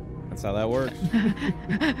 that's how that works.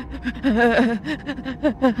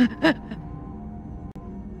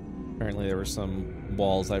 Apparently there were some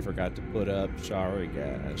walls I forgot to put up. Sorry,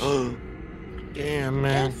 guys. Damn,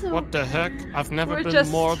 man. It's a- What the heck? I've never We're been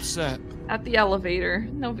just- more upset. At the elevator.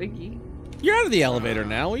 No biggie. You're out of the elevator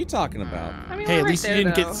now. What are you talking about? I mean, Hey, we're at right least you there,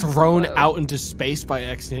 didn't though. get thrown Whoa. out into space by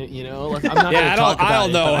accident, you know? Like, I'm not Yeah, gonna I talk don't about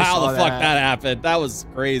it, know but I how saw the fuck that happened. That was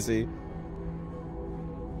crazy.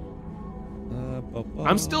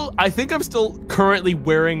 I think I'm still currently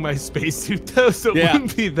wearing my spacesuit though, so it Yeah.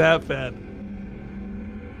 wouldn't be that bad.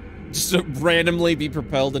 Just to randomly be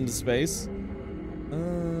propelled into space.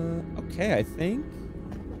 Okay, I think.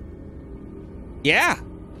 Yeah,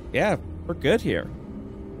 we're good here.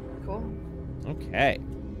 Cool. Okay.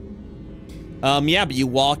 Yeah, but you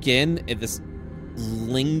walk in and this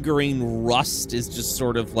lingering rust is just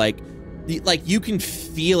sort of like you can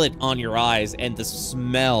feel it on your eyes, and the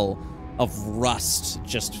smell of rust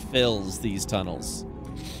just fills these tunnels.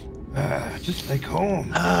 Just like home.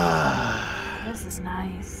 This is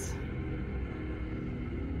nice.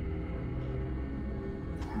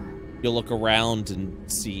 You'll look around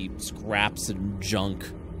and see scraps and junk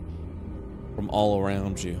from all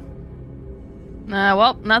around you.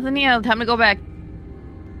 Well, nothing yet. Time to go back.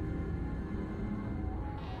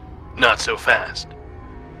 Not so fast.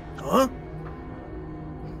 Huh?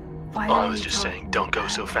 Why Oh, are I was you just talking saying, don't go like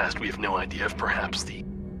so that? fast. We have no idea if perhaps the...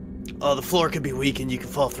 Oh, the floor could be weak and you could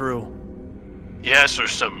fall through. Yes, or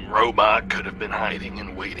some robot could have been hiding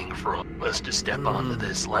and waiting for us to step onto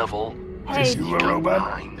this level. Hey. Sneak You a up robot?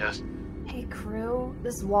 behind us. Hey, crew,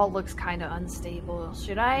 this wall looks kind of unstable.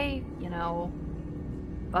 Should I,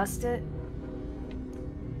 bust it?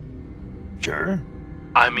 Sure.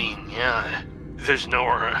 I mean, yeah, there's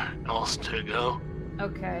nowhere else to go.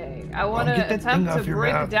 Okay, I want get to that thing attempt off to your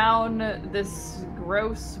break mouth. down this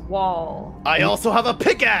gross wall. I also have a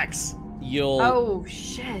pickaxe! Oh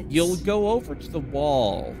shit! You'll go over to the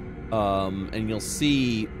wall, and you'll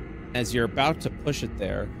see, as you're about to push it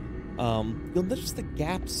there, you'll notice the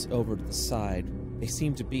gaps over to the side. They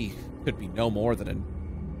seem to be, could be no more than an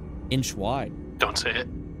inch wide. Don't say it.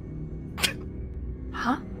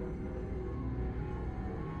 Huh?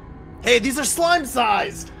 Hey, these are slime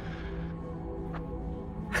sized!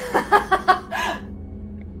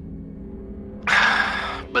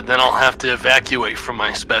 But then I'll have to evacuate from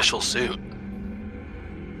my special suit.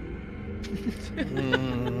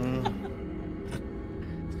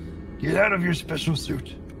 Get out of your special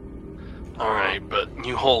suit. Alright, but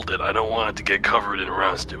you hold it. I don't want it to get covered in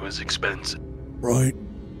rust. It was expensive. Right.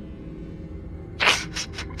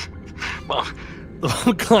 Well, The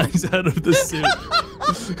Mom climbs out of the suit.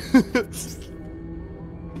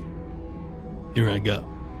 Here I go.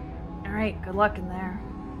 All right, good luck in there.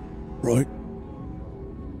 Right.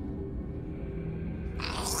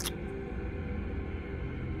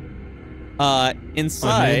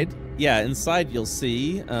 Inside, inside you'll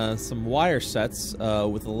see some wire sets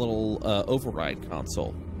with a little override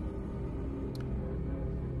console.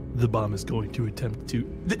 The bomb is going to attempt to...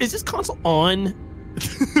 Is this console on?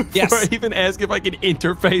 Yes. Before I even ask if I can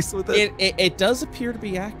interface with it? It does appear to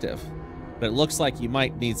be active, but it looks like you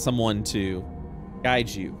might need someone to guide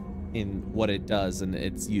you in what it does and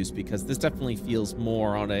its use, because this definitely feels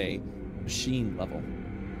more on a machine level.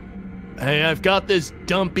 Hey, I've got this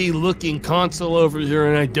dumpy looking console over here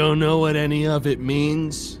and I don't know what any of it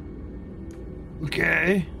means.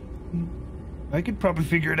 Okay. I could probably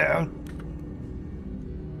figure it out.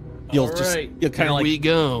 You'll All just right, you'll kind here of we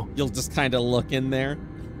go. You'll just kind of look in there.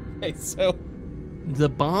 Okay, so The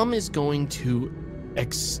bomb is going to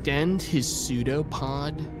extend his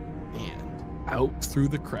pseudopod and out through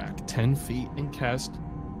the crack 10 feet and cast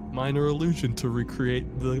minor illusion to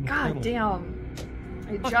recreate the panel. God damn.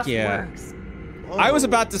 It Fuck just yeah. works. I was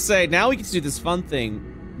about to say, now we get to do this fun thing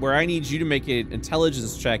where I need you to make an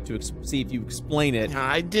intelligence check to see if you explain it.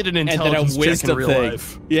 I did an And then a intelligence check in wisdom real thing.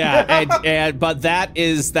 life. Yeah, but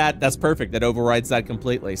that's perfect. That overrides that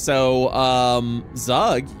completely. So,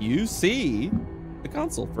 Zug, you see the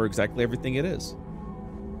console for exactly everything it is.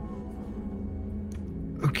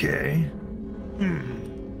 Okay.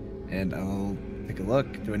 And I'll take a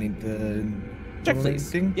look. Do I need to Check, roll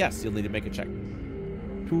please. anything? Yes, you'll need to make a check.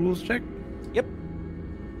 Tools check? Yep.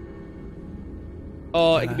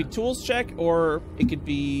 It could be tools check, or it could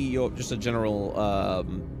be just a general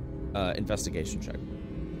investigation check.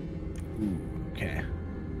 Okay.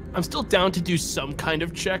 I'm still down to do some kind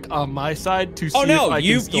of check on my side to see Oh, no, if I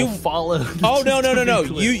you- can still you- follow. Oh no just to no! be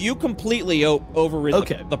clear. You completely overrid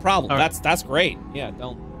Okay. the problem. All right. That's great. Yeah,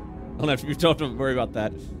 don't have to worry about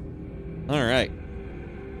that. All right,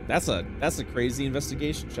 that's a crazy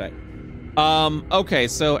investigation check. Okay,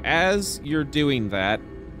 so as you're doing that,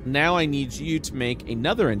 now I need you to make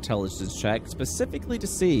another intelligence check specifically to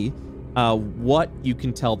see what you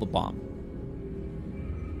can tell the bomb.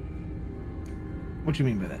 What do you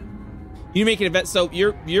mean by that? You make an event, so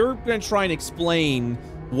you're gonna try and explain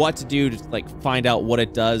what to do to like find out what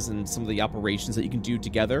it does and some of the operations that you can do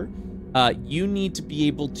together. You need to be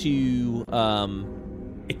able to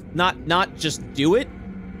not just do it,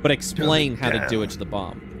 but explain how to do it to the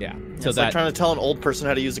bomb. Yeah. It's So like that trying to tell an old person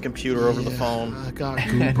how to use a computer over the phone. I got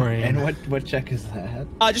good brain. And what check is that?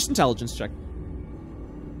 just intelligence check.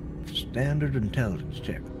 Standard intelligence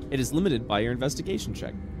check. It is limited by your investigation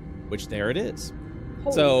check, which there it is.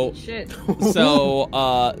 Holy So- shit. So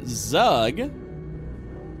Zug,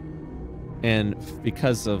 and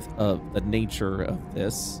because of the nature of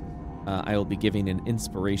this, I will be giving an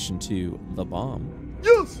inspiration to the bomb.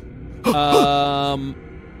 Yes!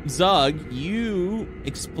 Zug, you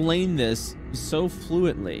explain this so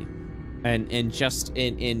fluently and just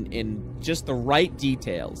in just the right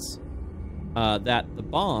details that the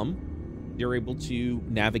bomb you're able to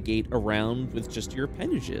navigate around with just your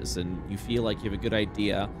appendages, and you feel like you have a good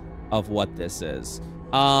idea of what this is.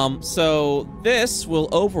 So this will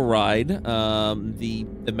override the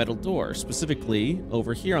metal door, specifically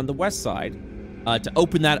over here on the west side, to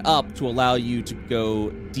open that up to allow you to go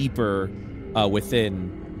deeper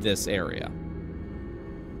within this area.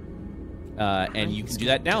 And you can do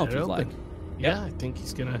that now if you'd like. Yeah, I think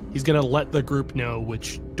he's gonna let the group know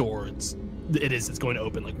which door it's going to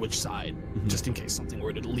open, like which side, just in case something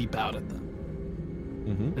were to leap out at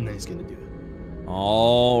them. And then he's gonna do it.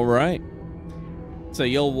 All right. So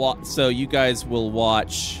you guys will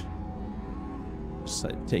watch. Just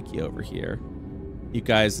take you over here. You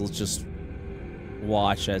guys will just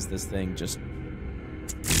watch as this thing just,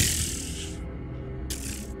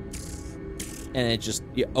 and it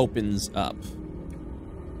opens up.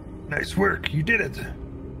 Nice work, you did it.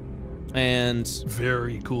 And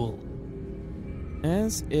very cool.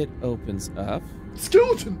 As it opens up,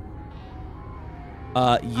 skeleton.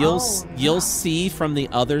 You'll see from the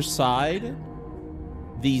other side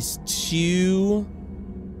these two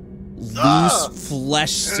loose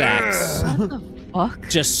flesh sacks. What the fuck?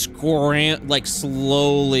 Just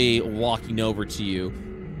slowly walking over to you,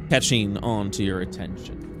 catching on to your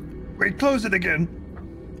attention. Wait, close it again.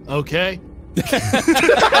 Okay.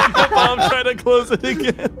 I'm trying to close it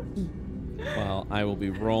again. Well, I will be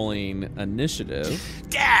rolling initiative.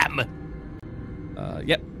 Damn!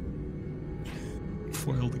 Yep.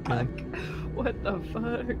 Foiled again. What the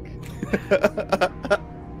fuck?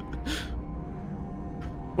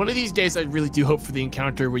 One of these days, I really do hope for the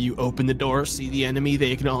encounter where you open the door, see the enemy,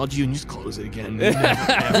 they acknowledge you, and you just close it again.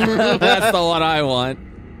 That's the one I want.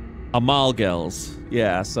 Amalgels.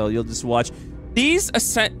 Yeah, so you'll just watch. These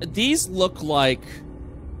look like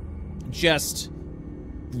just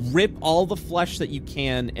rip all the flesh that you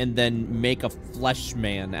can and then make a flesh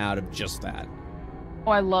man out of just that.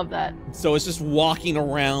 Oh, I love that. So it's just walking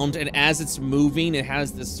around, and as it's moving, it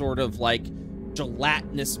has this sort of like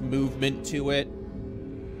gelatinous movement to it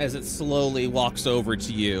as it slowly walks over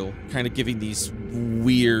to you, kind of giving these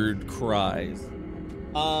weird cries.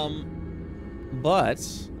 But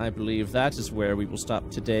I believe that is where we will stop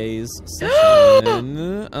today's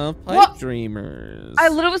session of Pipe Dreamers. I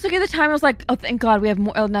literally was looking at the time. I was like, "Oh, thank God, we have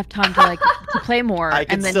enough time to to play more." I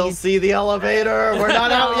can still see the elevator. We're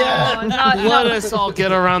not out yet. Let us all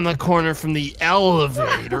get around the corner from the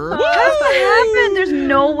elevator. How does that happen? There's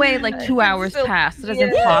no way 2 hours passed. That is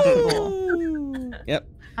impossible. Yep.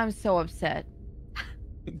 I'm so upset.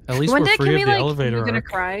 At least One we're day, free can of we the elevator. You're gonna arc.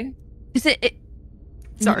 cry? Is it?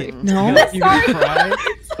 Sorry. No. No. You gonna cry?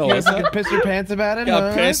 Oh, You guys can piss your pants about it? Gotta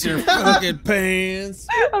huh? piss your fucking pants.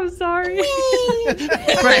 I'm sorry.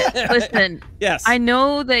 Brett, listen. Yes. I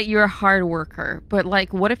know that you're a hard worker, but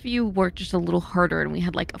what if you worked just a little harder and we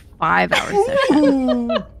had a 5-hour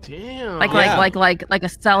session? Damn. Like a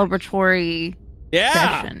celebratory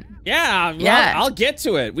session. Yeah. I'll get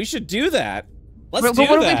to it. We should do that. Let's do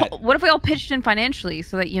that. What if we all pitched in financially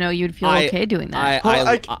so that you'd feel okay doing that?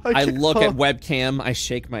 I look at webcam. I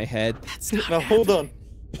shake my head. That's not. Now hold on.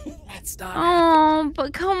 That's not. Oh,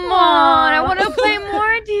 but come on! I want to play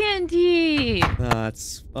more D&D.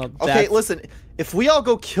 Okay, listen. If we all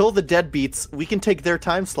go kill the deadbeats, we can take their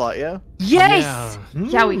time slot. Yeah. Yes.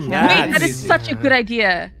 Yeah, we can. Wait, that is such a good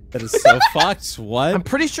idea. That is so fucked. What? I'm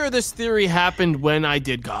pretty sure this theory happened when I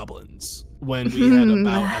did goblins. When we had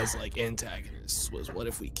about as antagonists. Was what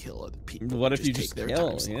if we kill other people? What if you take just their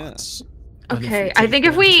kill? time slots? Okay, I think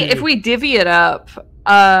if we divvy it up,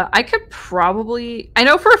 I could probably. I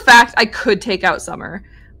know for a fact I could take out Summer.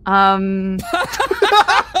 Oh,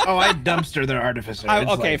 I dumpster their artificer.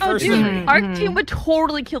 Okay, first our team would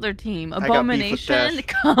totally kill their team. I got beef with Abomination, Dash.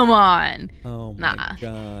 come on. Oh my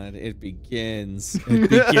god, it begins. It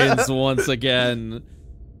begins once again.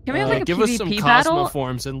 Can we have a give PvP us some battle?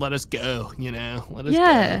 cosmoforms and let us go, Let us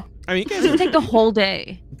go. I mean, you It would take the whole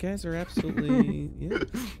day. guys are absolutely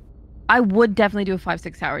I would definitely do a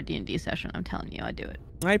 5-6 hour D&D session. I'm telling you, I'd do it.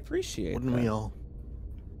 I appreciate Wouldn't that. we all?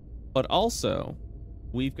 But also,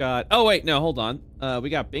 we've got. Oh wait, no, hold on. We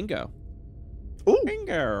got bingo. Ooh.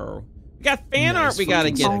 Bingo. We got fan art. We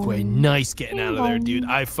gotta get. Segue. Nice getting out of there, dude.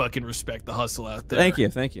 I fucking respect the hustle out there. Thank you.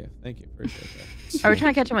 Appreciate that. Oh, we're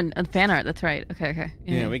trying to catch him on fan art. That's right. Okay.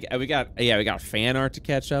 Yeah, we got fan art to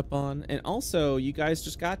catch up on, and also you guys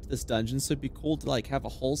just got to this dungeon, so it'd be cool to have a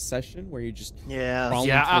whole session where you just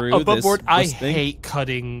crawling through above board. I this thing. hate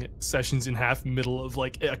cutting sessions in half middle of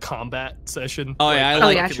a combat session. Oh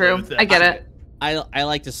yeah, true. I get it. I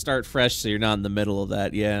like to start fresh, so you're not in the middle of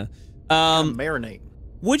that. Yeah. Marinate.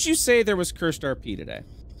 Would you say there was cursed RP today?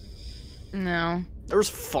 No. There was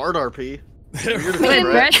fart RP. Wait,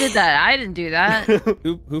 Brett did that. I didn't do that.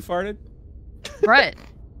 Who farted? Brett.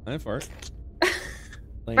 I didn't fart.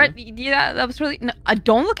 Brett, yeah, that was really. No,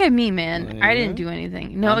 don't look at me, man. I didn't do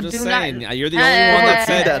anything. No, I'm just do saying, not. you're the only one that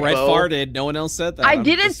said that, Brett Bo. farted. No one else said that. I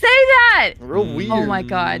didn't say that. Real weird. Oh my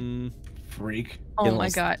god. Freak. Oh my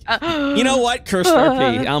god. You know what? Cursed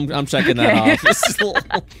RP. I'm checking that Okay. off. This is a little,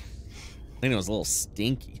 I think it was a little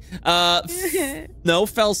stinky. No,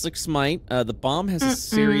 Felsic Smite. The bomb has a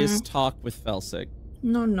serious talk with Felsic.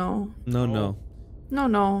 No.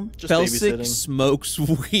 Just Felsic babysitting. smokes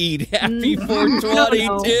weed. Happy No. 420,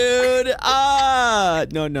 No. dude.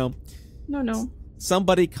 No. No.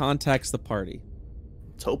 Somebody contacts the party.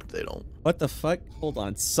 Let's hope they don't. What the fuck? Hold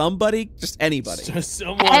on. Somebody, just anybody.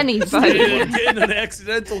 Anybody. Getting an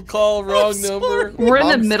accidental call, wrong number. We're in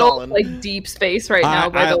the Mom's middle calling. of like deep space right now,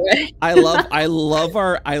 by the way. I love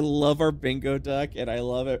our bingo deck, and I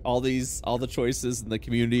love it. All the choices in the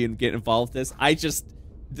community and getting involved with this.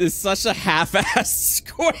 There's such a half-assed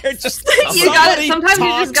square. Just Sometimes you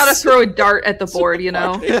just gotta throw a dart at the board, you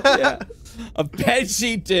know. Yeah. A bet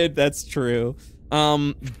she did. That's true.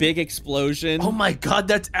 Big explosion. Oh my god,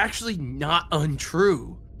 that's actually not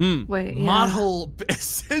untrue. Wait, yeah. Model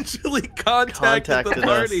essentially contacted the Contacted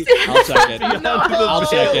party. I'll check it. No. I'll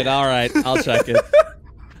check it. All right, I'll check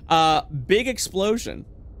it. Big explosion.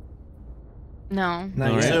 No. Not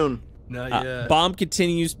All yet. right. Soon. Not yet. Bomb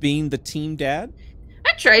continues being the team dad.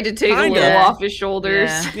 I tried to take Kinda. a little off his shoulders.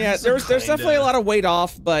 Yeah. Yeah, there's definitely a lot of weight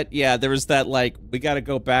off, but yeah, there was that like, we got to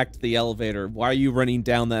go back to the elevator. Why are you running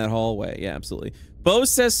down that hallway? Yeah, absolutely. Bo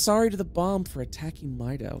says sorry to the bomb for attacking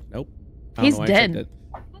Mido. Nope. I don't He's know why I dead. checked it.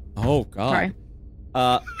 Oh god.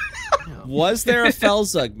 Sorry. Was there a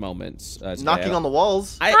Felzug moment? Knocking on the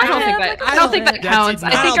walls. I don't think that counts. I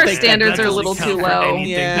think our standards are a little too low.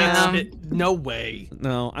 Yeah. No way.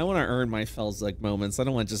 No, I want to earn my Felzug moments. I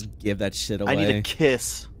don't want to just give that shit away. I need a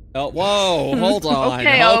kiss. Oh, whoa, hold on.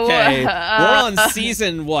 Okay, Okay. We're on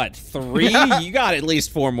season, what, 3? You got at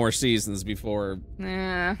least 4 more seasons before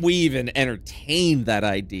we even entertained that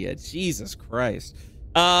idea. Jesus Christ.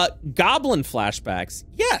 Goblin flashbacks.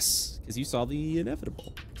 Yes, because you saw the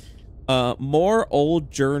inevitable. More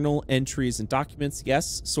old journal entries and documents.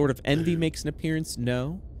 Yes. Sort of envy makes an appearance.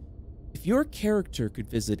 No. If your character could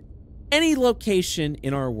visit any location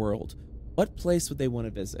in our world, what place would they want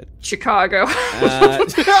to visit? Chicago.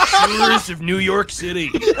 Tours of New York City.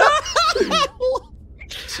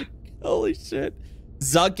 Holy shit.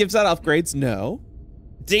 Zug gives out upgrades. No.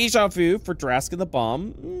 Deja vu for Drask and the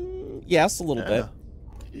bomb. Yes, a little bit.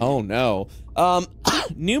 Oh no.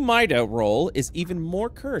 New Mido roll is even more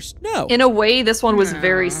cursed. No. In a way, this one was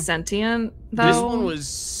very sentient, though. This one was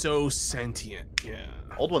so sentient. Yeah.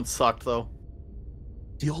 Old one sucked though.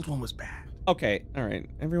 The old one was bad. Okay, all right.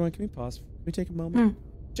 Everyone, can we pause? Can we take a moment?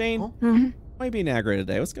 Shane, why are you being aggro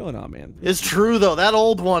today? What's going on, man? It's true though. That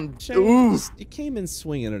old one. Shane, Ooh. you came in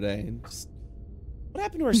swinging today. And just, what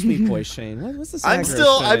happened to our sweet boy, Shane? What's this? I'm aggro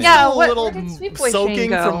still today? a where little did Sweet Boy Shane soaking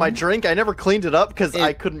go? from my drink. I never cleaned it up because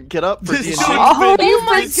I couldn't get up for This D&D. shit's Oh been-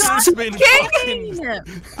 my this God, shit's been King!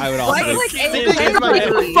 fucking- I would Why, also. like, It's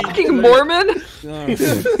my Fucking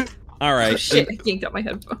Mormon. All right. Shit, I yanked out my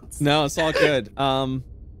headphones. No, it's all good.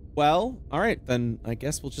 Well, all right, then I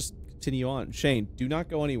guess we'll just continue on. Shane, do not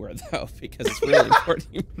go anywhere though, because it's really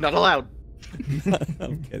important. Not allowed.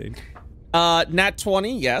 I'm kidding. Nat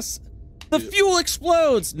 20, yes. The fuel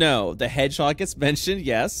explodes. No. The hedgehog gets mentioned.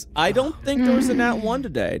 Yes. I don't think there was a Nat 1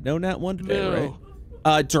 today. No Nat 1 today,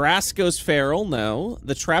 right? Drask goes feral. No.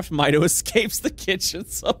 The trapped Mido escapes the kitchen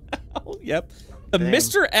somehow. Yep. The Damn.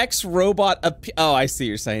 Mr. X robot. Oh, I see.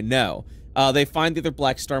 You're saying no. They find the other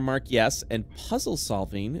black star mark. Yes. And puzzle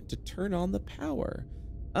solving to turn on the power.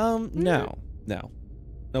 No.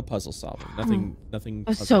 No puzzle solving. Nothing.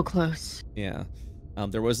 I was so close. Yeah.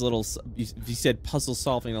 There was a little. If you said puzzle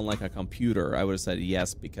solving on like a computer, I would have said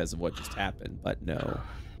yes because of what just happened, but no.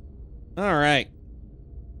 All right.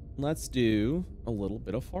 Let's do a little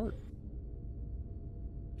bit of fart.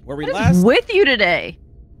 Where we What is last? with you today?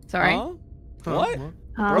 Sorry. Huh? What?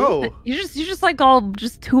 Bro. You're just like all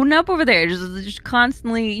just tuning up over there, just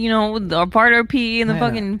constantly, you know, with the part RP and the Yeah,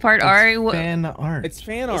 fucking part It's R. fan art. It's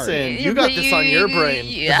fan art. Listen, you got this on your brain.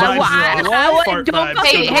 Yeah, vibes are all well, fart don't vibes,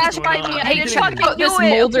 fucking so what's hashtag going me. on? I Hey, just check out this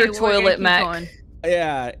Molder toilet mech.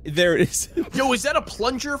 Yeah, there it is. Yo, is that a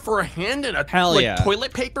plunger for a hand and a Hell like, yeah.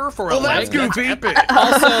 toilet paper for Well, a leg? that's goofy. epic.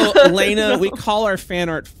 Also, Layna, we call our fan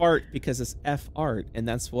art fart because it's F art, and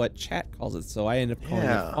that's what chat calls it. So I end up calling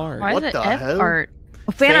Yeah. it fart. Why What is it the F hell? art?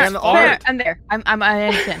 Oh, fan Fan art. art. I'm there. I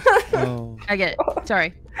understand. Oh, I get it.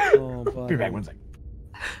 Sorry. oh, Be back 1 second.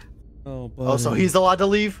 Oh, Oh, so he's allowed to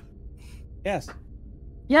leave? yes.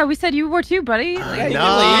 Yeah, we said you were too, buddy. Yeah, you know.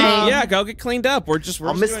 can leave. Yeah, go get cleaned up. We're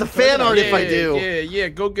I'll miss just the doing fan art if I do. Yeah,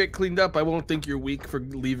 go get cleaned up. I won't think you're weak for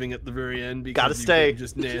leaving at the very end because Gotta you've stay. been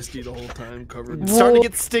just nasty the whole time covered. It's starting to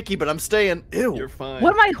get sticky, but I'm staying. Ew. You're fine.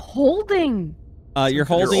 What am I holding? You're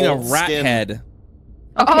holding a old rat skin. head.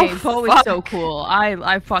 Okay, Oh, Bo is fuck. so cool.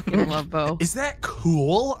 I fucking love Bo. Is that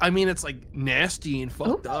cool? I mean, it's like nasty and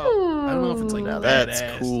fucked up. I don't know if it's like Now badass.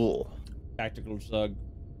 that's cool. Tactical Zug.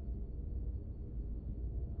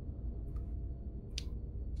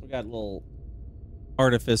 We got a little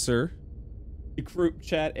artificer. Group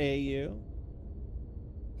chat AU.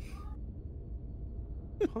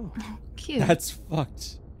 Cute. That's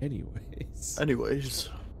fucked. Anyways. Anyways.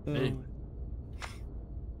 Hey.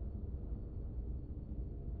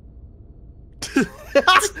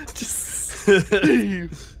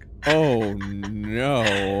 Oh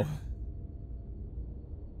no.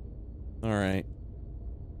 All right.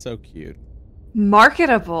 So cute.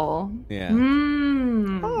 Marketable. Yeah.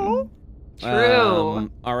 Mm. True.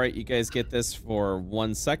 All right, you guys get this for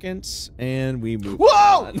 1 second, and we move.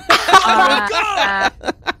 Whoa! On.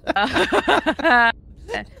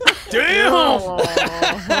 Damn! Oh.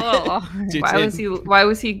 Why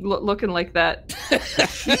was he looking like that?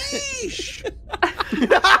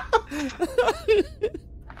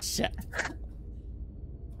 Shit.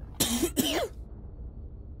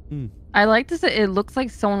 I like to say it looks like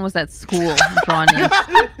someone was at school drawing you.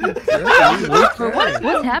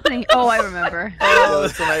 What's happening? Oh, I remember. Oh,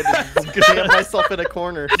 that's when I had to get myself in a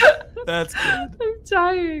corner. That's good. I'm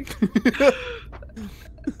dying.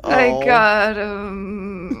 Oh. I got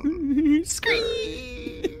him.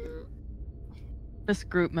 This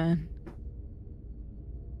group, man.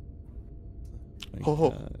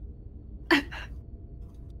 Oh.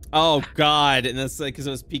 Oh God! And that's like because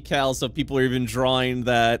it was PCAL, so people are even drawing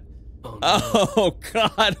that. Oh, no. Oh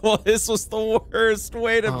God! Well, this was the worst.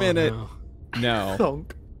 Wait a Oh, minute. no. No.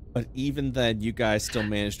 Thunk. But even then, you guys still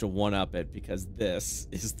managed to one-up it because this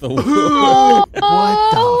is the worst. Oh,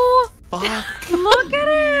 What the fuck? look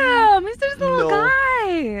at him! He's this little No.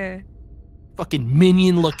 guy. Fucking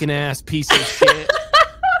minion-looking ass piece of shit.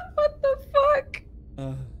 What the fuck?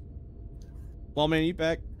 Lawman, you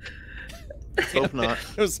back? Hope not.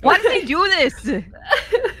 It was- Why did he do this?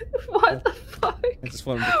 What the fuck? I just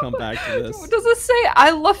want him to come back to this. Does it say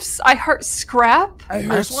I heart scrap? I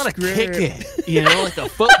just want to kick it, you know, like a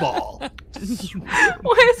football.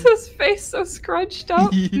 Why is his face so scrunched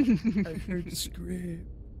up? I heard scream.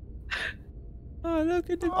 Oh, look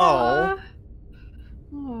at the. Oh.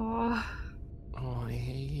 Aw. Oh, I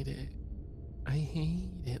hate it. I hate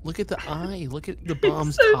it. Look at the eye. Look at the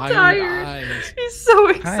bomb's So tired, tired. eyes. He's so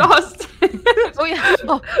exhausted. Oh yeah.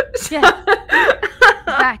 Oh yeah.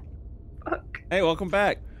 Back. Hey, welcome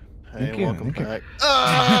back. Hey, Thank you, welcome thank you. back.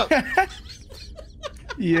 Ah!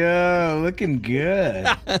 Yo, looking good.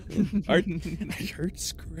 I heard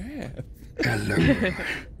scrap.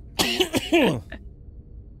 Hello.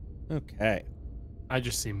 Okay. I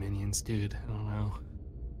just see minions, dude. I don't know.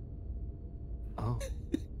 Oh.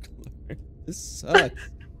 This sucks.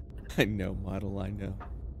 I know, model. I know.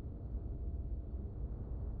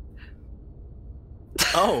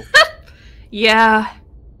 Oh. Yeah.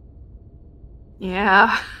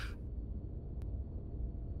 Yeah.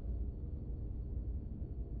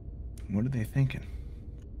 What are they thinking?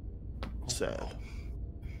 Sad.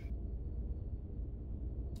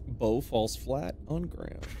 Bow falls flat on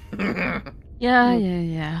ground. Yeah,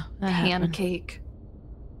 yeah. That happened. Pancake.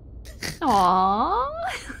 Aww.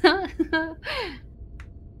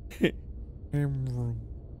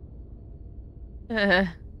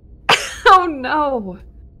 Oh no.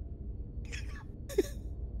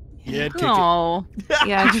 Yeah, I'd kick Oh.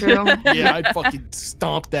 Yeah, true. it. Yeah, I'd fucking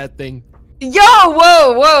stomp that thing. Yo,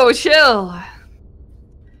 whoa, chill.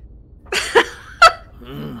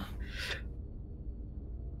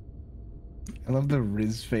 I love the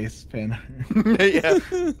Riz face banner. Yeah.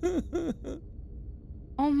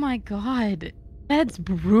 Oh my god. That's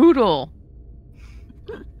brutal.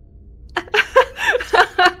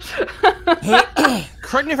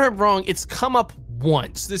 Correct me if I'm wrong, it's come up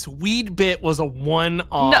once. This weed bit was a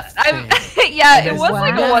one-off No, thing. yeah, it was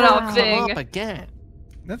like a Wow. one-off Come thing. up again.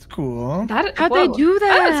 That's cool. That, How'd they do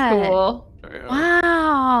that? That's cool.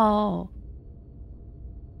 Wow.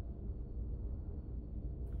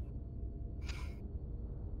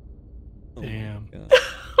 Damn.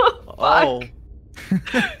 Oh.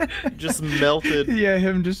 Just melted. Yeah,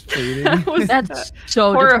 him just fading. That was That's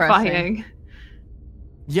so horrifying. depressing.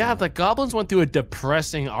 Yeah, the goblins went through a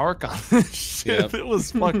depressing arc on this shit. Yep. It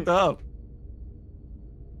was fucked up.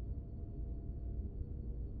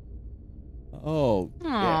 Oh,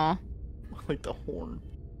 Aw. Like the horn.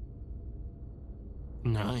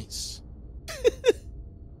 Nice.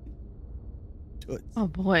 Oh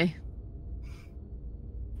boy.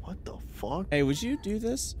 What the fuck? Hey, would you do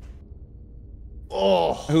this?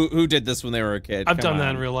 Oh. Who did this when they were a kid? I've Come done that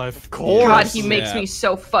on. in real life. Of course. God, he makes Yeah. me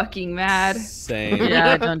so fucking mad. Same.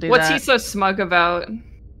 Yeah, don't do What's that. he so smug about?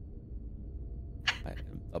 I am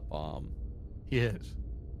the bomb. He is.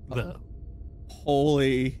 The.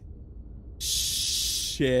 Holy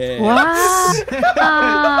shit. What? What?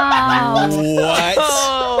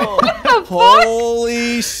 What the fuck?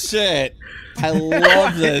 Holy shit. I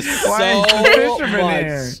love this Why is the so fisherman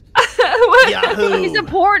here? much. What? Yahoo! He's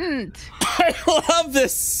important. I love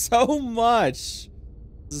this so much.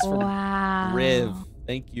 This is from Wow. Riv.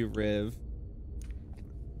 Thank you, Riv.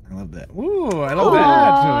 I love that. Ooh, I love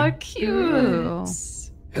Aw, that. cute. Ooh.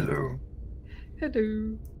 Hello.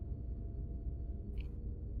 Hello.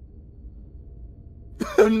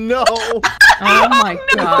 No. Oh my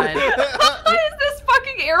god. What is this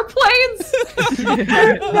fucking airplanes?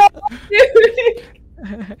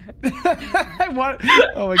 I want.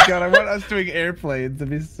 Oh my god, I want us doing airplanes. That'd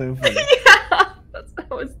be so funny. Yeah, that's what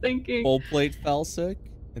I was thinking. Full plate Felsic.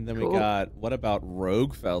 And then we Cool. got, what about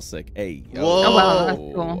Rogue Felsic? Hey, yo. Whoa. Oh wow, that's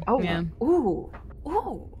cool. Oh, Yeah. ooh,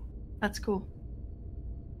 ooh, that's cool.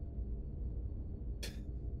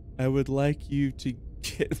 I would like you to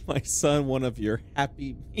get my son one of your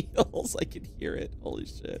Happy Meals. I can hear it. Holy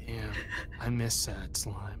shit. Damn. I miss sad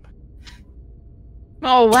slime.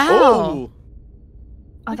 Oh wow. Oh.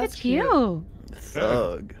 Look that's at cute. you.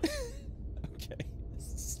 Thug. Okay.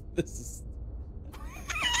 This is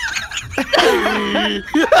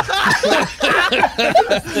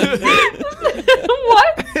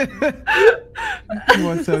What? He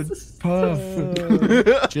wants a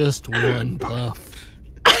puff. Just one puff.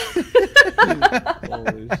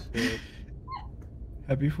 holy shit.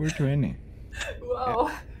 Happy 420.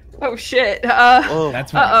 Whoa. Oh shit. Oh.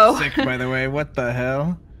 That's Uh-oh. sick, by the way. What the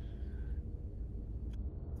hell?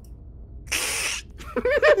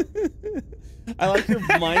 I like your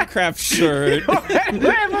Minecraft shirt.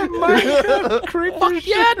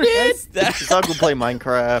 Yeah, dude. That's Zug will play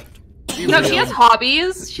Minecraft. No, she has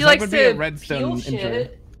hobbies. She That likes would be a to redstone peel intro.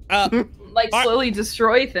 shit, uh, like slowly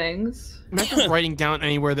destroy things. Imagine writing down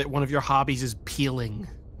anywhere that one of your hobbies is peeling.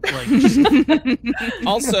 Like,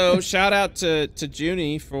 also, shout out to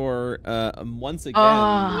Junie for once again.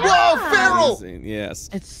 Whoa, Feral! amazing- Yes.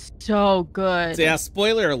 It's so good. So yeah,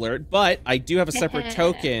 spoiler alert, but I do have a separate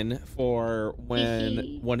token for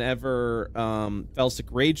whenever Felsic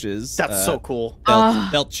rages. That's so cool.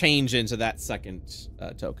 They'll change into that second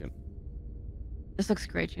token. This looks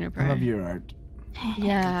great, Juniper. I love your art.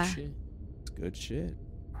 Yeah. It's good shit.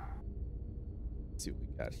 Let's see what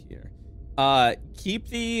we got here. Keep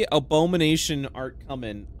the abomination art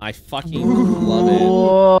coming. I fucking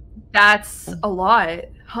love it. That's a lot,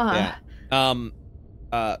 huh?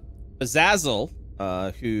 Yeah. Azazel,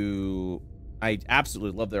 who I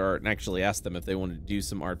absolutely love their art and actually asked them if they wanted to do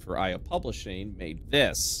some art for IO Publishing, made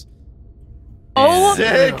this. Oh, And-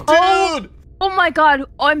 Sick, dude! oh my god.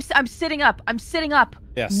 Oh, I'm sitting up. I'm sitting up.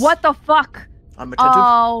 Yes. What the fuck? I'm attentive.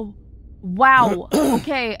 Oh, wow.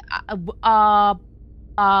 Okay.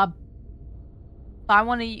 I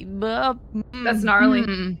want to. That's gnarly.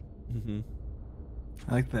 Mhm.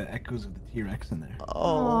 I like the echoes of the T-Rex in there.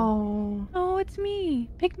 Oh. Oh, it's me.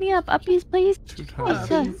 Pick me up, uppies, please. too Please,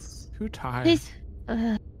 tired. Too tired. please.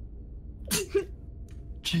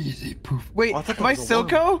 Cheesy poof. Wait, Oh, I thought am I that was a one.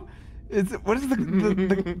 Silco? Is it, what is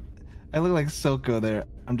the I look like Silco there.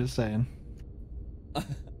 I'm just saying.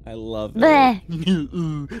 I love it.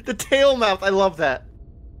 Bleh. The tail mouth, I love that.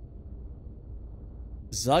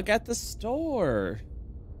 Zug at the store.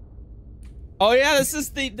 Oh yeah, this is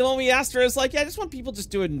the one we asked her. It's like, yeah, I just want people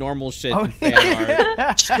just doing normal shit and fan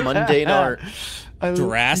art. Mundane art.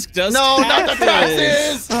 Drask does No, not the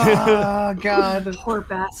taxes. Oh god. Poor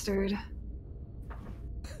bastard.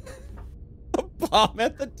 Bomb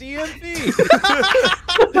at the DMV.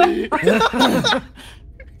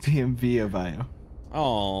 DMV of IO.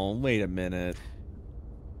 Oh, wait a minute.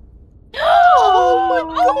 Oh my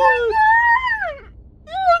god!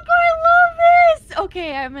 Oh my god, I love this!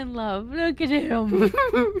 Okay, I'm in love. Look at him.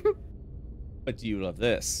 But do you love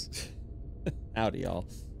this? Howdy, y'all.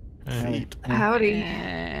 Howdy.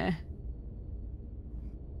 Eh.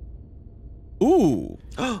 Ooh.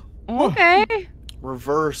 Okay.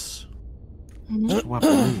 Reverse.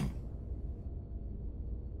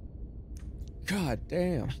 God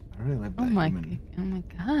damn. I really like that Oh my human.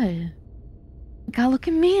 god. God, look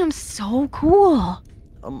at me. I'm so cool.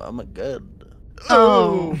 I'm a good.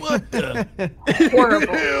 Oh. What the?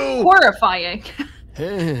 Horrible. Horrifying.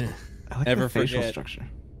 I like Never the facial forget. structure.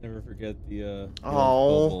 Never forget the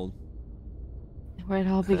Oh. Where it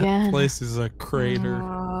all began. Place is a crater.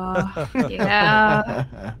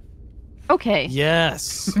 Yeah. Okay.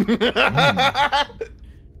 Yes.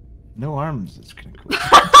 No arms. It's kind of cool.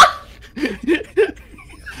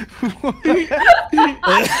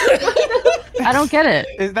 I don't get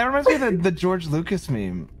it. That reminds me of the George Lucas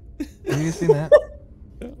meme. Have you seen that?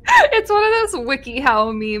 It's one of those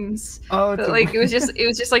WikiHow memes. Oh, But, like it was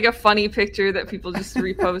just like a funny picture that people just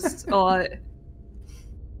repost a lot.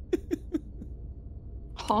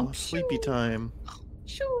 Oh, sleepy time.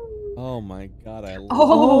 Oh my god, I love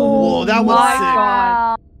Oh, that was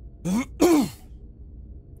my god.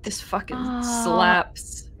 This fucking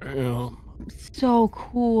slaps. So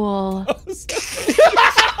cool.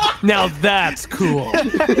 Now that's cool.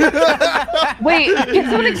 Wait, can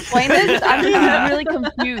someone explain this? I'm really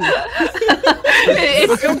confused.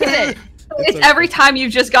 It's, I don't get it. It's every time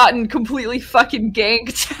you've just gotten completely fucking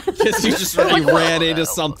ganked. Because you just really ran into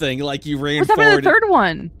something, like you ran What's happening to forward. the third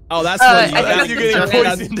one? Oh, that's I what think you you're that's-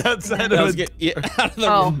 getting poisoned outside that of was it. out of the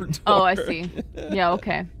door. Oh, I see. Yeah,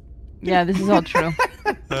 okay. Yeah, this is all true.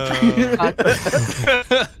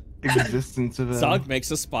 Existence of a Zog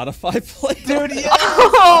makes a Spotify playlist. Dude, yes!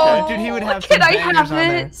 Oh, Dude, he would have some can I bangers have on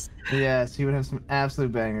there. it? Yes, he would have some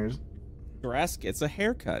absolute bangers. Grass gets a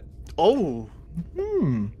haircut. Oh.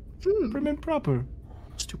 Prim and proper.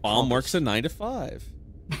 Mom works a 9 to 5.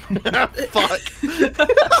 Fuck.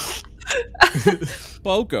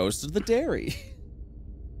 Bo goes to the dairy.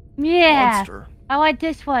 Yeah, Monster. I like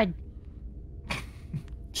this one.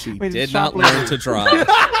 She Wait, did stop not learn to drive.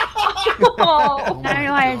 Oh. I don't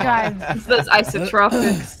know how to drive. It's those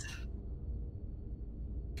isotropics.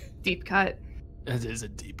 Deep cut. That is a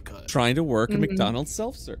deep cut. Trying to work a McDonald's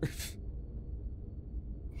self-serve.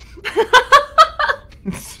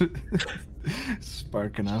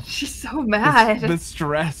 Sparking up. She's so mad. The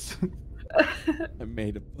stress. I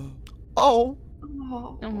made a bow. Oh.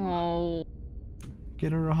 Oh.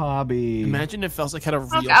 Get her a hobby. Imagine if Felsic had a real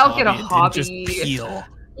I'll hobby get a and didn't hobby. just peel.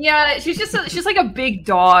 Yeah, she's like a big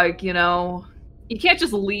dog, you know. You can't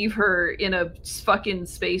just leave her in a fucking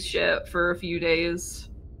spaceship for a few days.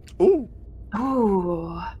 Ooh.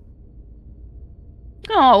 Ooh.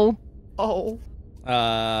 Oh. Oh.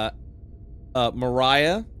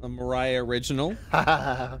 Mariah, a Mariah original.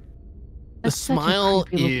 The That's such a smile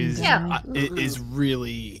creepy looking is Yeah. is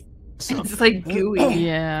really something. It's like gooey.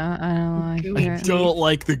 Yeah, I don't like Gooey. I it. don't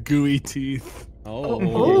like the gooey teeth. Oh,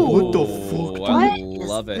 what the fuck? I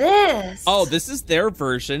love it. This? Oh, this is their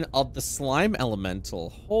version of the slime elemental.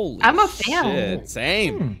 Holy I'm a fan. shit.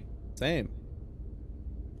 Same. Same.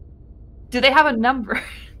 Do they have a number?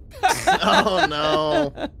 Oh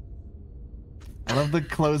no. I love the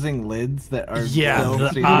closing lids that are Yeah, so the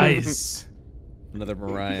secret. eyes. Another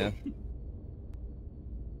Mariah.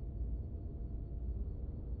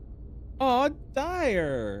 Oh,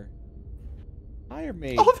 Dyer. Dyer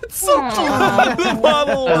mate. Oh, that's so cute. The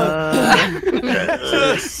bottle That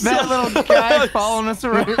little guy following us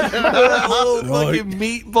around. that little fucking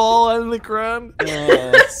meatball on the ground.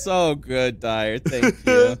 Oh, so good, Dyer. Thank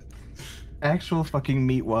you. Actual fucking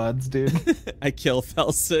meat wads, dude. I kill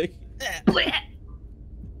Felsic.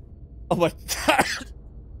 Oh my god.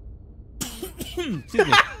 Excuse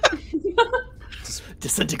me.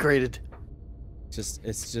 Disintegrated.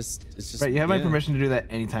 It's just. Right, you have my yeah. permission to do that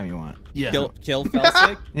anytime you want. Yeah. Kill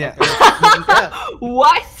Felsic? Yeah.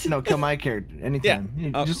 What? No, kill my character anytime.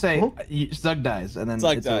 You Oh. just say Zug dies, and then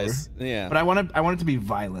Zug it's dies. over. Yeah. But I want it to be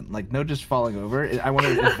violent, like no just falling over. I want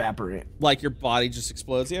it to evaporate. Like your body just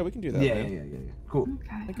explodes. Yeah, we can do that. Yeah, man. yeah. Cool.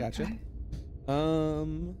 Okay. I gotcha. okay.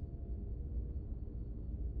 Um.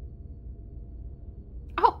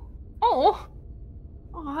 Oh. Oh.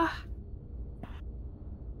 Aw.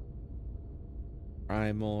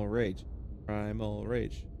 Primal rage. Primal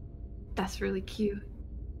rage. That's really cute.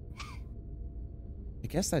 I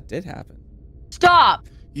guess that did happen. Stop.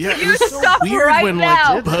 Yeah, You stop weird right when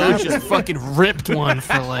now. like Bo just fucking ripped one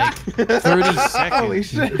for like 30 seconds. Holy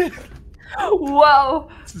shit. Whoa.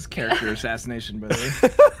 This is character assassination, by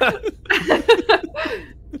the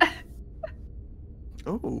way.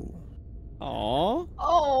 Oh. Aww.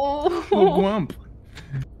 Oh. Little gwump.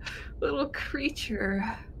 Little creature.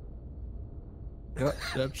 Yep,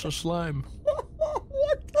 that's a slime.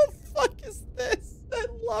 What the fuck is this? I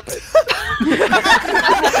love it.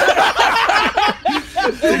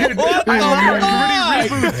 Dude, I love our gritty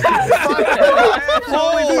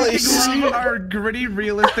reboot. Our gritty,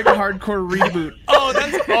 realistic, hardcore reboot. Oh,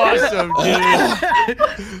 that's awesome,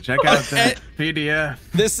 dude. Check out that PDF.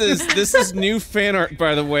 This is new fan art,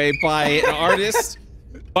 by the way, by an artist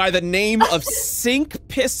by the name of Sink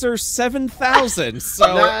Pisser 7000.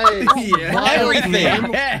 So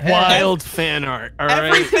everything, wild fan art. All right.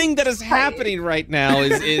 everything that is happening right now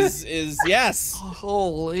is yes.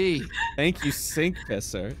 Holy. Thank you, Sink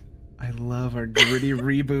Pisser. I love our gritty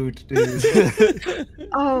reboot, dude.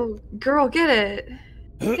 Oh, girl, get it.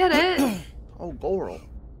 Get it. Oh, Goral.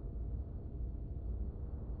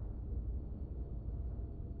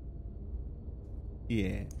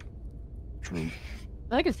 Yeah. I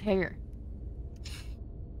like his hair.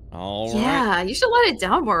 All right. Yeah, you should let it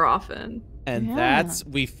down more often. And Yeah.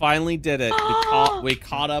 we finally did it. We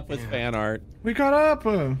caught up with fan art. We caught up.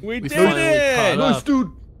 We did finally it. caught up.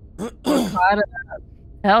 dude.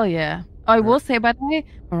 Hell yeah. Oh, I will say, by the way,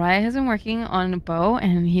 Mariah has been working on Bo,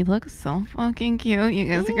 and he looks so fucking cute. You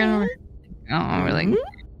guys are gonna. Oh, really?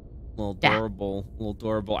 Little Yeah. adorable, little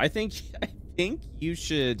adorable. I think you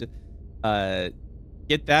should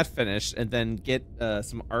get that finished and then get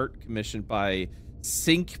some art commissioned by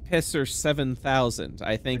Sink Pisser 7000.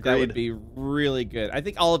 I think that would be really good. I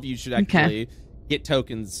think all of you should actually get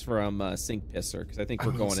tokens from Sink Pisser because I think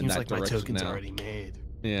we're going in that direction my token's now. already made.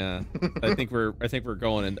 Yeah, I think we're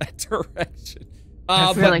going in that direction.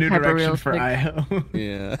 That's really new direction for hyper-realistic. IO.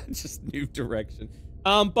 Yeah, just new direction.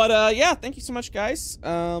 But yeah, thank you so much, guys.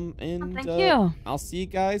 And Thank you. I'll see you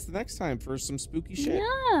guys the next time for some spooky shit.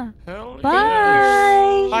 Yeah. Hell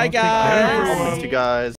Bye. Bye, guys. I'll miss you guys.